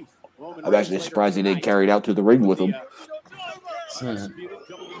tribal chief. Roman I'm actually surprised he didn't carry it out to the ring with him. Undisputed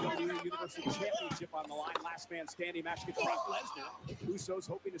WWE Universal Championship on the line. Last man standing match against Brock Lesnar. Usos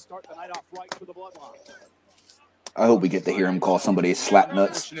hoping to start the night off right for the bloodline. I hope we get to hear him call somebody slap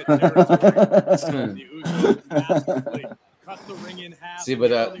nuts. See,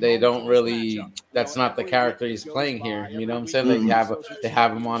 but they don't really. That's not the character he's playing here. You know what I'm saying? They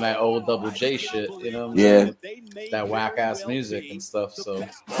have him on that old Double J shit. You know what I'm saying? That whack ass music and stuff. So,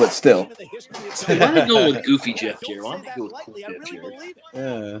 but still. Why don't they go with Goofy Jeff Jarrett? Why don't they go with Cool Jeff Jarrett?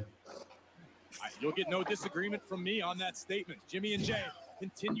 Yeah. You'll get no disagreement from me on that statement. Jimmy and Jey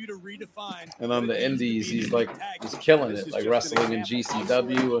continue to redefine. And on the indies, he's killing it, like wrestling in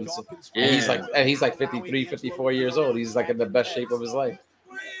GCW, and so, he's like 53, 54 years old. He's like in the best shape of his life.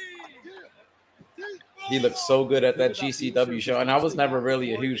 He looks so good at that GCW show, and I was never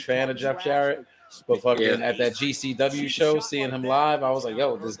really a huge fan of Jeff Jarrett, but fucking at that GCW show, seeing him live, I was like,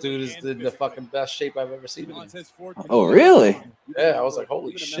 yo, this dude is the fucking best shape I've ever seen him in. Oh, really? Yeah, I was like,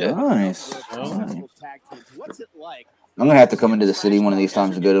 holy shit. Nice. What's it like? I'm gonna have to come into the city one of these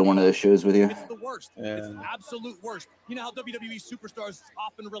times to go to one of those shows with you. It's the worst. It's the absolute worst. You know how WWE superstars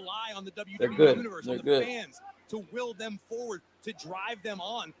often rely on the They're WWE good. universe, They're on the good. fans, to will them forward, to drive them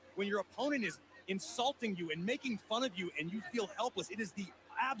on. When your opponent is insulting you and making fun of you and you feel helpless, it is the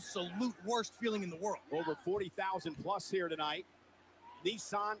absolute worst feeling in the world. Over 40,000 plus here tonight.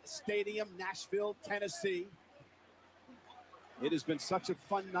 Nissan Stadium, Nashville, Tennessee. It has been such a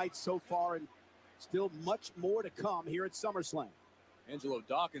fun night so far, and still much more to come here at SummerSlam. Angelo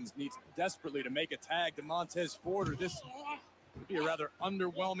Dawkins needs desperately to make a tag to Montez Ford, or this would be a rather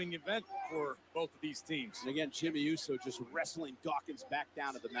underwhelming event for both of these teams. And again, Jimmy Uso just wrestling Dawkins back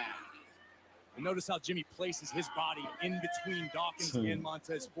down to the mat. And notice how Jimmy places his body in between Dawkins and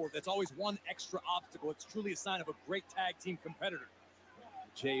Montez Ford. That's always one extra obstacle. It's truly a sign of a great tag team competitor.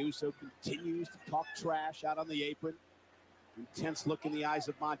 Jey Uso continues to talk trash out on the apron. Intense look in the eyes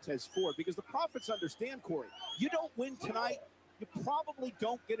of Montez Ford, because the Prophets understand, Corey, you don't win tonight, you probably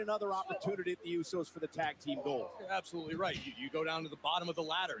don't get another opportunity at the Usos for the tag team goal. You're absolutely right. You go down to the bottom of the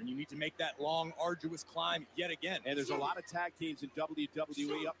ladder and you need to make that long, arduous climb yet again. And there's a lot of tag teams in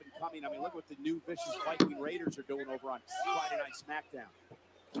WWE up and coming. I mean, look what the new Vicious Viking Raiders are doing over on Friday Night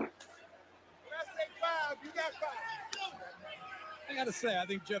SmackDown. I gotta say, I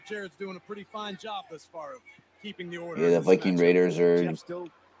think Jeff Jarrett's doing a pretty fine job thus far of keeping the order. Yeah, the Viking Raiders are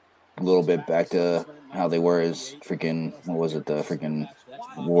a little bit back to how they were as freaking, what was it, the freaking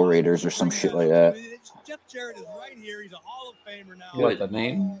War Raiders or some shit like that. Jeff Jarrett is right here. He's a Hall of Famer now. You like the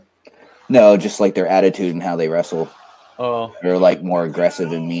name? No, just like their attitude and how they wrestle. Oh. They're like more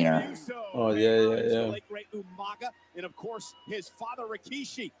aggressive and meaner. Oh, yeah. Late great Umaga, and of course his father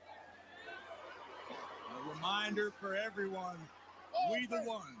Rikishi. A reminder for everyone: we the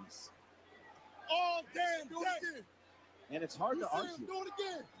ones. Oh, damn, do it again. And it's hard to argue. Do it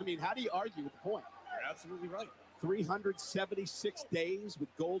again. I mean, how do you argue with the point? You're absolutely right. 376 days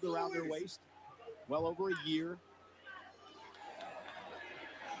with gold around their waist. Well over a year.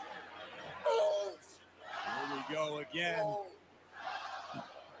 Here we go again.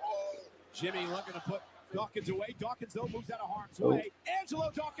 Jimmy looking to put Dawkins away. Dawkins, though, moves out of harm's way. Angelo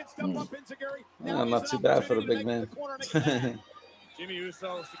Dawkins stepped up Enziguri. Not too bad for the big man. Jimmy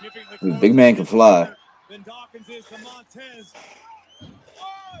Uso significantly Big man can fly. Then Dawkins is to Montez.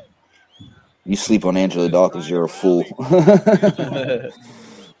 You sleep on Angelo Dawkins, you're a fool.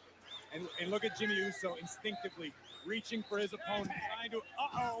 And look at Jimmy Uso instinctively reaching for his opponent, trying to.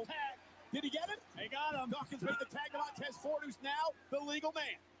 Uh-oh. Did he get it? They got him. Dawkins made the tag to Montez Ford, who's now the legal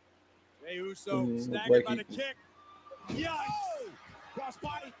man. Jey Uso staggered by the kick. Yikes!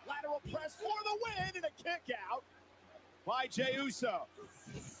 Crossbody, lateral press for the win, and a kick out by Jey Uso.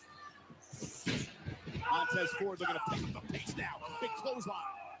 Montez Ford looking to pick up the pace now. Big clothesline.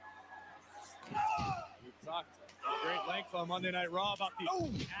 We talked at great length on Monday Night Raw about the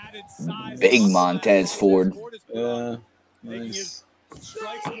added size. Big Montez Ford. Yeah, making nice. his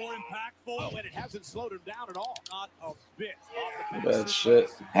strikes more impactful, and it hasn't slowed him down at all. Not a bit. Bad shit.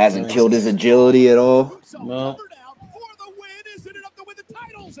 Hasn't killed his agility at all. No. For the win, is it enough to win the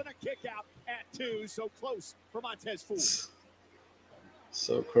titles? And a kick out at 2, so close for Montez Ford.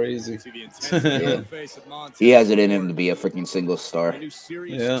 So crazy. He has it in him to be a freaking single star. A new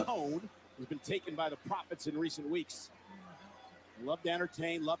serious tone has been taken by the Prophets in recent weeks. Love to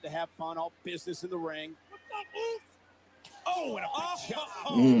entertain, love to have fun, all business in the ring. Oh, and a big shot.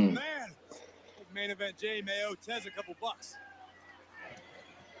 Oh, man. Main event, Jay Mayo, Tez, a couple bucks.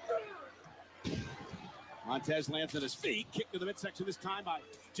 Montez lands on his feet, kick to the midsection this time by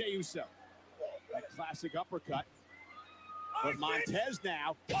Jey Uso. That classic uppercut. But Montez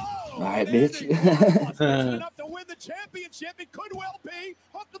now. All right, bitch. Enough to win the championship. It could well be.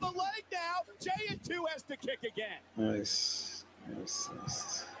 Hook to the leg now. Jay in 2 has to kick again. Nice.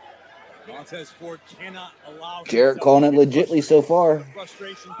 Montez Ford cannot allow Jarrett calling it legitly so far.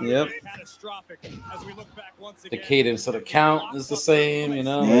 Yep. The cadence of the count is the same, you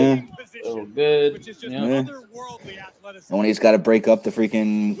know. Yeah. Oh, good. Yeah. And when he's got to break up the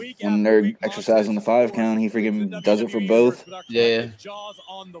freaking, when they're exercising the 5 count, he freaking does it for both. Yeah. Jaws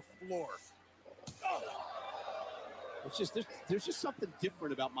on the floor. It's just there's just something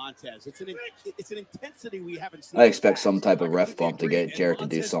different about Montez. It's an intensity we haven't seen. I expect some type of ref bump to get Jarrett to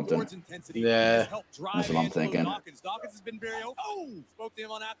do something. Yeah. That's what I'm thinking. Dawkins has been very open. Spoke to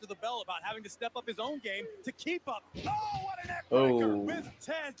him on After the Bell about having to step up his own game to keep up. Oh, what an neckbreaker with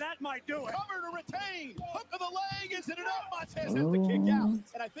Tez. That might do it. Cover to retain. Hook of the leg. Is it enough? Montez has to kick out.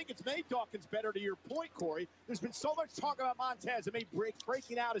 And I think it's made Dawkins better, to your point, Corey. There's been so much talk about Montez. It made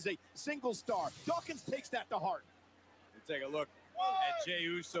breaking out as a single star. Dawkins takes that to heart. Take a look at Jey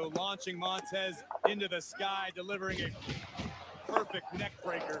Uso launching Montez into the sky, delivering a perfect neck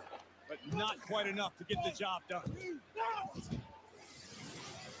breaker, but not quite enough to get the job done.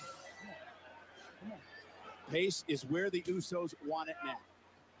 Pace is where the Usos want it now.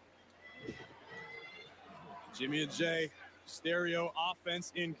 Jimmy and Jay, stereo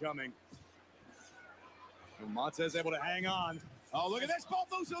offense incoming. And Montez able to hang on. Oh, look at this. Both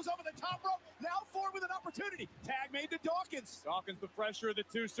Usos over the top rope. Now Ford with an opportunity. Tag made to Dawkins. Dawkins, the pressure of the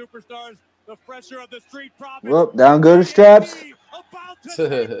 2 superstars, the pressure of the Street Profits. Whoop, down go to straps.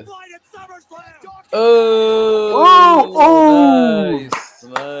 Oh,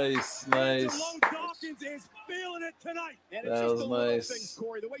 nice. Dawkins is feeling it tonight. And that it's just was the little nice. things,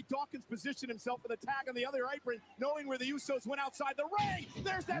 Corey. The way Dawkins positioned himself for the tag on the other apron, knowing where the Usos went outside the ring.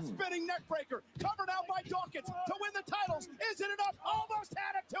 There's that spinning neck breaker. Covered out by Dawkins to win the titles. Is it enough? Almost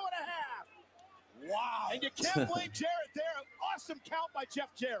had it. 2.5. Wow. And you can't blame Jarrett there. An awesome count by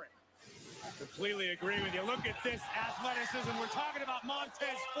Jeff Jarrett. I completely agree with you. Look at this athleticism. We're talking about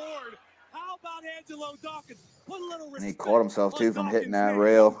Montez Ford. How about Angelo Dawkins? Put a little respect. And he caught himself too from hitting that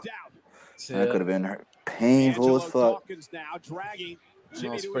rail. That could have been painful as fuck. Dawkins now dragging That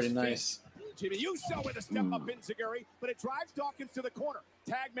Jimmy was to pretty his nice. feet. Jimmy Uso with a step up in Zaguri, but it drives Dawkins to the corner.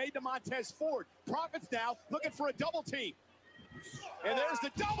 Tag made to Montez Ford. Profits now looking for a double team. And there's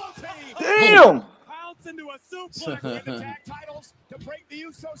the double team. Damn! Pounce into a suplex. Win the tag titles to break the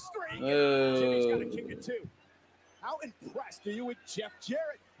Uso streak. Jimmy's got to kick it too. How impressed are you with Jeff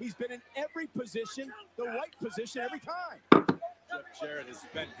Jarrett? He's been in every position, the right position every time. Jeff Jarrett has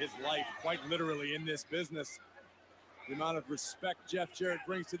spent his life quite literally in this business. The amount of respect Jeff Jarrett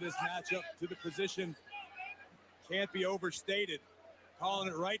brings to this matchup, to the position, can't be overstated. Calling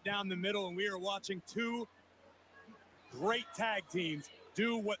it right down the middle, and we are watching 2 great tag teams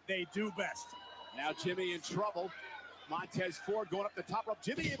do what they do best. Now Jimmy in trouble. Montez Ford going up the top rope.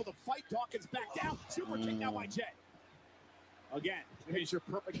 Jimmy able to fight Dawkins back down. Super kick now by Jay. Again, here's your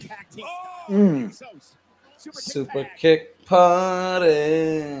perfect tag team. Usos. Super kick party.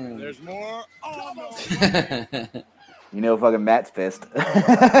 There's more. Oh, no. You know, fucking Matt's pissed.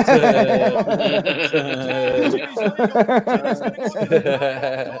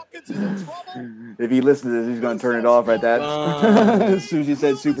 If he listens to this, he's going to turn it off right that. As soon as he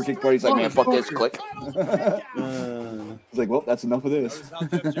said super kick party, he's like, man, fuck this, click. He's like, well, that's enough of this.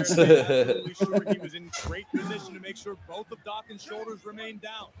 Absolutely sure he was in great position to make sure both of Dawkins' shoulders remained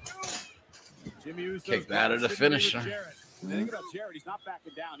down. Jimmy Uso kicked out of the finisher. Think about Jarrett, he's not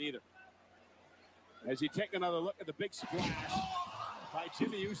backing down either. As you take another look at the big splash by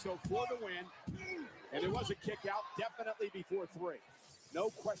Jimmy Uso for the win. And there was a kick out, definitely before 3. No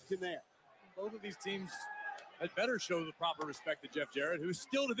question there. Both of these teams had better show the proper respect to Jeff Jarrett, who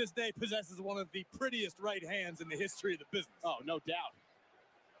still to this day possesses one of the prettiest right hands in the history of the business. Oh, no doubt.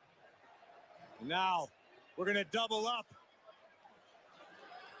 And now we're going to double up.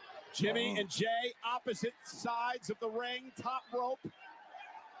 Jimmy and Jay, opposite sides of the ring, top rope.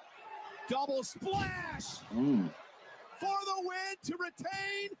 Double splash for the win, to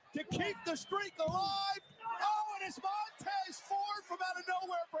retain, to keep the streak alive. Oh, and it's Montez Ford from out of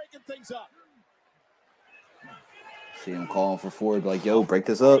nowhere breaking things up. See him calling for Ford, like, yo, break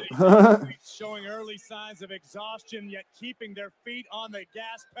this up. Showing early signs of exhaustion, yet keeping their feet on the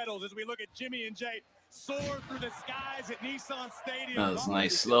gas pedals as we look at Jimmy and Jay soar through the skies at Nissan Stadium. That was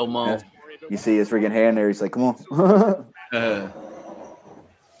nice slow mo. Yeah. You see his freaking hand there. He's like, come on.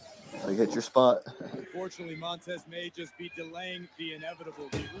 Like, hit your spot. Unfortunately, Montez may just be delaying the inevitable.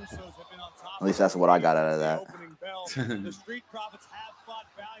 The Usos have been on top. At least that's what I got out of that. The Street Profits have fought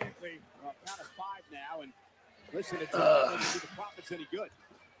valiantly. Count of 5 now, and listen, it's not do the Profits any good.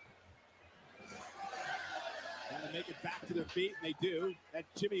 Trying to make it back to their feet, and they do. That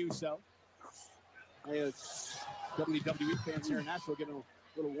Jimmy Uso. WWE fans here in Nashville getting a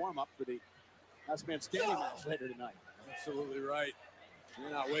little warm up for the Last Man Standing match later tonight. Absolutely right. We're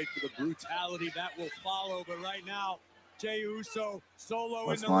not waiting for the brutality that will follow, but right now, Jey Uso solo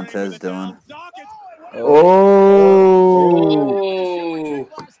What's in the Montez ring doing? Oh.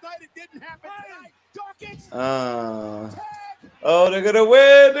 Oh, they're gonna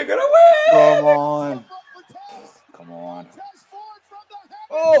win! They're gonna win! Come on. Come on.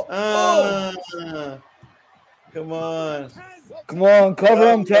 Come on. Come on,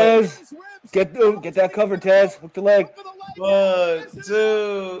 cover him, Tez. Get that cover, Tez. Hook the leg. 1,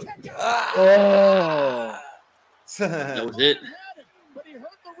 2. Oh. That was it. But he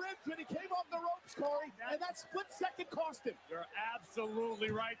hurt the ribs when he came off the ropes, Corey, and that split second cost him. You're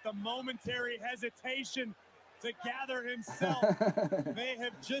absolutely right. The momentary hesitation to gather himself may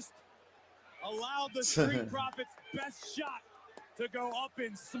have just allowed the Street Profits' best shot to go up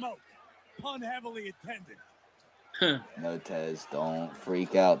in smoke. Pun heavily intended. No, Tez. Don't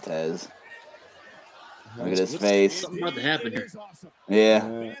freak out, Tez. Look at his face. Something about to happen here.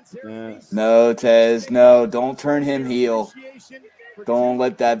 Yeah. No, Tez. No, don't turn him heel. Don't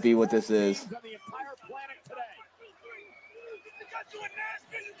let that be what this is.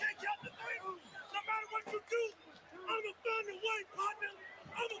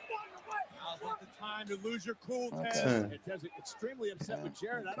 Now's not the time to lose your cool, Tez. Tez extremely upset with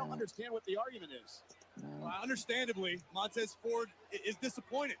Jarrett. I don't understand what the argument is. Well, understandably, Montez Ford is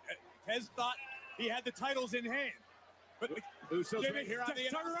disappointed. Tez thought he had the titles in hand. But Usos Jimmy, right here on the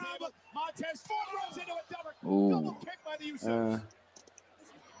turn around. table. Montez Ford runs into a double kick by the Usos.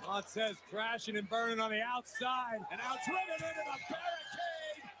 Montez crashing and burning on the outside. And now driven into the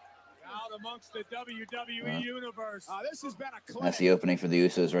barricade. Out amongst the WWE universe. This has been a That's the opening for the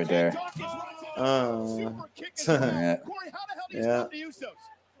Usos right there. super kick. Yeah. Corey, how the hell do you stop the Usos?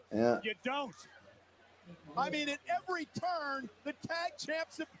 Yeah. You don't. I mean, at every turn, the tag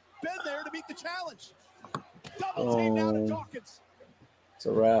champs have been there to meet the challenge. Double team down to Dawkins. It's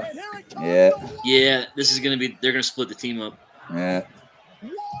a wrap. And here it comes. Yeah. Yeah, this is gonna be. They're gonna split the team up. Yeah.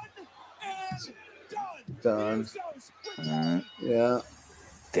 One and done. Done. Yeah.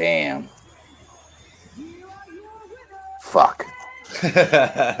 Damn. Fuck.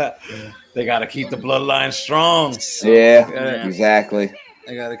 They got to keep the bloodline strong. Yeah, exactly.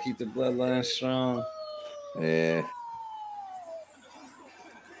 They got to keep the bloodline strong. Yeah.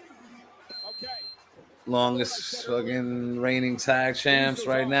 Longest fucking reigning tag champs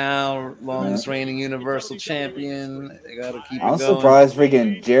right now. Longest reigning Universal Champion. They got to keep it I'm going. surprised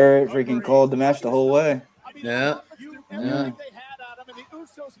freaking Jarrett freaking called the match the whole way. Yeah. Yeah.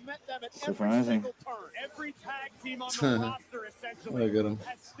 Surprising. Every tag team on the roster essentially Look at him.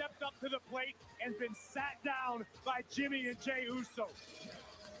 has stepped up to the plate and been sat down by Jimmy and Jey Uso.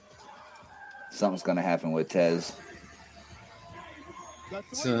 Something's gonna happen with Tez. The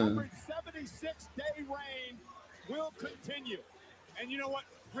 376-day reign will continue. And you know what?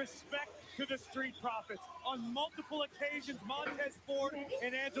 Respect to the Street Profits. On multiple occasions, Montez Ford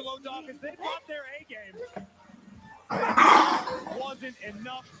and Angelo Dawkins, they brought their A game. Wasn't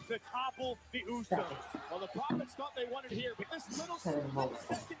enough to topple the Usos. Well, the Profits thought they wanted here, but this little second problem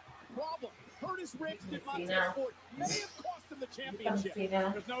hurt his ribs and Montez Ford may have cost him the championship.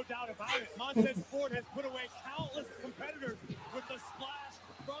 There's no doubt about it. Montez Ford has put away countless competitors with the splash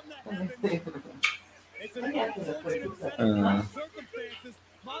from the heavens. It's an unfortunate set of circumstances.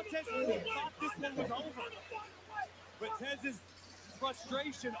 Montez Ford thought this one was over. But Tez's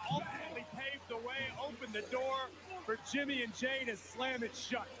frustration ultimately paved the way, opened the door for Jimmy and Jey to slam it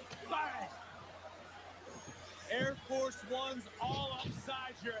shut. Bang! Air Force Ones all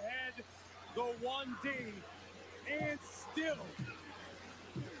upside your head, the 1D, and still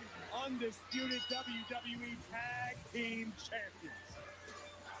undisputed WWE Tag Team Champions.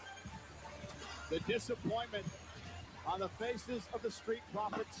 The disappointment on the faces of the Street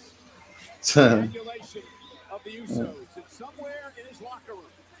Profits. Regulation of the Usos. And somewhere in his locker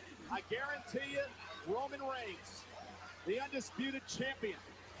room, I guarantee you, Roman Reigns, the undisputed champion,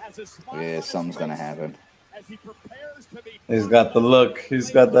 has a smile. Yeah, something's gonna happen. As he prepares to be. He's got the look. He's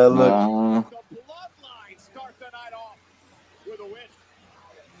got that look. The bloodline start the night off with a win.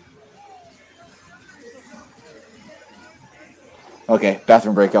 Okay,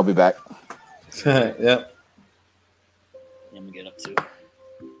 bathroom break. I'll be back. Yep. I'm gonna get up too.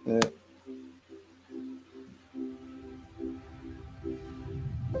 Yeah.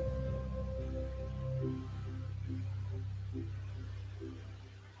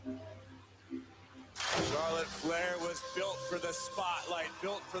 Charlotte Flair was built for the spotlight,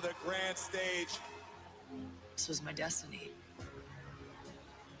 built for the grand stage. This was my destiny.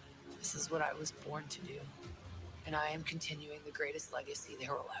 This is what I was born to do. And I am continuing the greatest legacy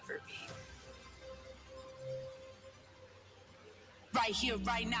there will ever be. Right here,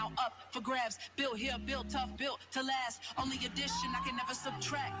 right now, up for grabs. Built here, built tough, built to last. Only addition, I can never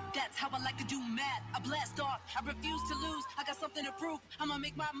subtract. That's how I like to do math. I blast off, I refuse to lose. I got something to prove. I'ma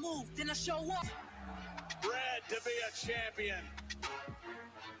make my move, then I show up. Bred to be a champion.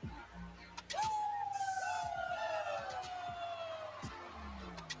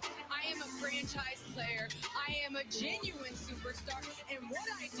 I am a franchise player. I am a genuine superstar. And what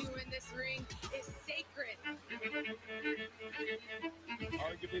I do in this ring is sacred.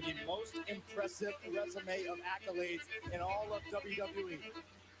 Arguably the most impressive resume of accolades in all of WWE.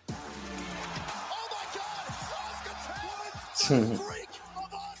 Oh my God! Asuka freak of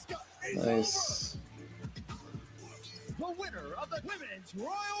Asuka is Nice. The winner of the Women's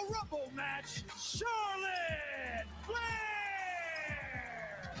Royal Rumble match, Charlotte Flair!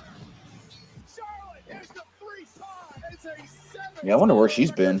 Charlotte is the 3-time. It's a 7. Yeah, I wonder where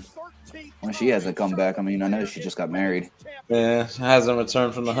she's been. When she hasn't come back. I mean, I know she just got married. Yeah, hasn't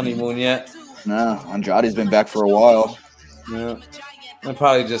returned from the honeymoon yet. No, Andrade's been back for a while. Yeah. They'll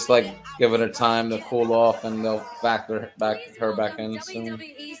probably just like giving her time to cool off, and they'll factor her back in soon.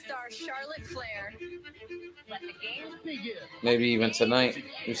 WWE star Charlotte Flair. Let the games begin. Maybe even tonight.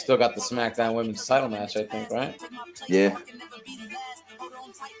 We've still got the SmackDown Women's Title match, I think, right? Yeah.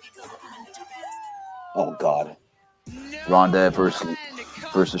 Oh God. Ronda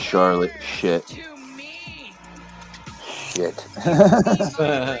versus Charlotte. Shit. Shit.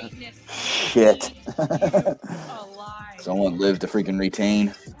 Shit. Someone live to freaking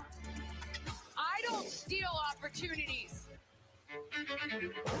retain. I don't steal opportunities.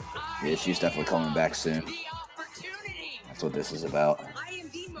 Yeah, she's definitely coming back soon. That's what this is about.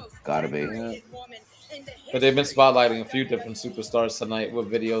 Gotta be. Yeah. But they've been spotlighting a few different superstars tonight with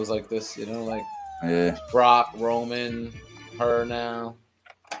videos like this, you know, like Brock, Roman, her now.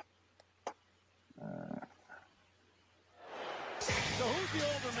 So who's the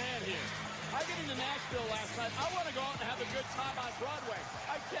older man here? I get into Nashville last night. I want to go out and have a good time on Broadway.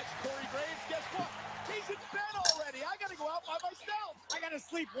 I text Corey Graves. Guess what? He's in bed already. I got to go out by myself. I got to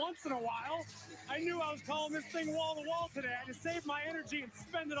sleep once in a while. I knew I was calling this thing wall to wall today. I had to save my energy and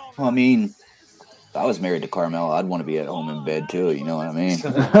spend it all. Well, I mean, if I was married to Carmella, I'd want to be at home in bed too. You know what I mean?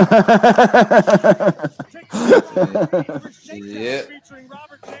 Yeah. Featuring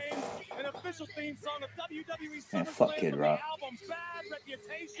Robert James, an official theme song of WWE Man, fuck Kid Rock. album Bad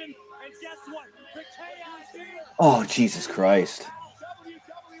Reputation. And guess what? The chaos here. Oh, Jesus Christ.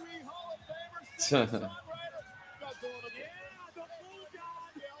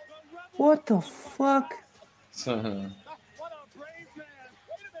 What the fuck? What a brave man.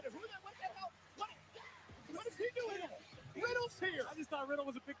 Wait a minute. What is he doing here? Riddle's here. I just thought Riddle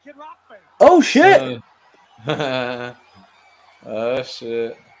was a big Kid Rock fan. Oh, shit. Oh,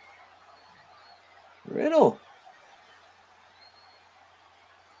 shit. Riddle.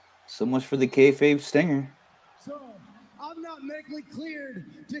 So much for the kayfabe stinger. So, I'm not medically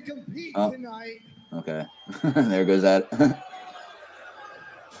cleared to compete tonight. Okay. There goes that.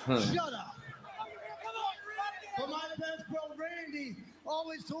 Shut up. But my best bro Randy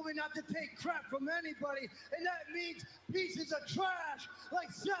always told me not to take crap from anybody, and that means pieces of trash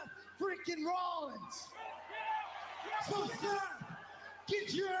like Seth freaking Rollins. So Seth,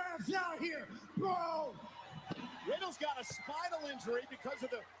 get your ass out here, bro. Riddle's got a spinal injury because of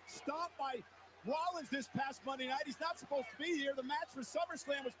the stomp by Rollins this past Monday night. He's not supposed to be here. The match for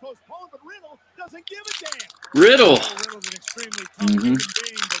SummerSlam was postponed, but Riddle doesn't give a damn. Riddle. Riddle's an extremely tough human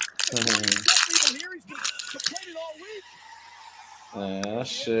being, but he's even here. He's been complaining all week. Ah,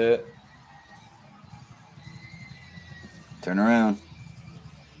 shit. Turn around.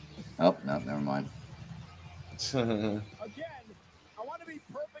 Oh, no, never mind. Again, I want to be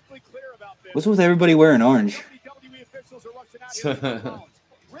perfectly clear about this. What's with everybody wearing orange? WWE officials are rushing out here with Rollins.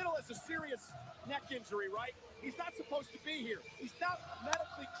 Riddle has a serious neck injury, right? He's not supposed to be here. He's not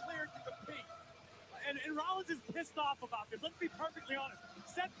medically cleared to compete. And Rollins is pissed off about this. Let's be perfectly honest.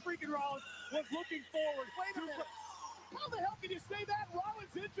 Seth freaking Rollins was looking forward. Wait a minute. How the hell can you say that?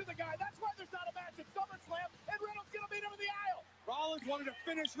 Rollins injured the guy. That's why there's not a match at SummerSlam, and Riddle's going to beat him in the aisle. Rollins wanted to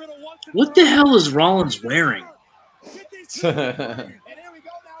finish Riddle once. What the hell is Rollins wearing? Get these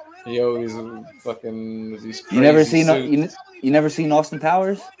He always fucking. You never seen Austin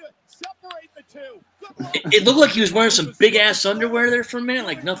Powers? It looked like he was wearing some big ass underwear there for a minute,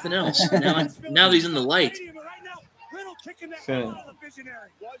 like nothing else. Now he's in the light. Kicking the hell out of the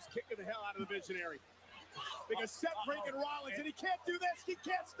visionary. Was kicking the hell out of the visionary. Because Seth freaking Rollins, and he can't do this. He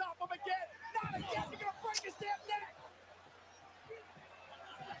can't stop him again. Not again. You're going to break his damn neck.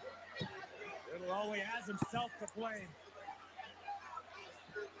 Riddle only has himself to blame.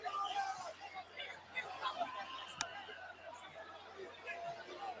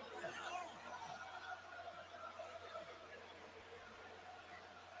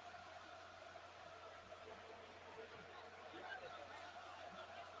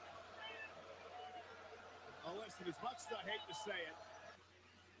 Listen, as much as I hate to say it,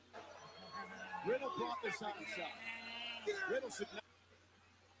 Riddle brought this on himself. Riddle should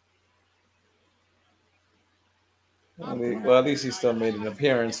not. Well, at least he still made an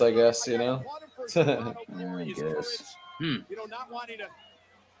appearance, I guess, you know? I guess. You know, not wanting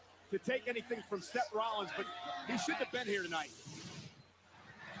to take anything from Seth Rollins, but he shouldn't have been here tonight.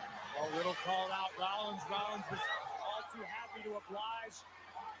 Oh, Riddle called out Rollins. Rollins was all too happy to oblige.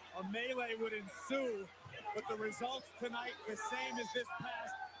 A melee would ensue. But the results tonight the same as this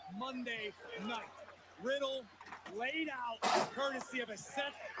past Monday night. Riddle laid out courtesy of a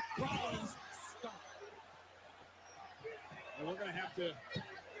Seth Rollins stomp. And we're going to have to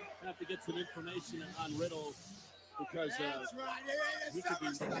get some information on Riddle because he could be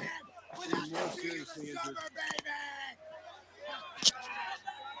more seriously injured.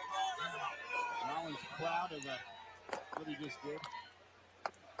 Rollins proud of what he just did.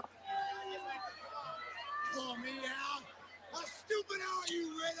 Call me out. How stupid are you,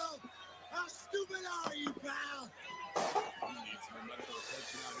 Riddle? How stupid are you, pal?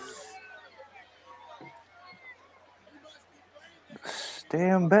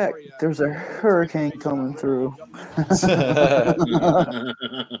 Stand back. There's a hurricane coming through. Next, it's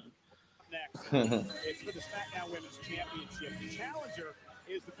for the SmackDown Women's Championship. The challenger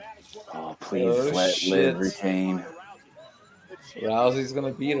is the baddest woman. Oh, please let Liv retain. Rousey's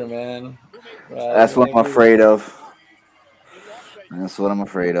gonna beat her, man. That's what I'm afraid of. That's what I'm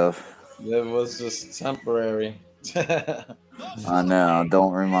afraid of. It was just temporary. I know.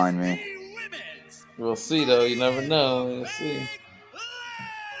 Don't remind me. We'll see, though. You never know. We'll see.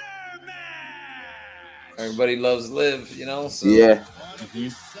 Everybody loves Liv, you know? So. Yeah. Mm-hmm.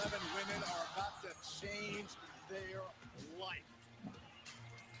 7 women are about to change their life.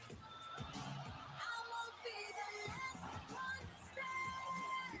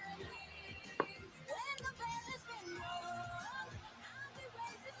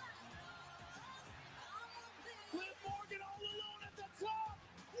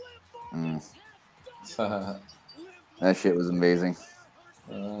 That shit was amazing.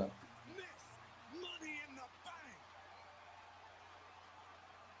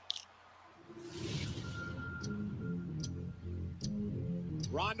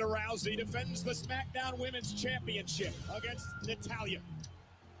 Ronda Rousey defends the SmackDown Women's Championship against Natalya.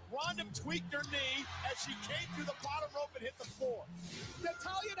 Ronda tweaked her knee as she came through the bottom rope and hit the floor.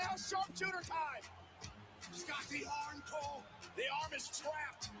 Natalya now sharpshooter time. She's got the arm, Cole. The arm is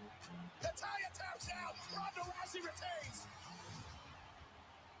trapped. Natalya taps out. Ronda Rousey retains.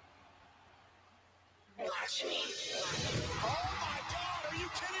 Watch me. Oh my God, are you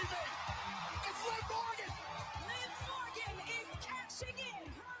kidding me? It's Liv Morgan. Liv Morgan is cashing in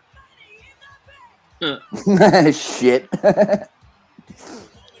her money in the bank. Shit.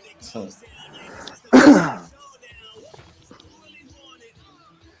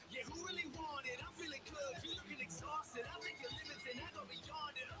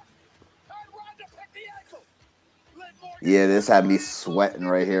 Yeah, this had me sweating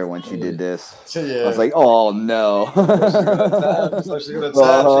right here when she did this. Yeah. I was like, oh no. She's gonna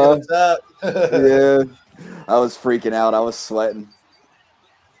tap. Yeah. I was freaking out. I was sweating.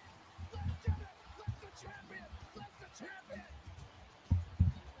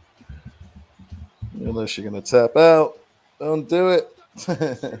 Unless you're gonna tap out, don't do it.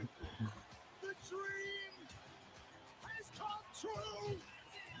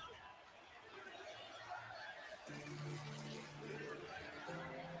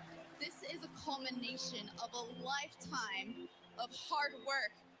 This is a culmination of a lifetime of hard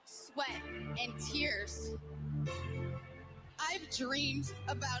work, sweat, and tears. I've dreamed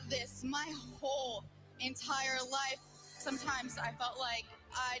about this my whole entire life. Sometimes I felt like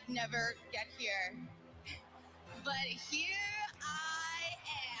I'd never get here. But here I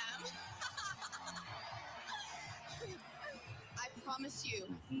am. I promise you,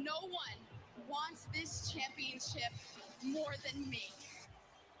 no one wants this championship more than me.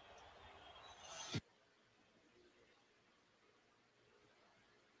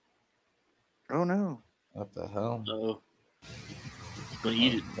 Oh no. What the hell? Oh. Gonna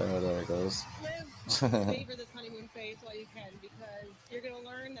eat it. There it goes. Savor this honeymoon phase while you can, because you're going to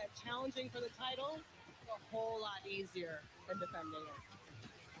learn that challenging for the title is a whole lot easier than defending it.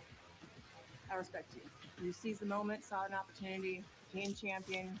 I respect you. You seized the moment, saw an opportunity, became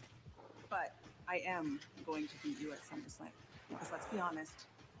champion, but I am going to beat you at SummerSlam. Because let's be honest,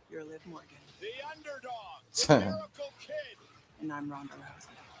 you're Liv Morgan. The underdog, the Miracle Kid. And I'm Ronda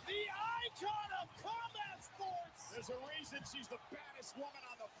Rousey. The icon of combat sports. There's a reason she's the baddest woman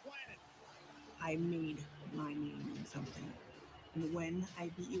on the planet. I made my name in something. And when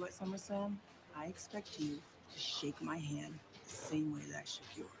I beat you at SummerSlam, I expect you to shake my hand the same way that I shook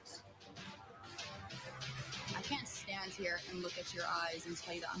yours. I can't stand here and look at your eyes and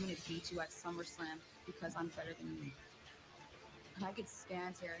tell you that I'm going to beat you at SummerSlam because I'm better than you. And I could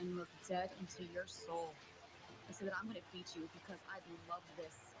stand here and look dead into your soul and say that I'm going to beat you because I love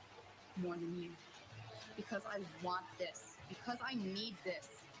this more than you. Because I want this. Because I need this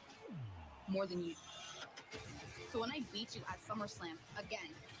more than you. So when I beat you at SummerSlam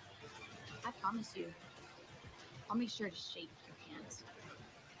again, I promise you, I'll make sure to shake your hands.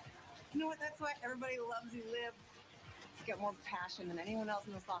 You know what? That's why everybody loves you, Liv. You've got more passion than anyone else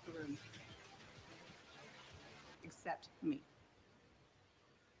in this locker room. Except me.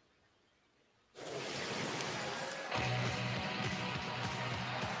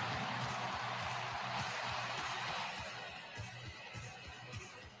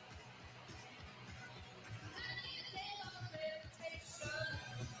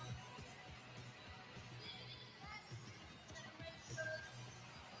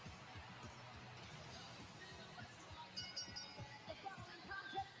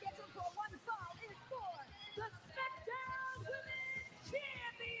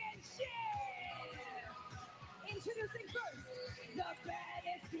 Introducing first, the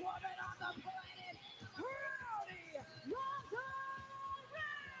baddest woman on the planet, Rowdy Ronda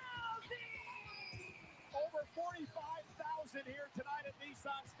Rousey! Over 45,000 here tonight at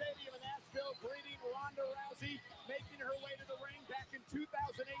Nissan Stadium in Nashville, greeting Ronda Rousey, making her way to the ring back in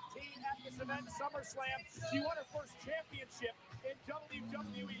 2018 at this event, SummerSlam. She won her first championship in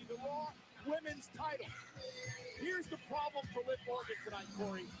WWE, the Raw Women's title. Here's the problem for Liv Morgan tonight,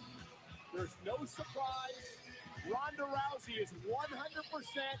 Corey. There's no surprise. Ronda Rousey is 100%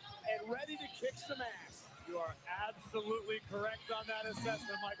 and ready to kick some ass. You are absolutely correct on that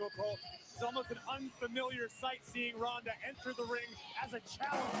assessment, Michael Cole. It's almost an unfamiliar sight seeing Ronda enter the ring as a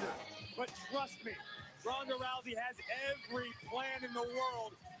challenger. But trust me, Ronda Rousey has every plan in the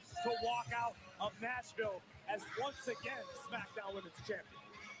world to walk out of Nashville as once again SmackDown Women's Champion.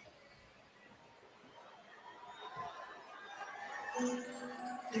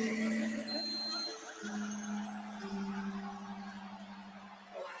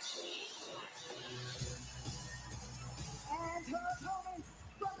 And her opponent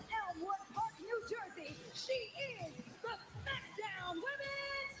from Elmwood Park, New Jersey, she is the SmackDown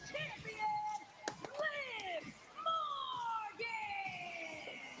Women's Champion, Liv Morgan!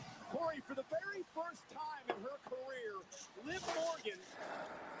 Corey, for the very first time in her career, Liv Morgan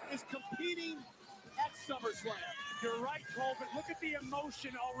is competing at SummerSlam. You're right, Cole, but look at the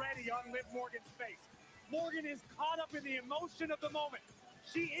emotion already on Liv Morgan's face. Morgan is caught up in the emotion of the moment.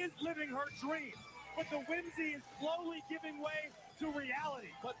 She is living her dream, but the whimsy is slowly giving way to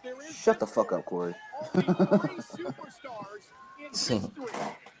reality. But there is Shut the fuck up, Corey. only 3 superstars in history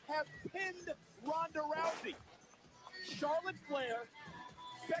have pinned Ronda Rousey. Charlotte Flair,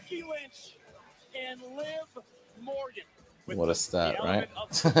 Becky Lynch, and Liv Morgan. What a stat, right?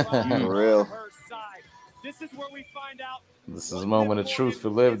 For real. This is where we find out. This is a moment of truth for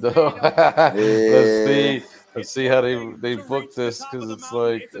Liv, though. Let's see how they book this, because it's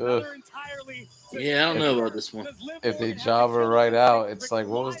like, yeah, I don't know about this one. If they job her right out, it's like,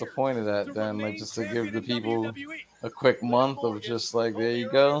 what was the point of that then? Like, just to give the people a quick month of just like, there you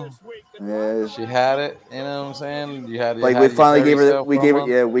go. Yeah, she had it. You know what I'm saying? You had like, we finally gave her.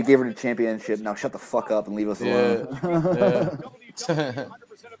 We gave her the championship. Now shut the fuck up and leave us alone. Yeah. 100%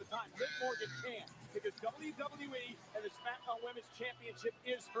 of the time, Liv Morgan can, because WWE and the SmackDown Women's Championship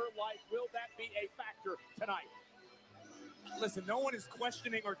is her life. Will that be a factor tonight? Listen, no one is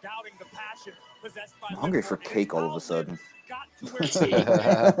questioning or doubting the passion possessed by I'm hungry for cake all of a sudden. Got to where she is.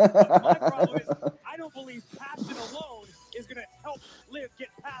 But my problem is, I don't believe passion alone is going to help Liv get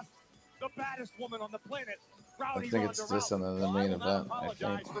past the baddest woman on the planet. I think it's just in the main event. I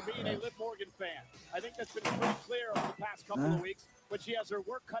think. For being a Liv Morgan fan. I think that's been pretty clear over the past couple of weeks, but she has her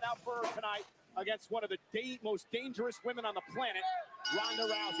work cut out for her tonight. against one of the most dangerous women on the planet,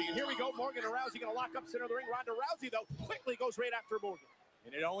 Ronda Rousey. And here we go, Morgan and Rousey going to lock up center of the ring. Ronda Rousey, though, quickly goes right after Morgan.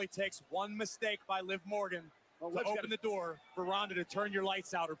 And it only takes one mistake by Liv Morgan to open the door for Ronda to turn your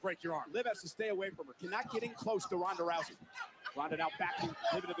lights out or break your arm. Liv has to stay away from her. Cannot get in close to Ronda Rousey. Ronda now backing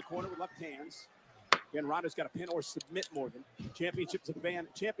Liv into the corner with left hands. Again, Ronda's got to pin or submit Morgan. Champion's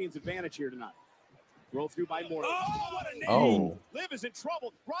advantage here tonight. Roll through by Morgan. Oh, what a knee! Oh. Liv is in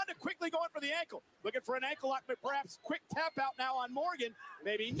trouble. Ronda quickly going for the ankle. Looking for an ankle lock, but perhaps quick tap out now on Morgan.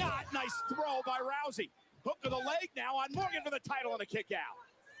 Maybe not. Nice throw by Rousey. Hook of the leg now on Morgan for the title and a kick out.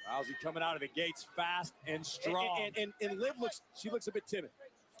 Rousey coming out of the gates fast and strong. And Liv looks a bit timid.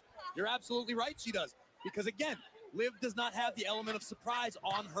 You're absolutely right, she does. Because again, Liv does not have the element of surprise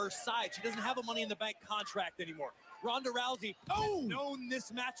on her side. She doesn't have a Money in the Bank contract anymore. Ronda Rousey has known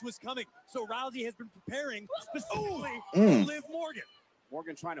this match was coming. So Rousey has been preparing specifically for Liv Morgan.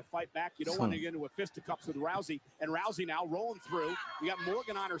 Morgan trying to fight back. You don't want to get into a fisticuffs with Rousey. And Rousey now rolling through. We got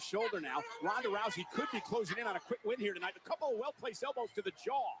Morgan on her shoulder now. Ronda Rousey could be closing in on a quick win here tonight. A couple of well-placed elbows to the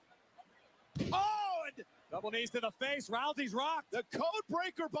jaw. Oh, and double knees to the face. Rousey's rocked. The code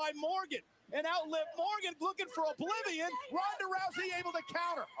breaker by Morgan. And out Liv Morgan looking for oblivion. Ronda Rousey able to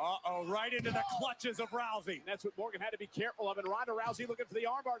counter. Right into the clutches of Rousey. And that's what Morgan had to be careful of. And Ronda Rousey looking for the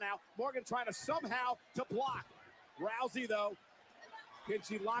armbar now. Morgan trying to somehow to block. Rousey, though, can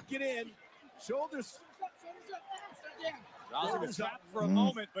she lock it in? Shoulders. Rousey was trapped for a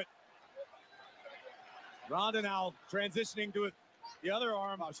moment, but Ronda now transitioning to the other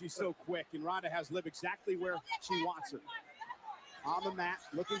arm. Oh, she's so quick. And Ronda has Liv exactly where she wants her. On the mat,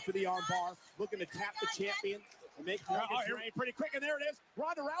 looking for the arm bar, looking to tap the champion and make Morgan drain pretty quick. And there it is.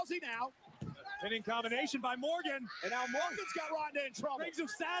 Ronda Rousey now. Pinning combination by Morgan. And now Morgan's got Ronda in trouble. Rings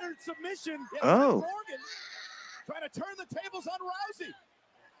of Saturn submission. Yeah, Morgan trying to turn the tables on Rousey.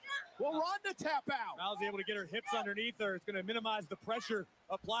 Will Ronda tap out? Rousey able to get her hips underneath her. It's going to minimize the pressure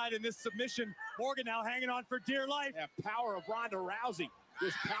applied in this submission. Morgan now hanging on for dear life. Yeah, power of Ronda Rousey.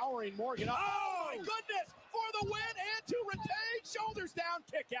 Just powering Morgan up. Oh, my goodness! For the win and to retain. Shoulders down,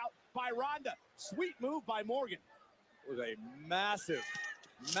 kick out by Ronda. Sweet move by Morgan. It was a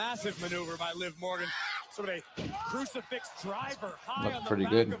massive maneuver by Liv Morgan. Sort of a crucifix driver high on the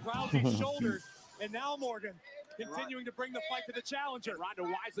back of Rousey's shoulders. And now Morgan continuing to bring the fight to the challenger. Ronda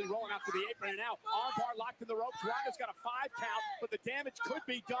wisely rolling out to the apron, and now armbar locked in the ropes. Ronda's got a 5 count, but the damage could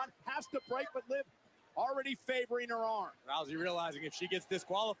be done. Has to break, but Liv already favoring her arm. Rousey realizing if she gets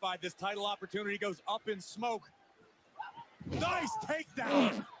disqualified, this title opportunity goes up in smoke. Nice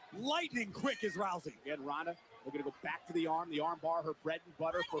takedown. Lightning quick is Rousey. Again, Ronda, we're going to go back to the arm bar, her bread and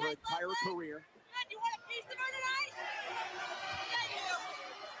butter for her entire career. You want a piece of her tonight?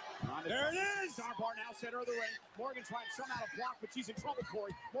 There it is! Armbar now center of the ring. Morgan trying somehow to block, but she's in trouble,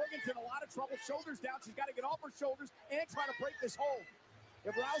 Corey. Morgan's in a lot of trouble. Shoulders down. She's got to get off her shoulders and try to break this hold.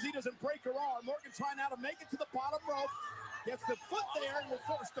 If Rousey doesn't break her arm, Morgan trying now to make it to the bottom rope. Gets the foot there and will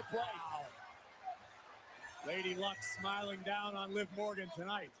force the break. Lady Luck smiling down on Liv Morgan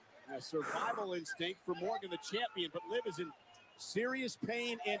tonight. A survival instinct for Morgan, the champion, but Liv is in serious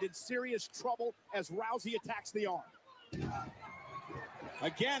pain and in serious trouble as Rousey attacks the arm.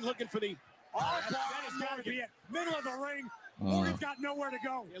 Again, looking for the arm bar. That is got to be it. Middle of the ring. Morgan's got nowhere to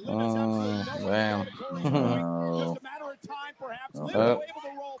go. Damn. Just a matter of time, perhaps. Liv was able to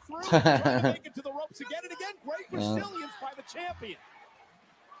roll through, trying to make it to the ropes again and again. Great resilience by the champion.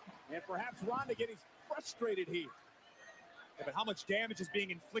 And perhaps Ronda getting frustrated here. Yeah, but how much damage is being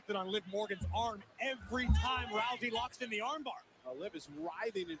inflicted on Liv Morgan's arm every time Rousey locks in the armbar? Liv is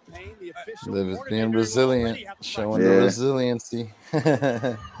writhing in pain. The official Liv is being resilient, showing the resiliency.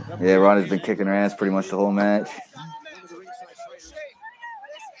 Yeah, Ronda's been kicking her ass pretty much the whole match.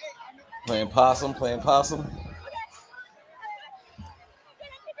 Playing possum.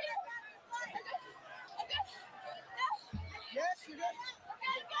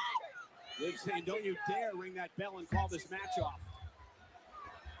 Liv saying, don't you dare ring that bell and call this match off.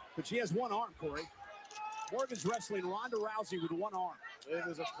 But she has one arm, Corey. Morgan's wrestling Ronda Rousey with one arm. Liv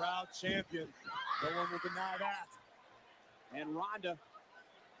is a proud champion. No one will deny that. And Ronda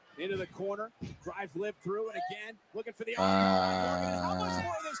into the corner, drives Liv through, and again, looking for the arm. How much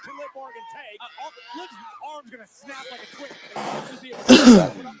more of this can Liv Morgan take? Liv's arm's going to snap like a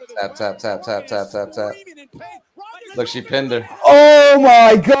Tap. Look, she pinned her. Oh,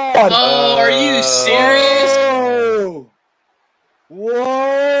 my God. Oh, are you serious? Oh.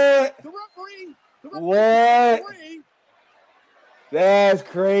 What? What? That's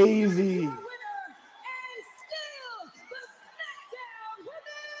crazy.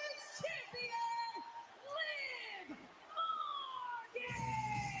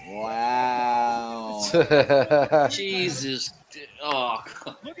 Wow. Jesus. Oh.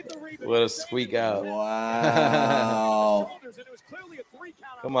 What a squeak out. Wow.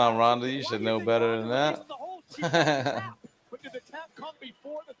 Come on, Ronda. You should know better than that. But did the tap come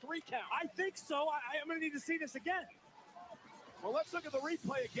before the 3 count? I think so. I'm going to need to see this again. Well, let's look at the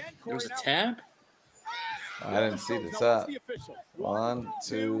replay again, Corey. There was a tap? I didn't see the tap. 1,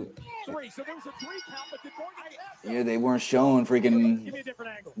 2, 3. So there was a 3 count, but did Morgan tap? Yeah, they weren't showing freaking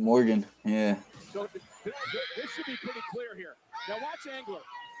Morgan. Yeah. So this should be pretty clear here. Now watch Angler.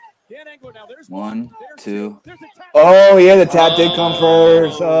 Dan Angler, now there's 1, there's 2. There's a tap. Oh, yeah, the tap did come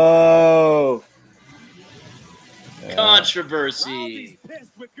first. Oh. Yeah. Controversy.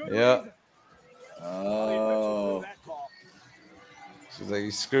 Yeah. Oh. She's like,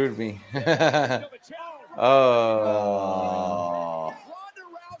 you screwed me. Oh. Ronda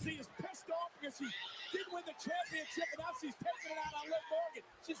Rousey is pissed off because she did win the championship, and now she's taking it out on Liv Morgan.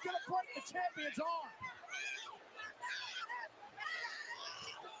 She's going to break the champion's arm.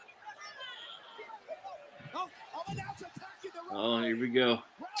 Oh, here we go.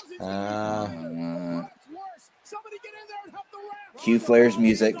 Q Flair's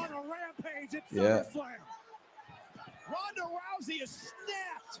music. Yeah. Ronda Rousey is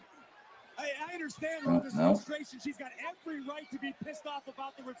snapped. I understand Ronda's frustration. She's got every right to be pissed off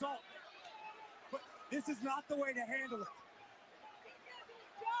about the result. But this is not the way to handle it.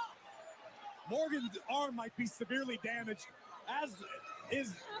 Morgan's arm might be severely damaged, as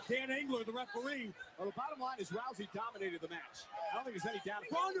is Dan Engler, the referee. Well, the bottom line is Rousey dominated the match. I don't think there's any doubt.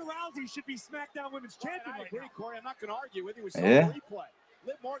 Ronda Rousey should be SmackDown Women's Champion right now. Corey, I'm not going to argue with you. We saw the replay.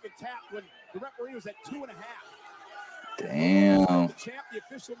 Liv Morgan tapped when the referee was at 2.5. Damn. The champ, the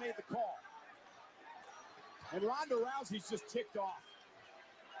official made the call. And Ronda Rousey's just ticked off.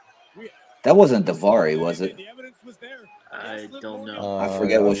 That wasn't Daivari, was it? I don't know. I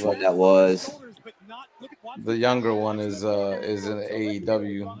forget which one that was. The younger one is in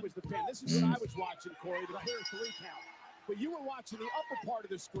AEW. This is what I was watching, Corey, the clear 3 count. But you were watching the upper part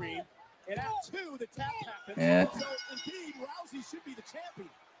of the screen, and at 2, the tap happens. Yeah. So, indeed, Rousey should be the champion.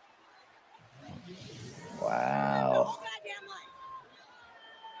 Wow.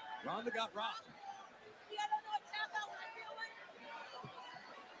 Ronda got rocked.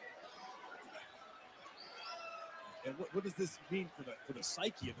 And what does this mean for the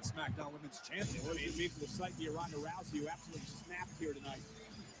psyche of the SmackDown Women's Champion? What does it mean for the psyche of Ronda Rousey, who absolutely snapped here tonight?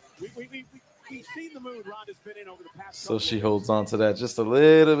 We've seen the mood Ronda's been in over the past. So she holds on to that just a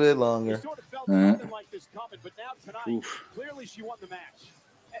little bit longer. Sort of felt something like this coming, but now tonight, clearly she won the match.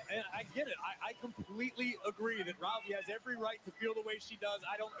 And I get it. I completely agree that Rousey has every right to feel the way she does.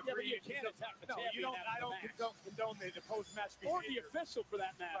 I don't agree. Yeah, you can't attack the champion. You don't. I don't condone the post-match behavior. Or the official, for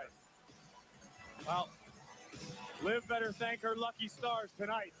that matter. Right. Well, Liv better thank her lucky stars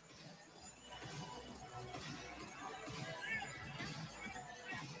tonight.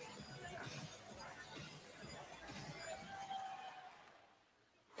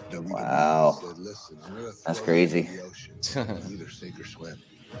 Wow. That's crazy. Either sink or swim.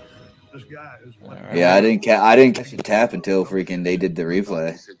 Yeah, I didn't catch the tap until freaking they did the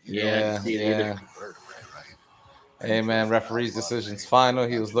replay. Yeah. Hey man, referee's decision's final.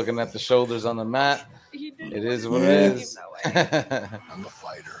 He was looking at the shoulders on the mat. It is what it is. I'm a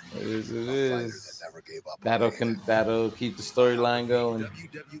fighter. It is. That'll keep the storyline going.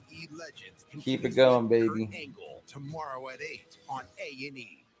 Keep it going, baby. Tomorrow at 8 on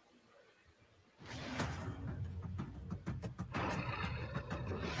A&E.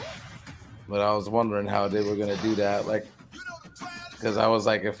 But I was wondering how they were gonna do that, like, because I was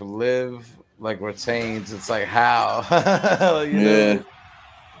like, if Liv retains, it's like how, you know?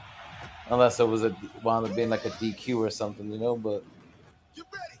 Unless it was wound up being like a DQ or something, you know. But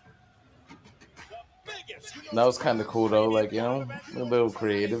that was kind of cool though, like, you know, a little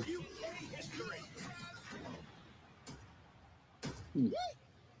creative.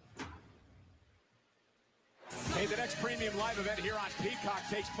 Hey, the next premium live event here on Peacock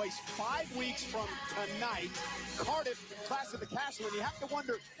takes place 5 weeks from tonight. Cardiff, Clash of the Castle, and you have to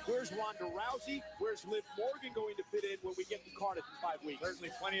wonder, where's Ronda Rousey? Where's Liv Morgan going to fit in when we get to Cardiff in 5 weeks? Certainly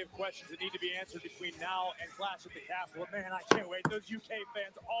plenty of questions that need to be answered between now and Clash of the Castle. Man, I can't wait. Those UK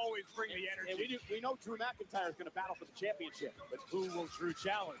fans always bring the energy. And we know Drew McIntyre is going to battle for the championship, but who will Drew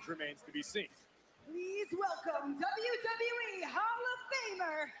challenge remains to be seen. Please welcome WWE Hall of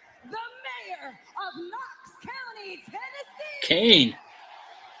Famer, the mayor of Knox County, Tennessee, Kane.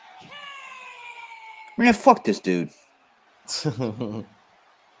 Man, fuck this dude. Hall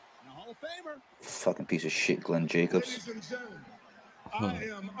of Famer. Fucking piece of shit, Glenn Jacobs. Ladies and gentlemen, I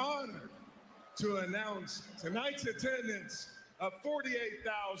am honored to announce tonight's attendance of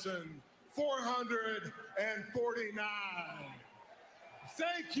 48,400 449.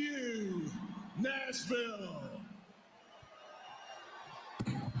 Thank you, Nashville.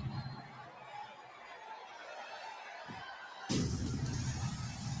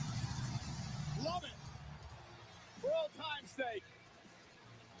 Love it. For old time's sake.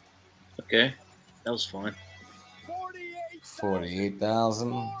 Okay, that was fun.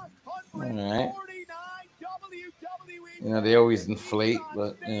 48,000. All right. You know, they always inflate,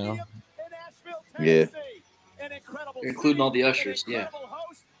 but, you know. Yeah. Including all the ushers, yeah.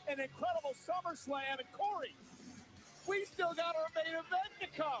 An incredible SummerSlam, and Corey, we still got our main event to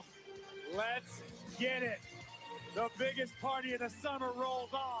come. Let's get it. The biggest party of the summer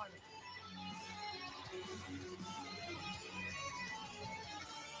rolls on.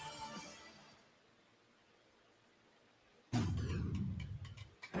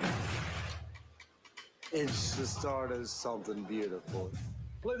 It should start as something beautiful.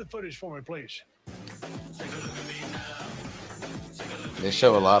 Play the footage for me, please. They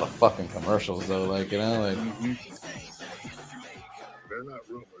show a lot of fucking commercials, though. Like, you know, like. They're not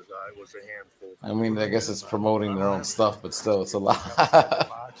rumors. I was a handful. I mean, I guess it's promoting their own stuff, but still, it's a lot. You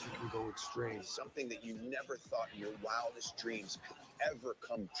can go extreme. Something that you never thought in your wildest dreams could ever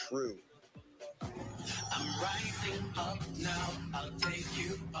come true. I'm rising up now. I'll take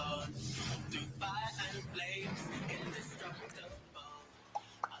you on through fire and flames, indestructible.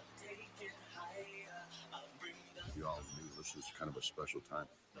 I'll take it higher. I'll bring the. You all knew this was kind of a special time.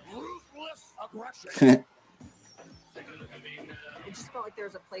 Ruthless aggression. It just felt like there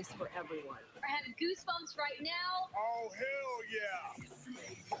was a place for everyone. I have goosebumps right now. Oh, hell yeah.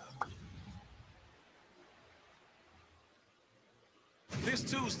 This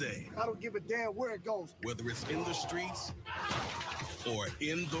Tuesday, I don't give a damn where it goes. whether it's in the streets or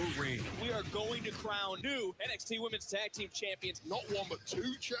in the ring, We are going to crown new NXT Women's Tag Team Champions. Not one, but 2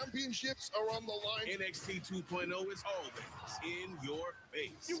 championships are on the line. NXT 2.0 is always in your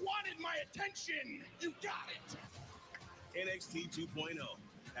face. You wanted my attention. You got it. NXT 2.0,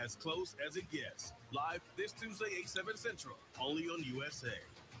 as close as it gets. Live this Tuesday, 8/7 Central, only on USA.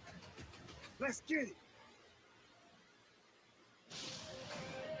 Let's get it.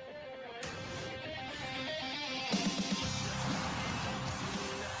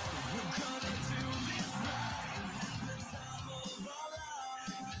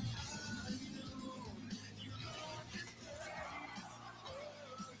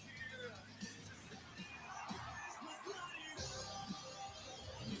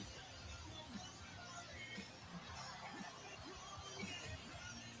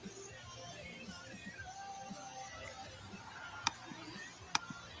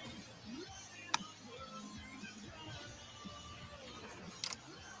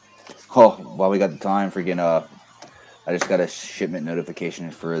 Oh, while we got the time, freaking I just got a shipment notification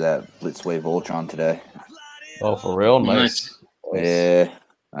for that Blitzwave Voltron today. Oh, for real? Nice. Yeah,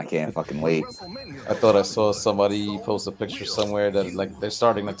 I can't fucking wait. I thought I saw somebody post a picture somewhere that like they're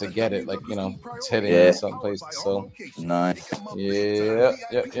starting to get it, like, you know, it's hitting in some places. So nice. Yeah,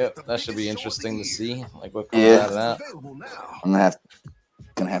 yep. That should be interesting to see, like what comes out of that. I'm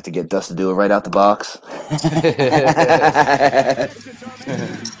gonna have to get Dust to do it right out the box.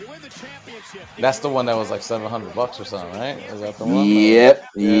 That's the one that was like $700 or something, right? Is that the one? Yep.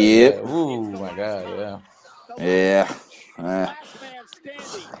 Yeah. Ooh, my God, yeah.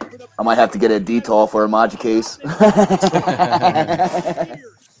 I might have to get a Detol for a Maji case. I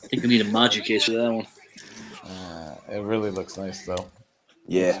think we need a Maji case for that one. It really looks nice, though.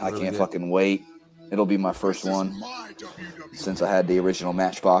 Yeah, I can't fucking wait. It'll be my first one since I had the original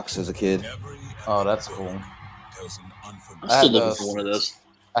Matchbox as a kid. Oh, that's cool. I'm still looking for one of those.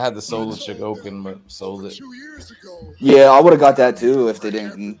 I had the Solar Chick open, but sold it. Yeah, I would have got that too if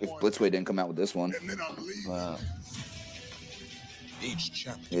Blitzway didn't come out with this one.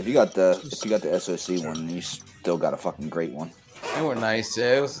 If you got the SOC one, you still got a fucking great one. They were nice.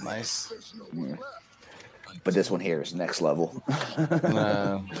 Yeah, it was nice. Yeah. But this one here is next level.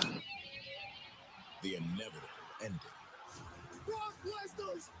 The inevitable ending. Brock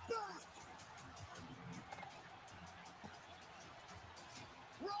Lesnar's back.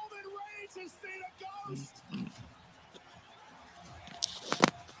 Roman Reigns has seen a ghost.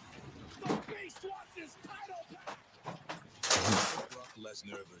 The Beast wants his title back. Brock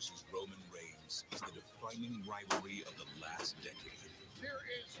Lesnar versus Roman Reigns is the defining rivalry of the last decade. There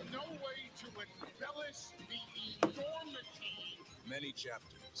is no way to embellish the enormity. Many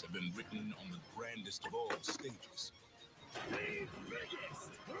chapters have been written on the grandest of all stages. The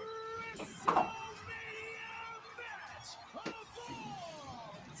biggest WrestleMania match of all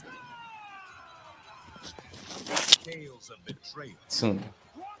time. Tales of betrayal.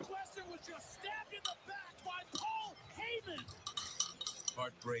 Brock Lesnar was just stabbed in the back by Paul Heyman.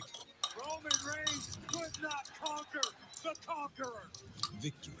 Heartbreak. Roman Reigns could not conquer the conqueror.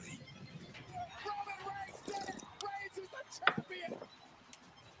 Victory. Roman Reigns did it. Reigns is the champion.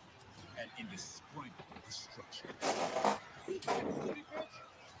 And indescribable destruction.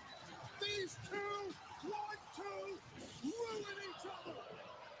 These two want to ruin each other.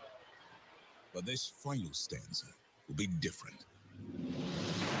 But this final stanza will be different.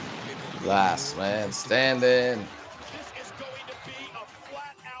 Last man standing. This is going to be a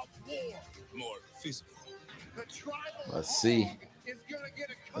flat-out war. More physical. The tribal Let's see. is going to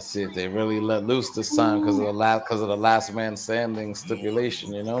get a Let's see if they really let loose this time because of the last man standing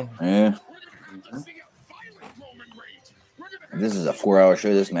stipulation. You know. Yeah. This is a 4-hour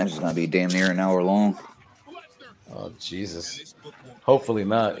show. This match is gonna be damn near an hour long. Oh Jesus! Hopefully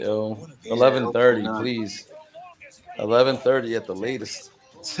not, yo. 11:30, please. 11:30 at the latest.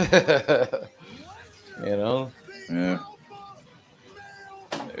 You know. Yeah.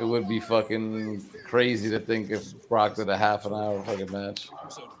 It would be fucking crazy to think if Brock did a half an hour fucking match.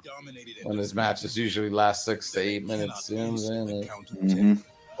 When his matches usually last 6 to 8 minutes, you know what I'm saying? Mm-hmm.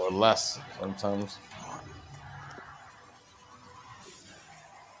 Or less sometimes.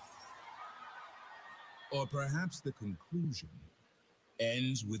 Or perhaps the conclusion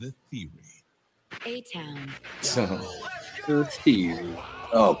ends with a theory. A-Town.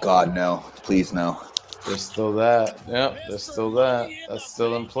 Oh God, no! Please no. There's still that. Yep, there's still that. That's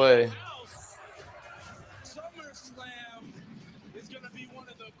still in play. SummerSlam is going to be one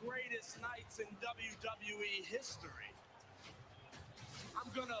of the greatest nights in WWE history. I'm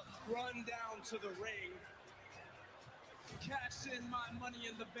going to run down to the ring, cash in my Money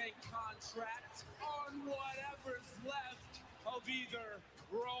in the Bank contract on whatever's left of either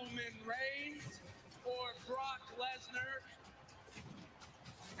Roman Reigns or Brock Lesnar,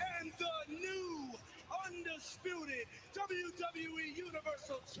 and the new undisputed WWE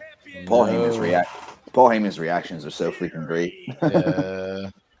Universal Champion. Paul Heyman's reactions are so freaking great.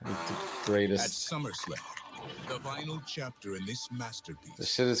 Yeah, greatest. At SummerSlam, the final chapter in this masterpiece.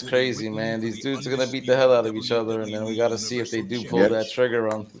 This shit is crazy, man. These dudes are gonna beat the hell out of each other, and then we gotta see if they do pull that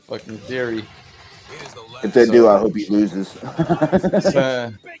trigger on the fucking Theory. If they do, I hope he loses. So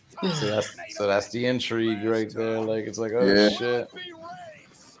that's the intrigue right there. Like it's like, oh shit.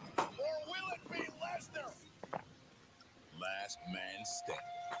 Last man standing.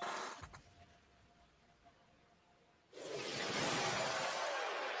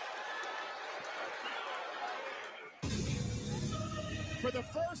 For the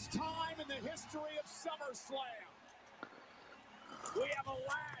first time in the history of SummerSlam, we have a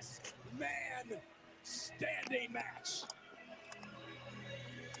last man standing match.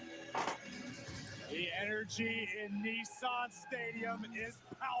 The energy in Nissan Stadium is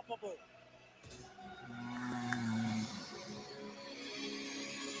palpable.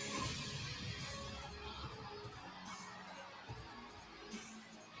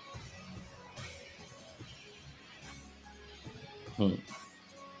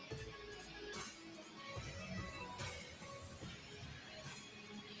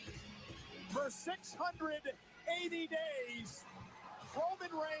 For 680 days,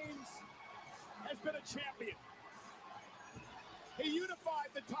 Roman Reigns has been a champion. He unified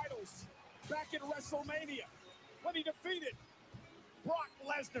the titles back in WrestleMania when he defeated Brock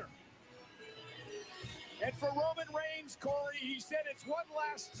Lesnar. And for Roman Reigns, Corey, he said it's one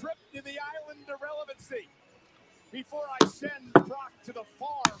last trip to the island of relevancy before I send Brock to the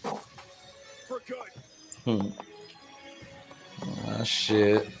farm for good. Ah,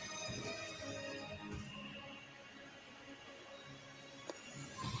 shit.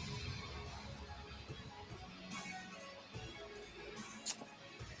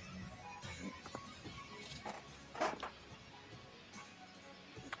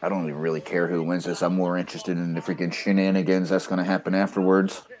 I don't even really care who wins this. I'm more interested in the freaking shenanigans that's going to happen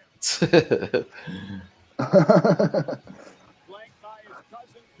afterwards.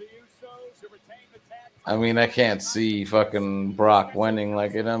 I mean, I can't see fucking Brock winning.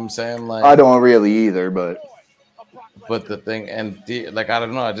 Like, you know what I'm saying? Like, I don't really either, but the thing, and like, I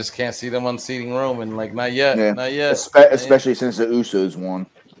don't know. I just can't see them unseating Roman. Like, not yet. yeah, Not yet. especially since the Usos won.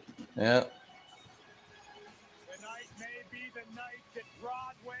 Yeah.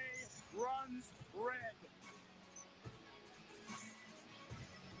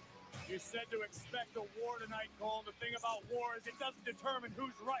 You said to expect a war tonight, Cole. The thing about war is it doesn't determine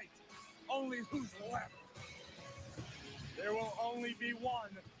who's right, only who's left. There will only be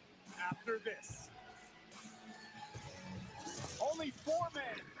one after this. Only 4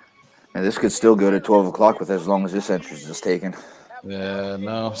 men And this could still go to 12 o'clock with as long as this entrance is taken. have Yeah,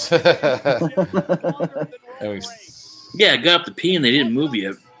 no. Yeah, I got up to pee and they didn't move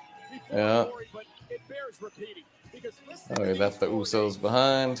yet. Yeah. Oh, yeah, that's the Usos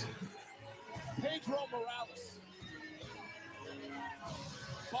behind. Pedro Morales,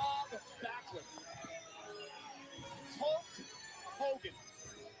 Bob Backlund, Hulk Hogan,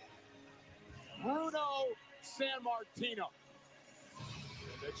 Bruno Sammartino,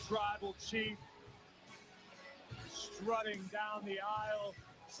 the Tribal Chief, strutting down the aisle,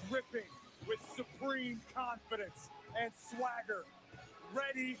 dripping with supreme confidence and swagger,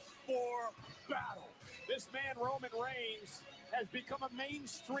 ready for battle. This man, Roman Reigns, has become a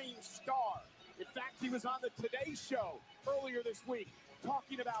mainstream star. In fact, he was on the Today Show earlier this week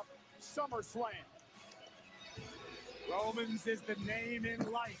talking about SummerSlam. Roman's is the name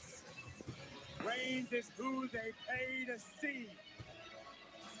in lights. Reigns is who they pay to see.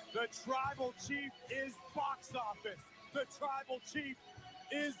 The Tribal Chief is box office. The Tribal Chief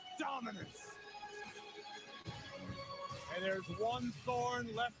is dominance. And there's one thorn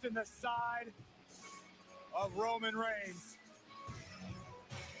left in the side of Roman Reigns.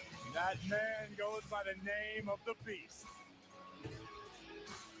 That man goes by the name of the Beast.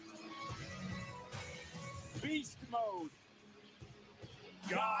 Beast mode.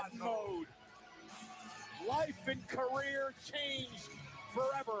 God mode. Life and career changed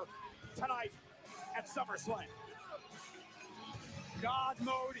forever tonight at SummerSlam. God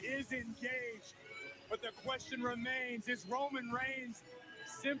mode is engaged, but the question remains, is Roman Reigns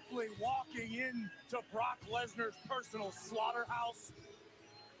simply walking into Brock Lesnar's personal slaughterhouse?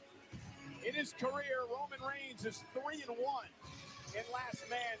 In his career, Roman Reigns is 3-1 in last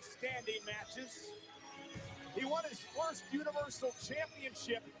man standing matches. He won his first Universal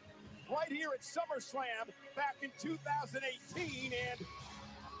Championship right here at SummerSlam back in 2018, and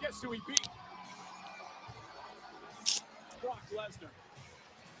guess who he beat? Brock Lesnar.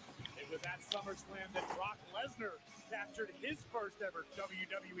 It was at SummerSlam that Brock Lesnar captured his first ever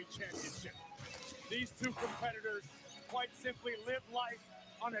WWE Championship. These two competitors quite simply live life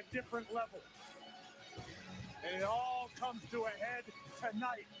on a different level. And it all comes to a head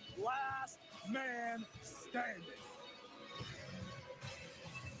tonight. Last man standing.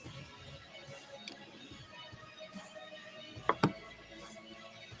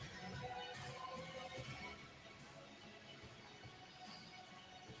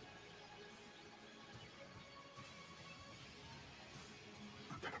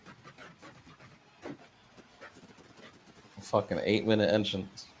 Fucking 8-minute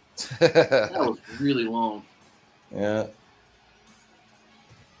entrance. That was really long. Yeah.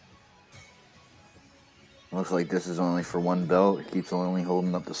 Looks like this is only for one belt. He keeps only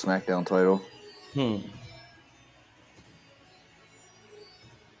holding up the SmackDown title.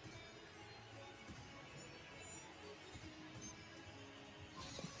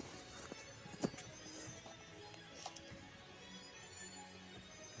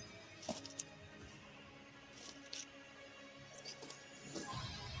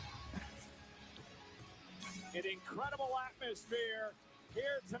 An incredible atmosphere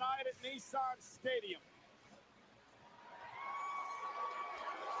here tonight at Nissan Stadium.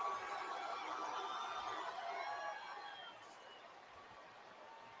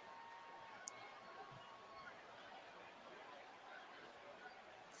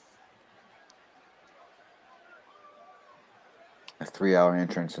 A 3-hour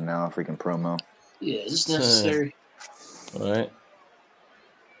entrance and now a freaking promo. Yeah, is this necessary? All right.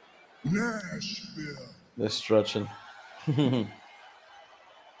 Nashville. They're stretching.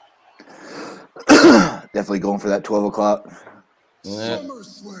 Definitely going for that 12 o'clock. Yeah.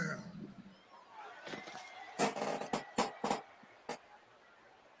 SummerSlam.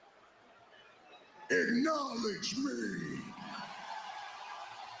 Acknowledge me.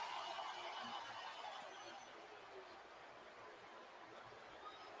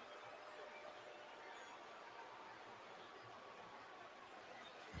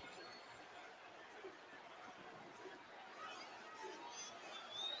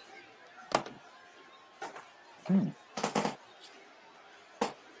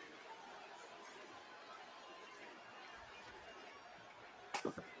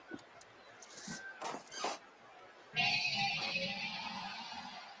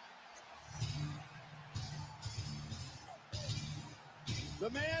 The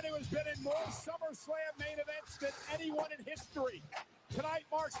man who has been in more SummerSlam main events than anyone in history. Tonight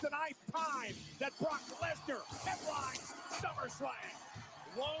marks the 9th time that Brock Lesnar headlines SummerSlam.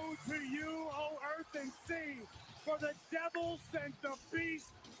 Woe to you, O earth and sea, for the devil sends the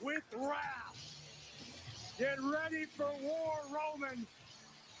beast with wrath. Get ready for war, Roman,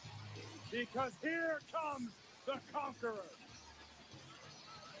 because here comes the conqueror.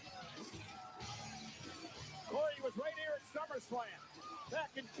 Corey was right here at SummerSlam.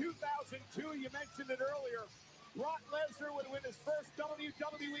 Back in 2002, you mentioned it earlier, Brock Lesnar would win his first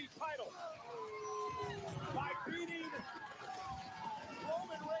WWE title by beating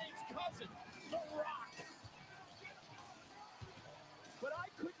Roman Reigns' cousin, The Rock. But I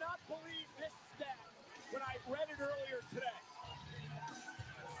could not believe this stat when I read it earlier today.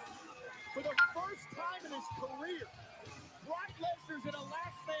 For the first time in his career, Brock Lesnar's in a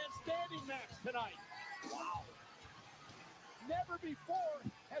last man standing match tonight. Wow. Never before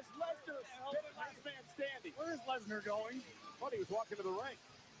has Lesnar been in last man standing. Where is Lesnar going? Thought he was walking to the ring.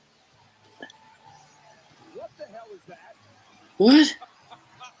 What the hell is that? What?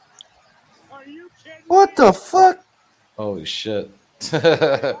 Are you kidding? What the fuck? Holy shit.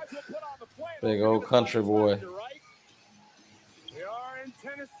 Big old country boy. We are in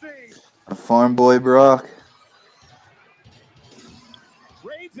Tennessee. A farm boy, Brock.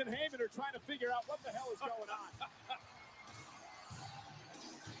 Reigns and Heyman are trying to figure out what the hell is going on.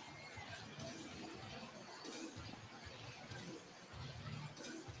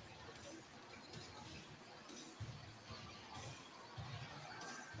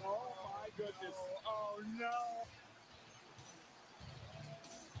 Oh my goodness. Oh no.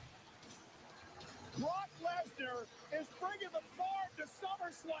 Brock Lesnar is bringing the farm to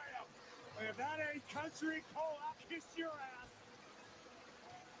SummerSlam. If that ain't country, Cole, I'll kiss your ass.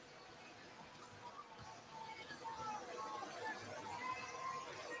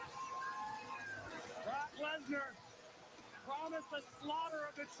 Brock Lesnar promised the slaughter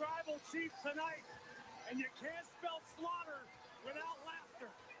of the tribal chief tonight, and you can't spell slaughter without laughter.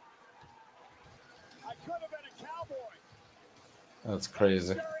 I could have been a cowboy. That's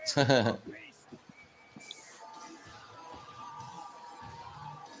crazy. Look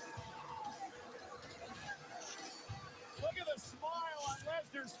at the smile on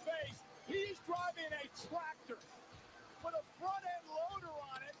Lesnar's face. He's driving a tractor with a front end loader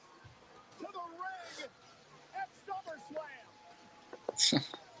on it to the ring at SummerSlam.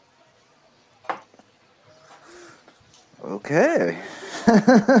 Okay.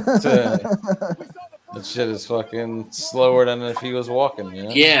 That shit is fucking slower than if he was walking, you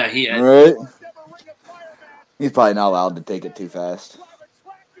know? Yeah, he had. Right? He's probably not allowed to take it too fast.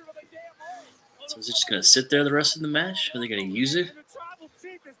 So is it just gonna sit there the rest of the match? Are they gonna use it?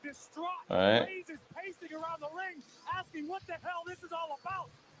 All right. Reigns is pacing around the ring, asking what the hell this is all about.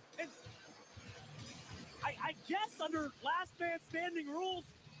 And I guess under last man standing rules,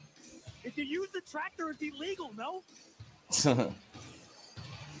 if you use the tractor, it's illegal, no?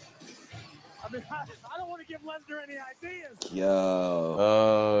 I mean, I don't want to give Lesnar any ideas. Yo.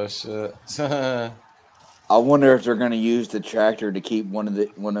 Oh shit. I wonder if they're gonna use the tractor to keep one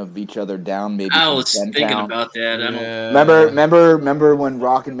of each other down. Maybe I from was 10 thinking count. about that. I don't. Remember when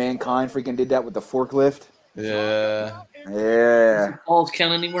Rock and Mankind freaking did that with the forklift? Yeah. Yeah. Falls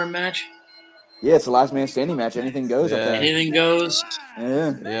count anywhere match? Yeah, it's the last man standing match. Anything goes. I think. Anything goes.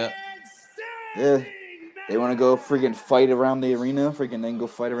 Yeah. Yeah. Yeah. They want to go freaking fight around the arena. Freaking then go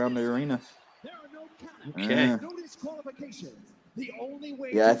fight around the arena. Okay. Yeah. The only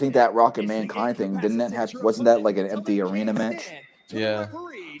way Yeah, I think that Rock and Mankind thing wasn't that like an empty arena match? Yeah.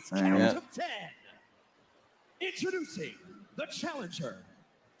 Yeah. Introducing the challenger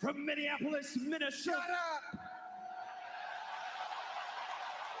from Minneapolis, Minnesota.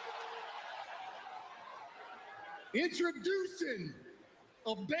 Introducing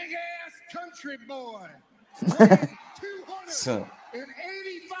a big ass country boy,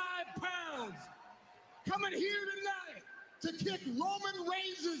 285 pounds, coming here tonight to kick Roman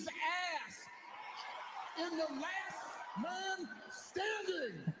Reigns' ass in the last man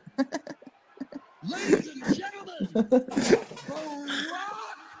standing. Ladies and gentlemen,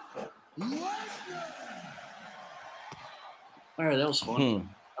 Brock Lesnar. All right, that was fun.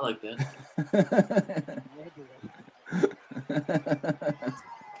 I like that.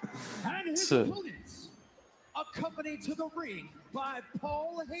 And his opponents, accompanied to the ring by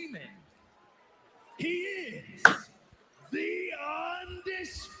Paul Heyman. He is the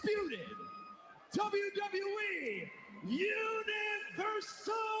undisputed WWE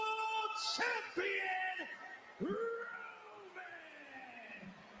Universal Champion, Roman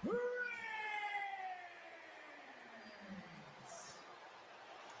Reigns.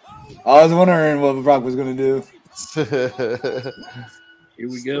 I was wondering what Brock was gonna do. Here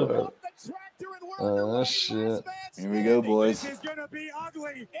we go. Oh shit. Here we go, boys.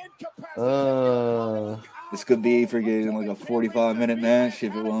 This could be freaking like a 45-minute match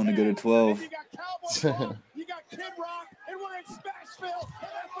if it wanted to go to 12.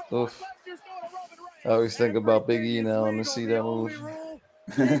 Oof. I always think about Big E now when I see that move.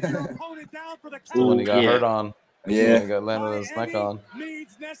 The one he got hurt on. Yeah. He got landed on his neck on.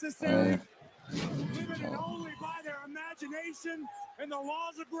 Needs necessary, limited only by their imagination and the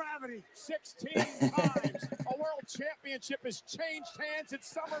laws of gravity. 16 times a world championship has changed hands at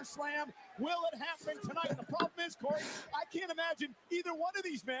SummerSlam. Will it happen tonight? The problem is, Corey, I can't imagine either one of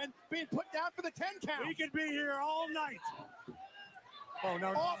these men being put down for the 10 count. We could be here all night. Oh,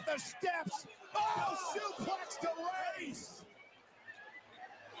 no. Off the steps. Oh, suplex to Reigns.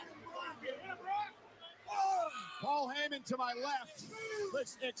 Paul Heyman to my left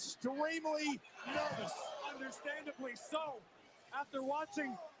looks extremely nervous. Understandably so. After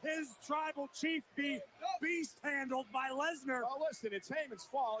watching his tribal chief be beast handled by Lesnar. Well, listen, it's Heyman's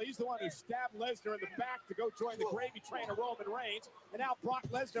fault. He's the one who stabbed Lesnar in the back to go join the gravy train of Roman Reigns. And now Brock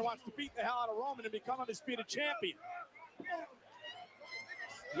Lesnar wants to beat the hell out of Roman and become undisputed champion.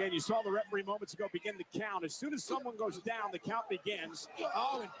 Again, you saw the referee moments ago begin the count. As soon as someone goes down, the count begins.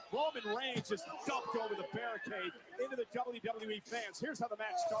 Oh, and Roman Reigns just dumped over the barricade into the WWE fans. Here's how the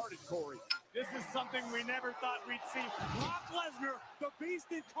match started, Corey. This is something we never thought we'd see. Brock Lesnar, the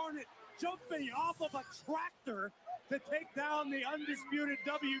beast incarnate, jumping off of a tractor to take down the undisputed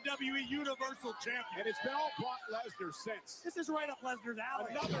WWE Universal Champion. And it's been all Brock Lesnar since. This is right up Lesnar's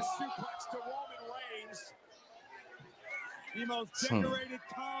alley. Another suplex to Roman Reigns. The most decorated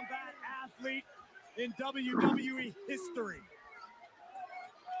combat athlete in WWE history.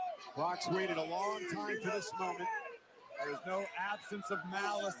 Brock's waited a long time for this moment. There is no absence of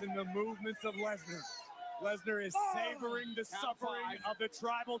malice in the movements of Lesnar. Lesnar is savoring the suffering of the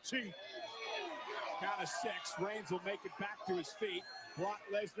tribal chief. Count of 6. Reigns will make it back to his feet. Brock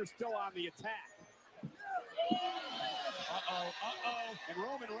Lesnar still on the attack. And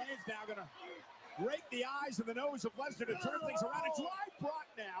Roman Reigns now going to rake the eyes and the nose of Lesnar to turn things around and drive Brock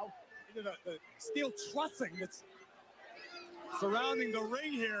now into the steel trussing that's surrounding the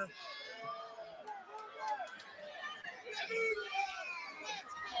ring here.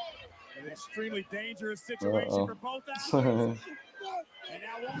 An extremely dangerous situation for both athletes. And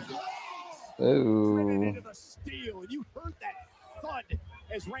now driven into the steel, and you heard that thud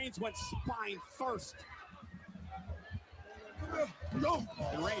as Reigns went spine first.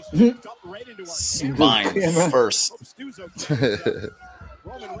 And Reigns dumped right into our Spine first.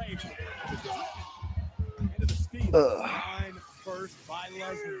 Roman Reigns into the steel. Spine first by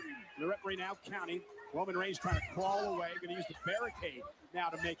Lesnar. The referee now counting. Roman Reigns trying to crawl away. Going to use the barricade now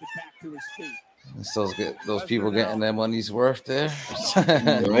to make it back to his feet. Those people getting their money's worth there.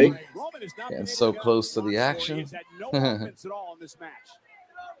 Right? Getting so close to the action. He's had no offense at all in this match.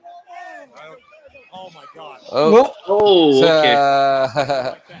 Oh my God! Okay.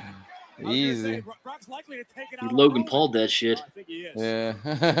 Easy. Brock's likely to take it out. Logan Paul that shit. I think he is. Yeah.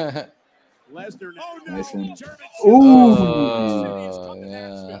 Lesnar now. Nice one. Oh,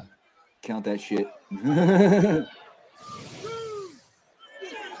 yeah. Count that shit. It's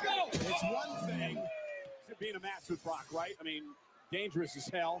one thing to be in a match with Brock, right? I mean, dangerous as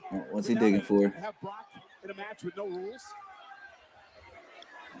hell. What's he digging for? Have Brock in a match with no rules.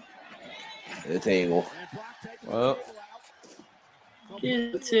 The table. Well.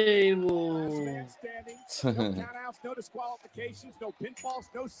 Get the table. No countouts, no disqualifications, no pinfalls,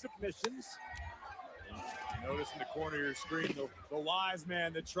 no submissions. Notice in the corner of your screen the wise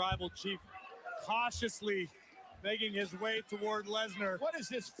man, the tribal chief, cautiously making his way toward Lesnar. What is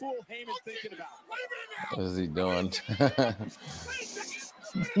this fool Heyman thinking about? What is he doing?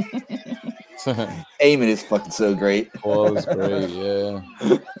 Heyman is fucking so great. Paul is great, yeah.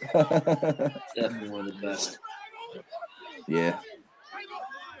 Definitely one of the best. Yeah.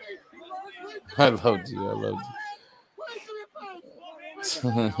 I loved you.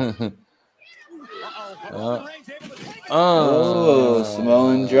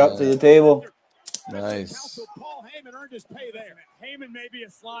 Samoan drop to the table. Nice. Paul Heyman earned his pay there. Heyman may be a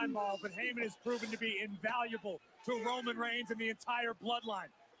slime ball, but Heyman has proven to be invaluable to Roman Reigns and the entire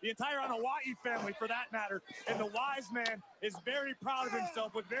bloodline. The entire Anoa'i family, for that matter. And the wise man is very proud of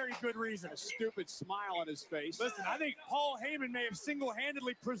himself with very good reason. A stupid smile on his face. Listen, I think Paul Heyman may have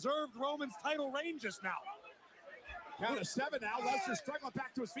single-handedly preserved Roman's title reign just now. Count of 7 now. Lesnar struggling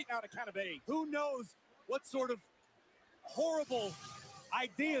back to his feet now at a count of 8. Who knows what sort of horrible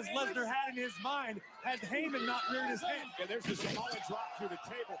ideas Lesnar had in his mind had Heyman not reared his head. And there's the Samoan drop through the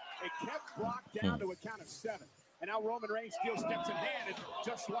table. It kept Brock down to a count of 7. And now Roman Reigns still steps in hand, and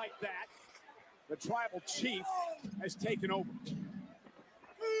just like that, the tribal chief has taken over.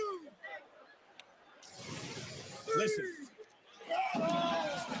 Listen.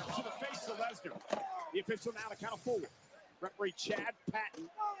 Step to the face of Lesnar. The official now to count of 4. Referee Chad Patton.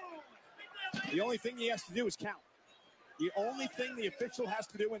 The only thing he has to do is count. The only thing the official has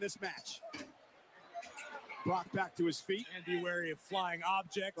to do in this match. Brock back to his feet. And be wary of flying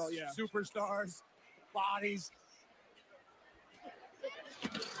objects, superstars, bodies.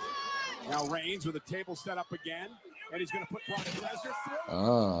 Now Reigns with a table set up again, and he's going to put Brock Lesnar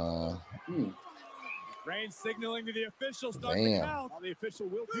through. Reigns signaling to the official, start Damn. the count. Well, the official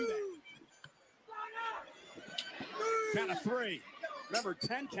will do that. Count of 3. Remember,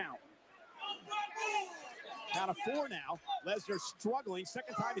 10 count. Count of 4 now. Lesnar struggling.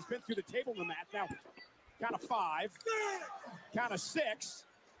 Second time he's been through the table in the mat. Now, count of 5. Count of 6.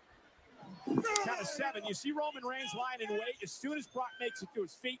 Count of 7. You see Roman Reigns lying in wait. As soon as Brock makes it to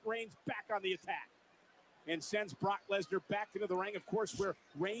his feet, Reigns back on the attack. And sends Brock Lesnar back into the ring, of course, where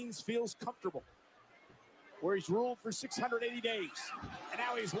Reigns feels comfortable. Where he's ruled for 680 days. And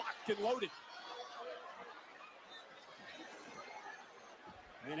now he's locked and loaded.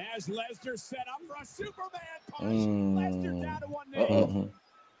 And as Lesnar set up for a Superman punch, Lesnar down to one knee.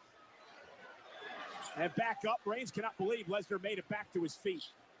 And back up. Reigns cannot believe Lesnar made it back to his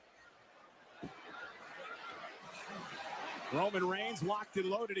feet. Roman Reigns locked and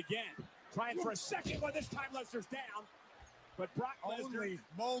loaded again. Trying for a second one. This time Lesnar's down. But Brock Lesnar Only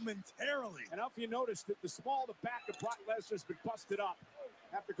momentarily. And if you notice that the back of Brock Lesnar's been busted up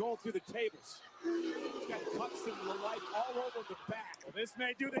after going through the tables. He's got cuts and the like all over the back. Well, this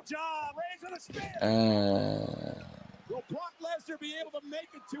may do the job. Reigns with a spear. Will Brock Lesnar be able to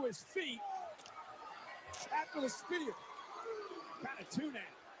make it to his feet after the spear? Count of 2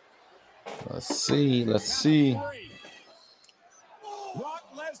 now. Let's see. Brock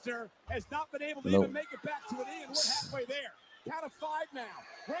Lesnar has not been able to even make it back to an E, and we're halfway there. Count of 5 now.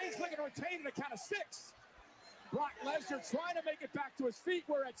 Reigns looking to retain at a count of 6. Brock Lesnar trying to make it back to his feet.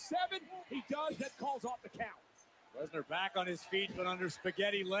 We're at 7. He does. That calls off the count. Lesnar back on his feet, but under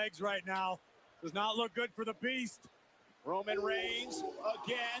spaghetti legs right now. Does not look good for the Beast. Roman Reigns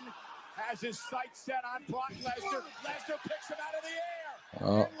again has his sights set on Brock Lesnar. Lesnar picks him out of the air.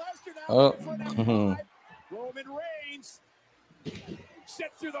 And Lesnar now looking for that 5. Roman Reigns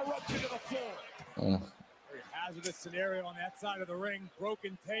set through the ropes into the floor. Very hazardous scenario on that side of the ring.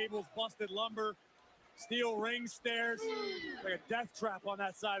 Broken tables, busted lumber, steel ring stairs. Like a death trap on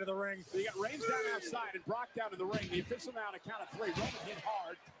that side of the ring. So you got Reigns down outside and Brock down in the ring. The official now to count of 3. Roman hit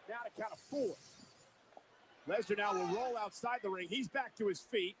hard. Now to count of 4. Lesnar now will roll outside the ring. He's back to his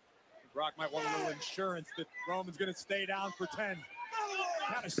feet. Brock might want a little insurance that Roman's going to stay down for 10.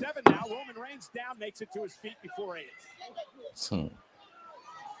 Count of 7 now. Roman Reigns down, makes it to his feet before 8.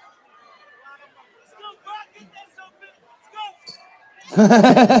 What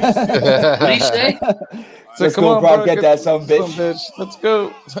did he say? Let's go, Brock. Get that son bitch. Let's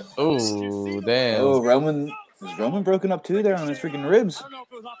go. Oh, damn. Oh, is Roman broken up too there on his freaking ribs?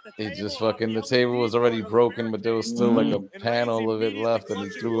 He just fucking, the table was already broken, but there was still like a panel of it left, and he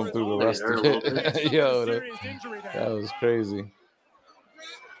threw him through the rest of it. Yo, that was crazy.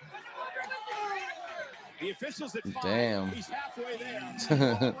 The officials at 5. Damn. He's halfway there.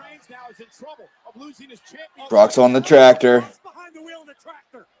 Roman Reigns now is in trouble of losing his championship. Brock's on the tractor. Behind the wheel of the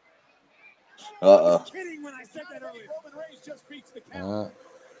tractor. Uh-oh. Kidding when I said that earlier. Roman Reigns just beats the count.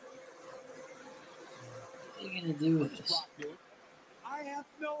 What are you gonna do with this? I have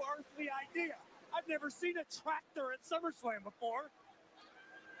no earthly idea. I've never seen a tractor at SummerSlam before.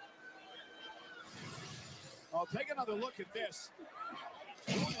 I'll take another look at this.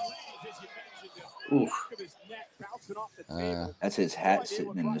 That's his hat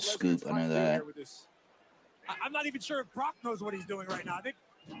sitting in the scoop. I know that. I'm not even sure if Brock knows what he's doing right now. I think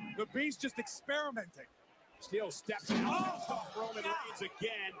the Beast just experimenting. Still steps off Roman Reigns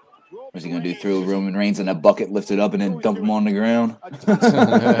again. What's he gonna do? Throw Roman Reigns in a bucket, lift it up, and then dump him on the ground?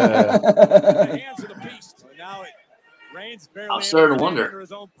 I'm starting to wonder.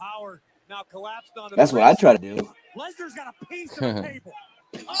 His own power now collapsed onto That's what I try to do. Lesnar's got a piece of the table.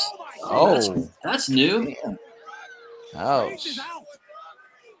 Oh, that's new. Ouch.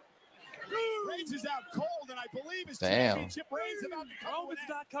 Reigns is out cold, and I believe his Damn. championship reigns about to come. Roman's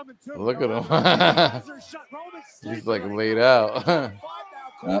not coming to. Look at him. He's like laid out.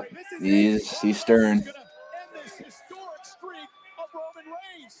 He's stern. This historic streak of Roman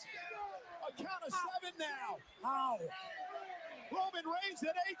Reigns. A count of 7 now. How? Roman Reigns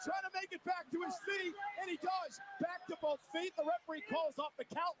at 8, trying to make it back to his feet, and he does. Back to both feet. The referee calls off the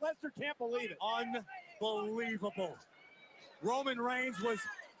count. Lesnar can't believe it. Unbelievable. Roman Reigns was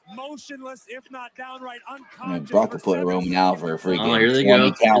motionless, if not downright unconscious. I mean, Brock will put Roman out for a freaking 20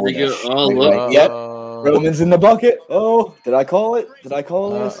 Here count. they go. Oh, look. Yep. Roman's in the bucket. Oh, did I call it? Did I call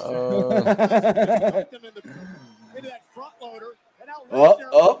this? I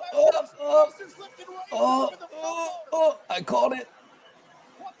called it.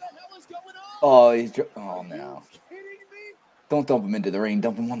 What the hell is going on? Oh, oh no. Don't dump him into the ring.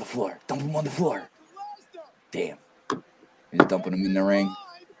 Dump him on the floor. Dump him on the floor. Damn. He's dumping him in the ring.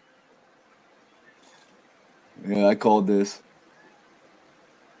 Yeah, I called this.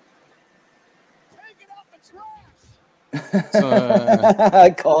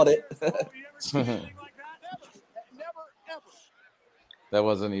 I called it. That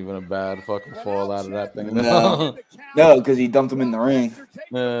wasn't even a bad fucking fall out of that thing. No, no, because he dumped him in the ring.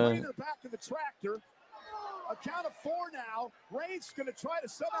 A count of 4 now. Reigns going to try to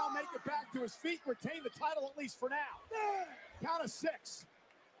somehow make it back to his feet, retain the title at least for now. Count of 6.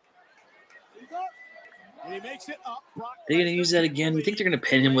 And he makes it up. They're going to use that again. You think they're going to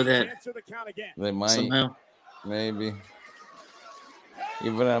pin him with that? They might. Somehow. Maybe.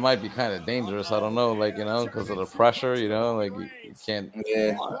 Even that might be kind of dangerous. I don't know, like, you know, because of the pressure, you know, like you can't.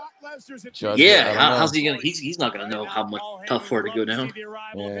 Judge Yeah, how's he gonna? He's not gonna know how much tough for it to go down.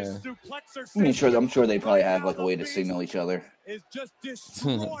 Yeah. I'm sure they probably have like a way to signal each other. Oh,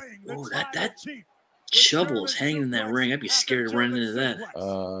 that shovel is hanging in that ring. I'd be scared of running into that.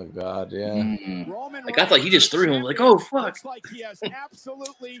 Oh God, yeah. Mm-hmm. Like I thought he just threw him. Like, oh fuck. Like he has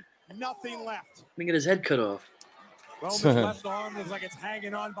absolutely nothing left. Let me get his head cut off. Roman's left arm looks like it's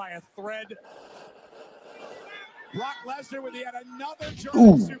hanging on by a thread. Brock Lesnar with yet another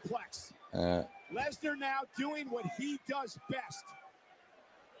German suplex. Lesnar now doing what he does best.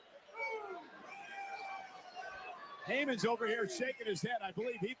 Heyman's over here shaking his head. I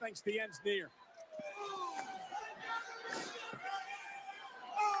believe he thinks the end's near.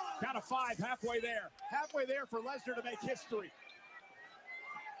 Count of 5, halfway there. Halfway there for Lesnar to make history.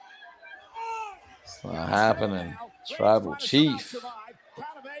 It's not happening. Tribal Chief.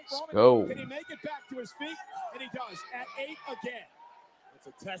 Let's go. Can he make it back to his feet? And he does at 8 again. It's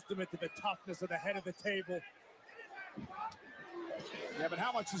a testament to the toughness of the head of the table. Yeah, but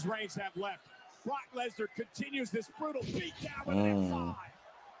how much does Reigns have left? Brock Lesnar continues this brutal beatdown with an F5.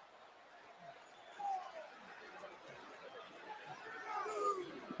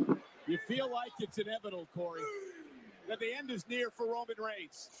 You feel like it's inevitable, Corey, that the end is near for Roman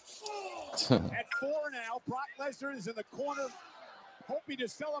Reigns. At 4 now, Brock Lesnar is in the corner, hoping to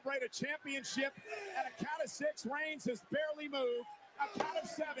celebrate a championship. At a count of 6, Reigns has barely moved. A count of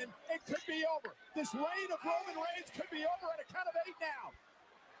 7, it could be over. This reign of Roman Reigns could be over at a count of 8 now.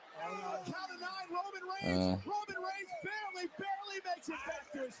 A count of 9, Roman Reigns. Roman Reigns barely makes it back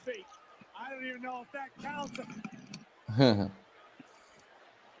to his feet. I don't even know if that counts.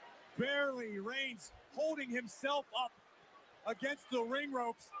 Barely, Reigns holding himself up against the ring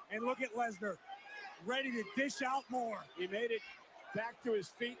ropes, and look at Lesnar, ready to dish out more. He made it back to his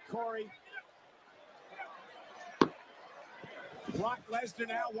feet, Corey. Brock Lesnar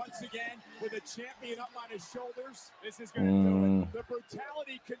now once again with a champion up on his shoulders. This is going to do it. The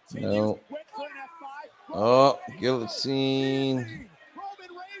brutality continues. No. Went for an F5. Oh, guillotine.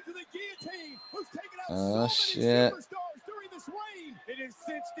 Roman Reigns to the guillotine, who's taken out Oh, so many shit. superstars during this reign. It is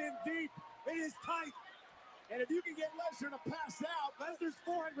cinched in deep. It is tight. And if you can get Lesnar to pass out, Lesnar's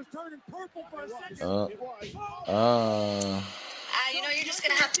forehead was turning purple for a second. It was. You know, you're just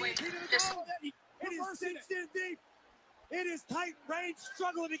going to have to wait. It is cinched in deep. It is tight. Reigns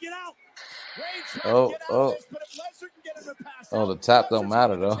struggling to get out. Reigns trying to get out of this, but if Lesnar can get him to pass out. The tap don't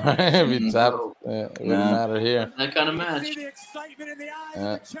matter though. If you tap, it wouldn't matter here. That kind of match. See the excitement in the eyes of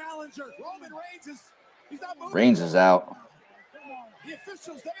the challenger. Roman Reigns he's not moving. Reigns is out. The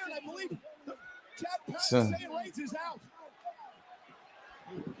official's there, and I believe Chad Patton saying Reigns is out.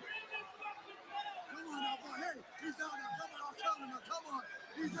 Come on now, boy. Hey, he's out now. Come on, I'm telling him now. Come on.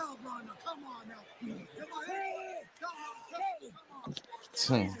 He's out, bro. Now, come on now. Come on, hey. Come on. This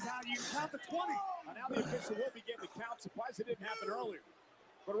is how you count the 20. Now the official will begin to count. Surprised it didn't happen earlier.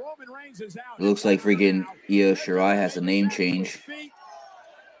 But Roman Reigns is out. It looks like freaking Io Shirai has a name change.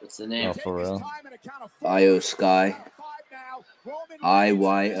 What's the name? Oh, for real. Io Sky.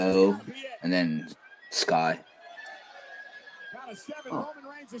 IYO. And then Sky.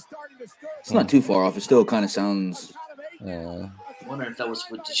 It's not too far off. It still kind of sounds. I wonder if that was.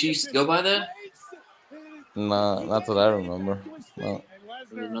 Did she go by that? Nah, not that I remember. No.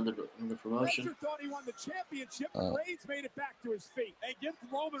 Another promotion. Lesnar thought he won the championship. Reigns made it back to his feet. They give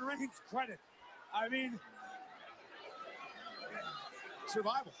Roman Reigns credit. I mean,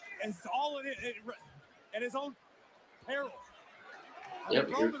 survival. It's all in it at his own peril. Yep,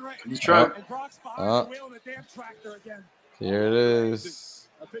 he's trying. And Brock's behind the wheel of the damn tractor again. Here it is.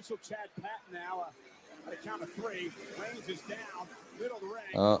 Official Chad Patton now at a count of 3. Reigns is down, middle of the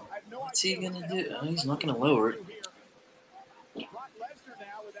ring. What's he gonna do? Oh, he's not gonna lower it. Brock Lesnar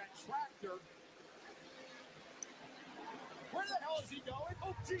now with that tractor. Where the hell is he going?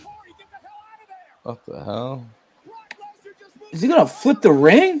 Oh, Corey, get the hell out of there! What the hell? Brock Lesnar just Is he gonna flip the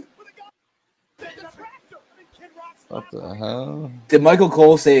ring? What the hell? Did Michael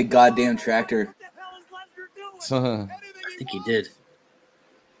Cole say a goddamn tractor? I think he did.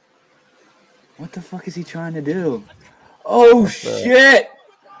 What the fuck is he trying to do? Oh shit!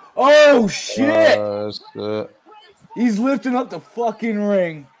 Oh shit! Shit. He's lifting up the fucking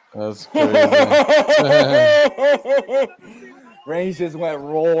ring. That's crazy. Reigns just went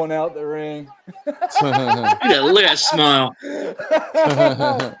rolling out the ring. Look at that smile.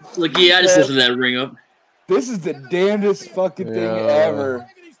 Look, yeah, I just lifted that ring up. This is the damnedest fucking thing ever.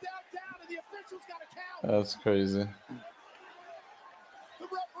 That's crazy. The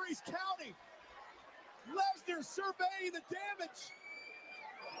referee's counting. Lesnar surveying the damage.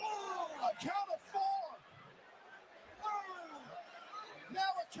 A count of 4. Now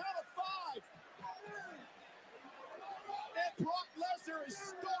a count of 5. And Brock Lesnar is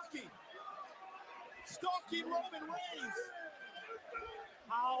stalking Roman Reigns.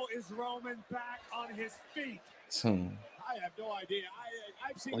 How is Roman back on his feet? I have no idea.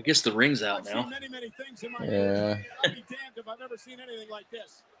 I've seen. Well, I guess the ring's out now. I've seen many things in my Yeah. life. I'll be damned if I've ever seen anything like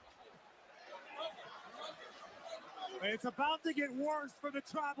this. It's about to get worse for the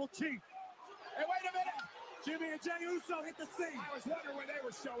tribal chief. Hey, wait a minute. Jimmy and Jey Uso hit the scene. I was wondering when they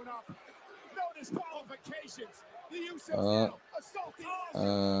were showing up. No disqualifications. The Usos now assaulting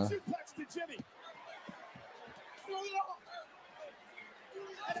suplex to Jimmy.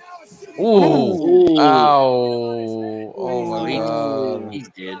 Ooh. Ow. Oh my god. He's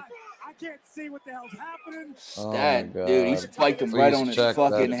dead. I can't see what the hell's happening. Oh That my dude, he God. spiked him Please right on his check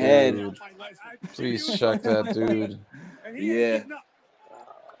fucking that head. dude. Please check that dude. Yeah.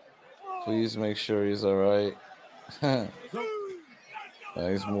 Please make sure he's alright. Yeah,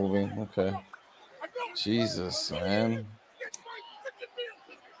 he's moving. Okay. Jesus, man.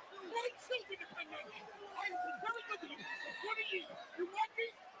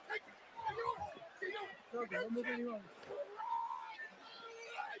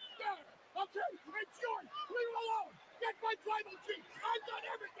 Okay, it's yours. Leave it alone. Get my tribal chief. I've done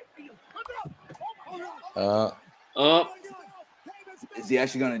everything for you. Is he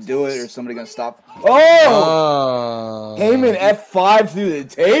actually gonna do it, or is somebody gonna stop? Oh! Heyman F5 through the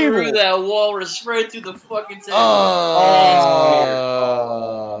table. Through that walrus right through the fucking table.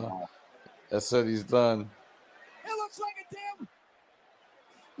 That's it. He's done. It looks like a damn.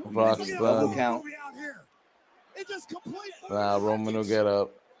 Brock's done. Count. It just complete. Nah, Roman will get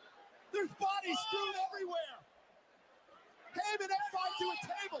up. There's bodies strewn everywhere. Heyman F5 to a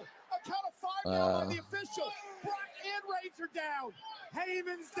table. A count of 5 now on the official. Brock and Reigns are down.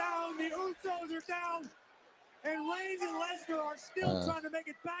 Heyman's down. The Usos are down. And Reigns and Lesnar are still trying to make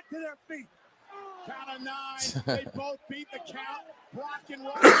it back to their feet. Count of 9. They both beat the count. Brock and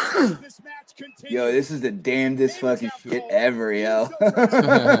Roman. This match continues. Yo, this is the damnedest fucking shit ever, yo.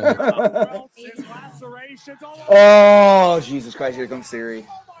 Oh, Jesus Christ, here comes Siri.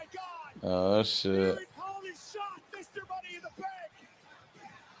 Oh, shit.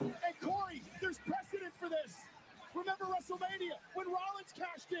 And Corey, there's precedent for this. Remember WrestleMania when Rollins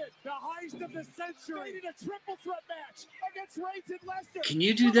cashed in? The heist of the century. They did a triple threat match against Reigns and Lesnar. Can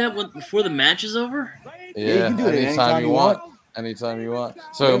you do that before the match is over? Yeah, you can do it anytime you want. Anytime you want.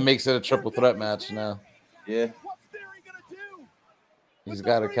 So it makes it a triple threat match now. Yeah. He's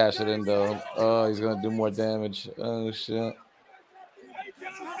got to cash it in, though. Oh, he's going to do more damage. Oh, shit.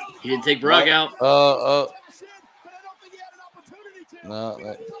 He didn't take Brock out.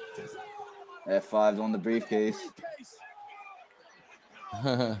 No. F5's on the briefcase.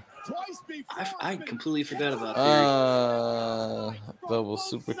 I completely forgot about that. Double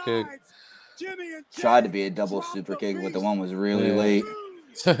super kick. Tried to be a double super kick, but the one was really late.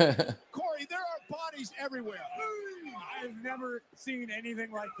 Corey, there are bodies everywhere. I've never seen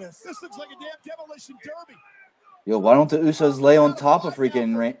anything like this. This looks like a damn demolition derby. Yo, why don't the Usos lay on top of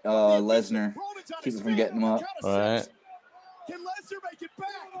freaking Lesnar? Keep it from getting him up. All right. Can Lesnar make it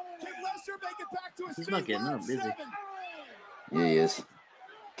back? Can Lesnar make it back to his He's not getting up, is he? Yeah, he is.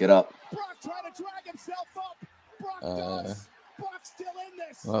 Get up. Brock trying to drag himself up. Brock does. Brock's still in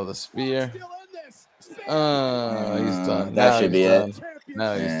this. Oh, the spear. Still in this. He's done. That should be it.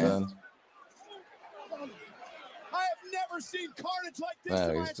 Now he's done. I have never seen carnage like this Now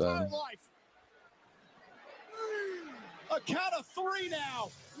in my he's entire done. life. A count of 3 now.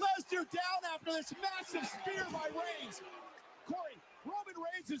 Lesnar down after this massive spear by Reigns. Corey, Roman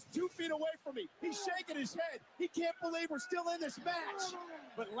Reigns is 2 feet away from me. He's shaking his head. He can't believe we're still in this match.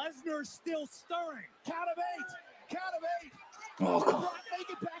 But Lesnar's still stirring. Count of 8. Count of 8. Oh, God.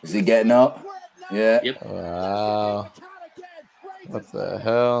 Is he getting up? Yeah. Yep. Wow. What the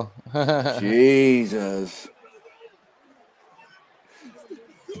hell? Jesus.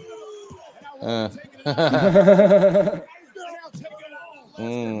 Oh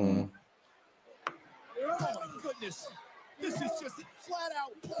my goodness. This is just flat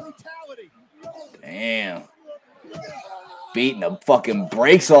out brutality. Damn. Beating the fucking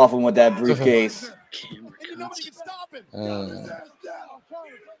brakes off him with that briefcase. Nobody can stop him.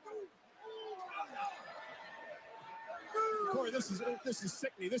 Corey, this is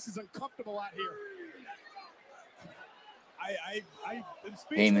sickening. This is uncomfortable out here. I'm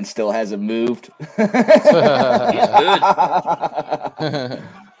speechless. Heyman still hasn't moved.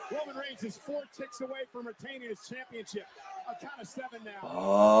 Roman Reigns is 4 ticks away from retaining his championship. A count of 7 now.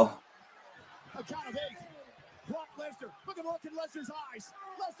 Oh. A count of 8. Brock Lesnar. Look at Lesnar's eyes.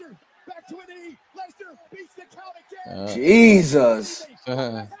 Lesnar back to a knee. Lesnar beats the count again. Jesus. What the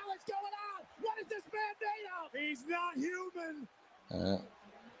hell is going on? What is this man made of? He's not human.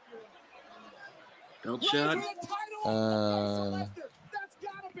 Belt shot. That's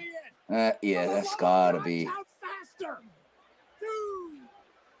gotta be it. Yeah, that's gotta be. Count faster. 2,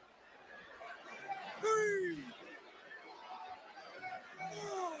 3.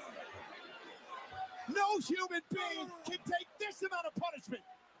 No human being can take this amount of punishment.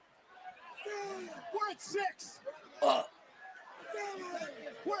 We're at 6.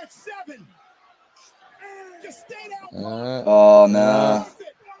 We're at 7. Just stay down. Oh, no.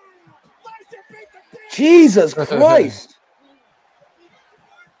 Jesus Christ.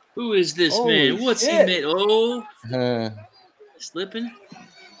 Who is this Holy man? What's shit. he made? Oh, slipping.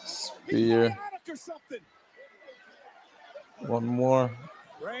 Spear. One more.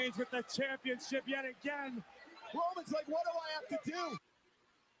 Reigns with the championship yet again. Roman's like, what do I have to do?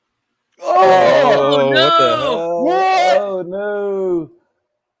 Oh, no. What the hell? What? Oh, no.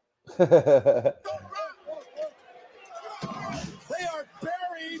 They are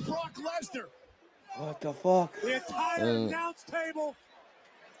burying Brock Lesnar. What the fuck? The entire announce table.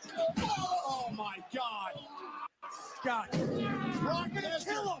 Oh my God. Scott. Brock gonna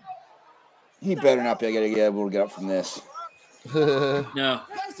kill him. He better not be able to get up from this. No.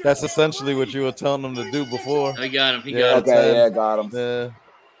 That's essentially what you were telling him to do before. I got him. He got him. Okay, yeah, got him. Yeah.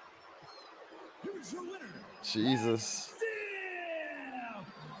 Jesus.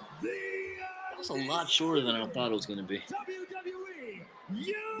 That's a lot shorter than I thought it was going to be.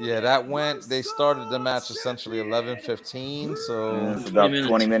 Yeah, that went. They started the match essentially 11:15, so It's about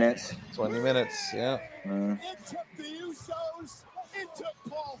 20 minutes. 20 minutes. Yeah. It took the Usos. It took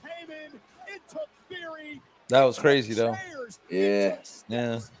Paul Heyman. It took Theory. That was crazy though. Yeah.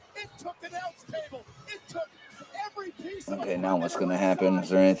 Yeah. It took the announce table. It took every piece of Okay, now what's gonna happen? Is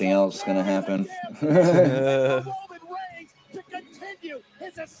there anything else gonna happen? Roman Reigns to continue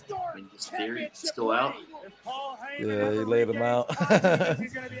his historic Theory still out. Yeah, he laid him out.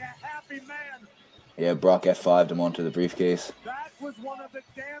 He's gonna be a happy man. Yeah, Brock F5'd him onto the briefcase. That was one of the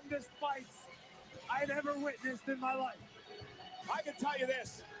damnedest fights I'd ever witnessed in my life. I can tell you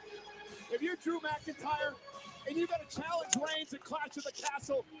this. If you're Drew McIntyre and you got to challenge Reigns at Clash of the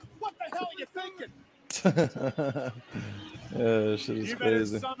Castle, what the hell are you thinking? Yeah, shit is You better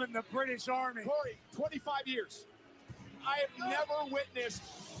crazy. summon the British Army. Corey, 25 years. I have never witnessed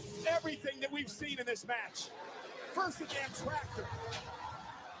everything that we've seen in this match. First, the damn tractor.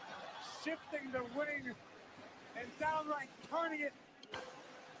 Shifting the ring and downright turning it.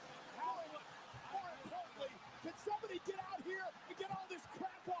 More importantly, can somebody get out here and get all this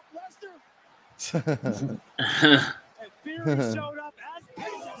crap off Lesnar? And Theory showed up as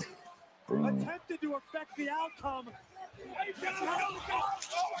patient, attempted to affect the outcome,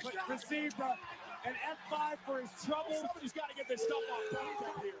 but received an F5 for his trouble. Somebody's got to get this stuff off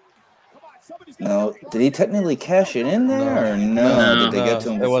here. Come on, somebody's got No, did he technically cash it in there or no? Did they get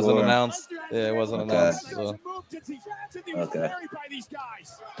to him It wasn't before? announced. Yeah, it wasn't Okay. announced. So. Okay. by these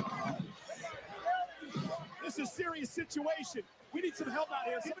guys. This is a serious situation. We need some help out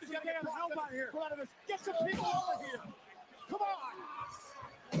here. Somebody's got to get help out here. Come out of this. Get some people over here. Come on.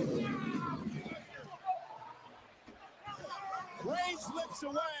 Reigns slips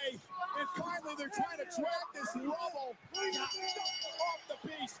away, and finally they're trying to drag this rubble off the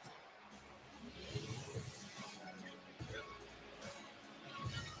beast.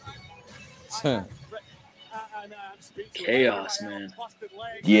 Chaos, man.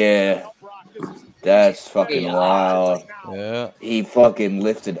 Yeah. That's fucking wild. Yeah. He fucking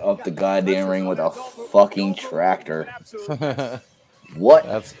lifted up the goddamn ring with a fucking tractor. What?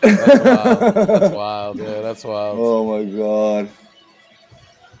 That's wild. That's wild. Yeah, that's wild. Oh my god.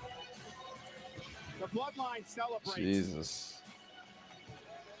 The bloodline celebrates. Jesus.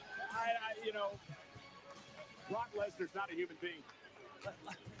 You know, Brock Lesnar's not a human being.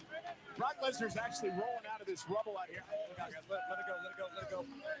 Brock Lesnar's actually rolling out of this rubble out here. Let it go, let it go, let it go.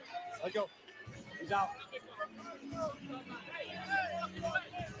 Let it go. He's out.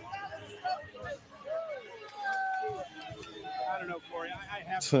 I don't know, Corey. I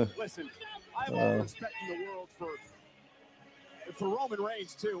have listen. I have all the respect in the world for Roman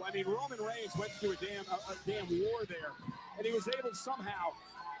Reigns too. I mean, Roman Reigns went through a damn war there, and he was able somehow,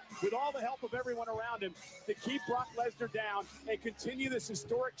 with all the help of everyone around him, to keep Brock Lesnar down and continue this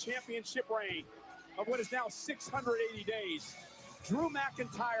historic championship reign of what is now 680 days. Drew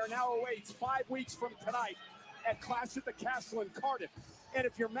McIntyre now awaits 5 weeks from tonight at Clash at the Castle in Cardiff. And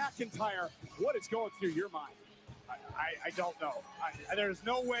if you're McIntyre, what is going through your mind? I don't know. There's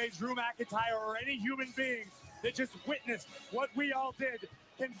no way Drew McIntyre or any human being that just witnessed what we all did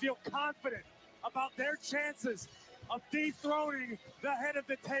can feel confident about their chances of dethroning the head of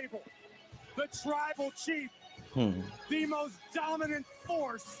the table, the tribal chief, the most dominant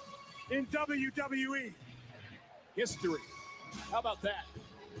force in WWE history. How about that?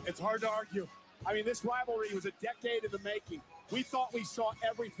 It's hard to argue. I mean, this rivalry was a decade in the making. We thought we saw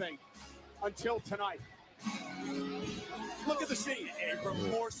everything until tonight. Look at the scene. A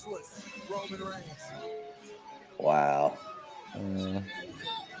remorseless Roman Reigns. Wow.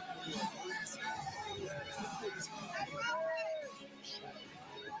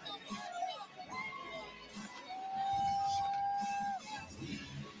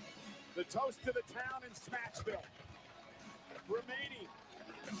 The toast to the town in Smashville. Remaining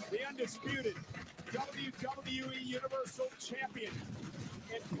the undisputed WWE Universal Champion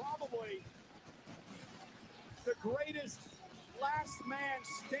and probably the greatest last man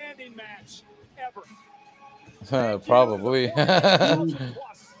standing match ever. Probably.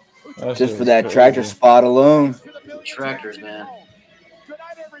 Just for that tractor spot alone. Tractors, man. Good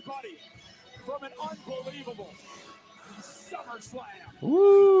night, everybody, from an unbelievable SummerSlam.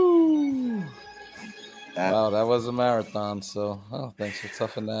 Woo! Wow, that was a marathon. So, thanks for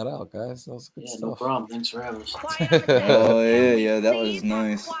toughing that out, guys. That was good stuff. No problem. Thanks for having us. Oh yeah, that was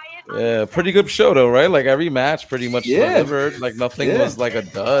nice. Yeah, pretty good show though, right? Like every match pretty much delivered. Like nothing was like a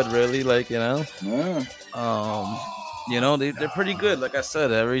dud, really. Like they're pretty good. Like I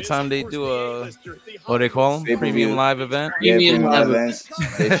said, every time they do a what do they call them? Premium live event. Premium live events.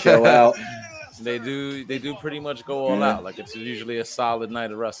 They show out. They do pretty much go all out. Like it's usually a solid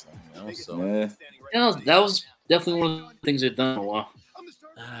night of wrestling. So that was definitely one of the things they've done in a while.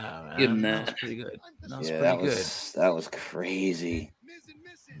 Give them that. That's pretty good. That was crazy.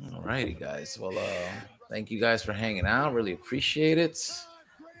 All righty, guys. Well, thank you guys for hanging out. Really appreciate it.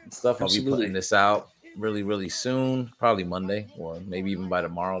 And stuff. I'll be putting this out really, really soon. Probably Monday or maybe even by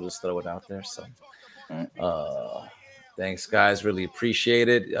tomorrow. I'll just throw it out there. So, thanks, guys. Really appreciate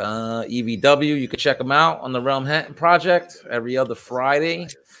it. EVW, you can check them out on the Realm Hatton Project every other Friday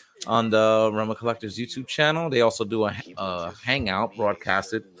on the Realm of Collectors YouTube channel. They also do a hangout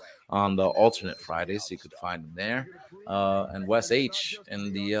broadcasted on the alternate Fridays, so you could find them there. And Wes H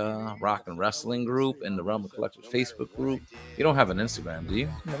in the Rock and Wrestling group in the Realm of Collectors Facebook group. You don't have an Instagram, do you?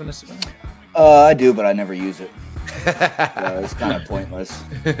 You have an Instagram? I do, but I never use it. So it's kind of pointless.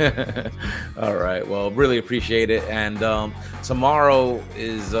 All right. Well, really appreciate it. And tomorrow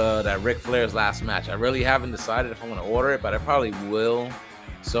is that Ric Flair's last match. I really haven't decided if I'm going to order it, but I probably will.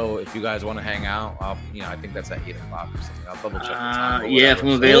 So if you guys want to hang out, I think that's at 8 o'clock or something. I'll double check the time. Yeah, if I'm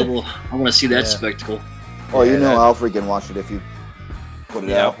available, I want to see that spectacle. Oh, I'll freaking watch it if you put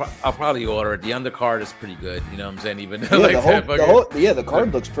it out. I'll probably order it. The undercard is pretty good. You know what I'm saying? Even the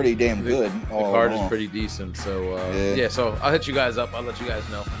card looks pretty damn good. The card is pretty decent. So so I'll hit you guys up. I'll let you guys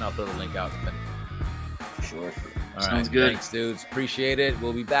know, and I'll throw the link out. Sure. All Sounds good. Thanks, dudes. Appreciate it.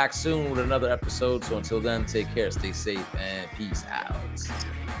 We'll be back soon with another episode. So until then, take care, stay safe, and peace out.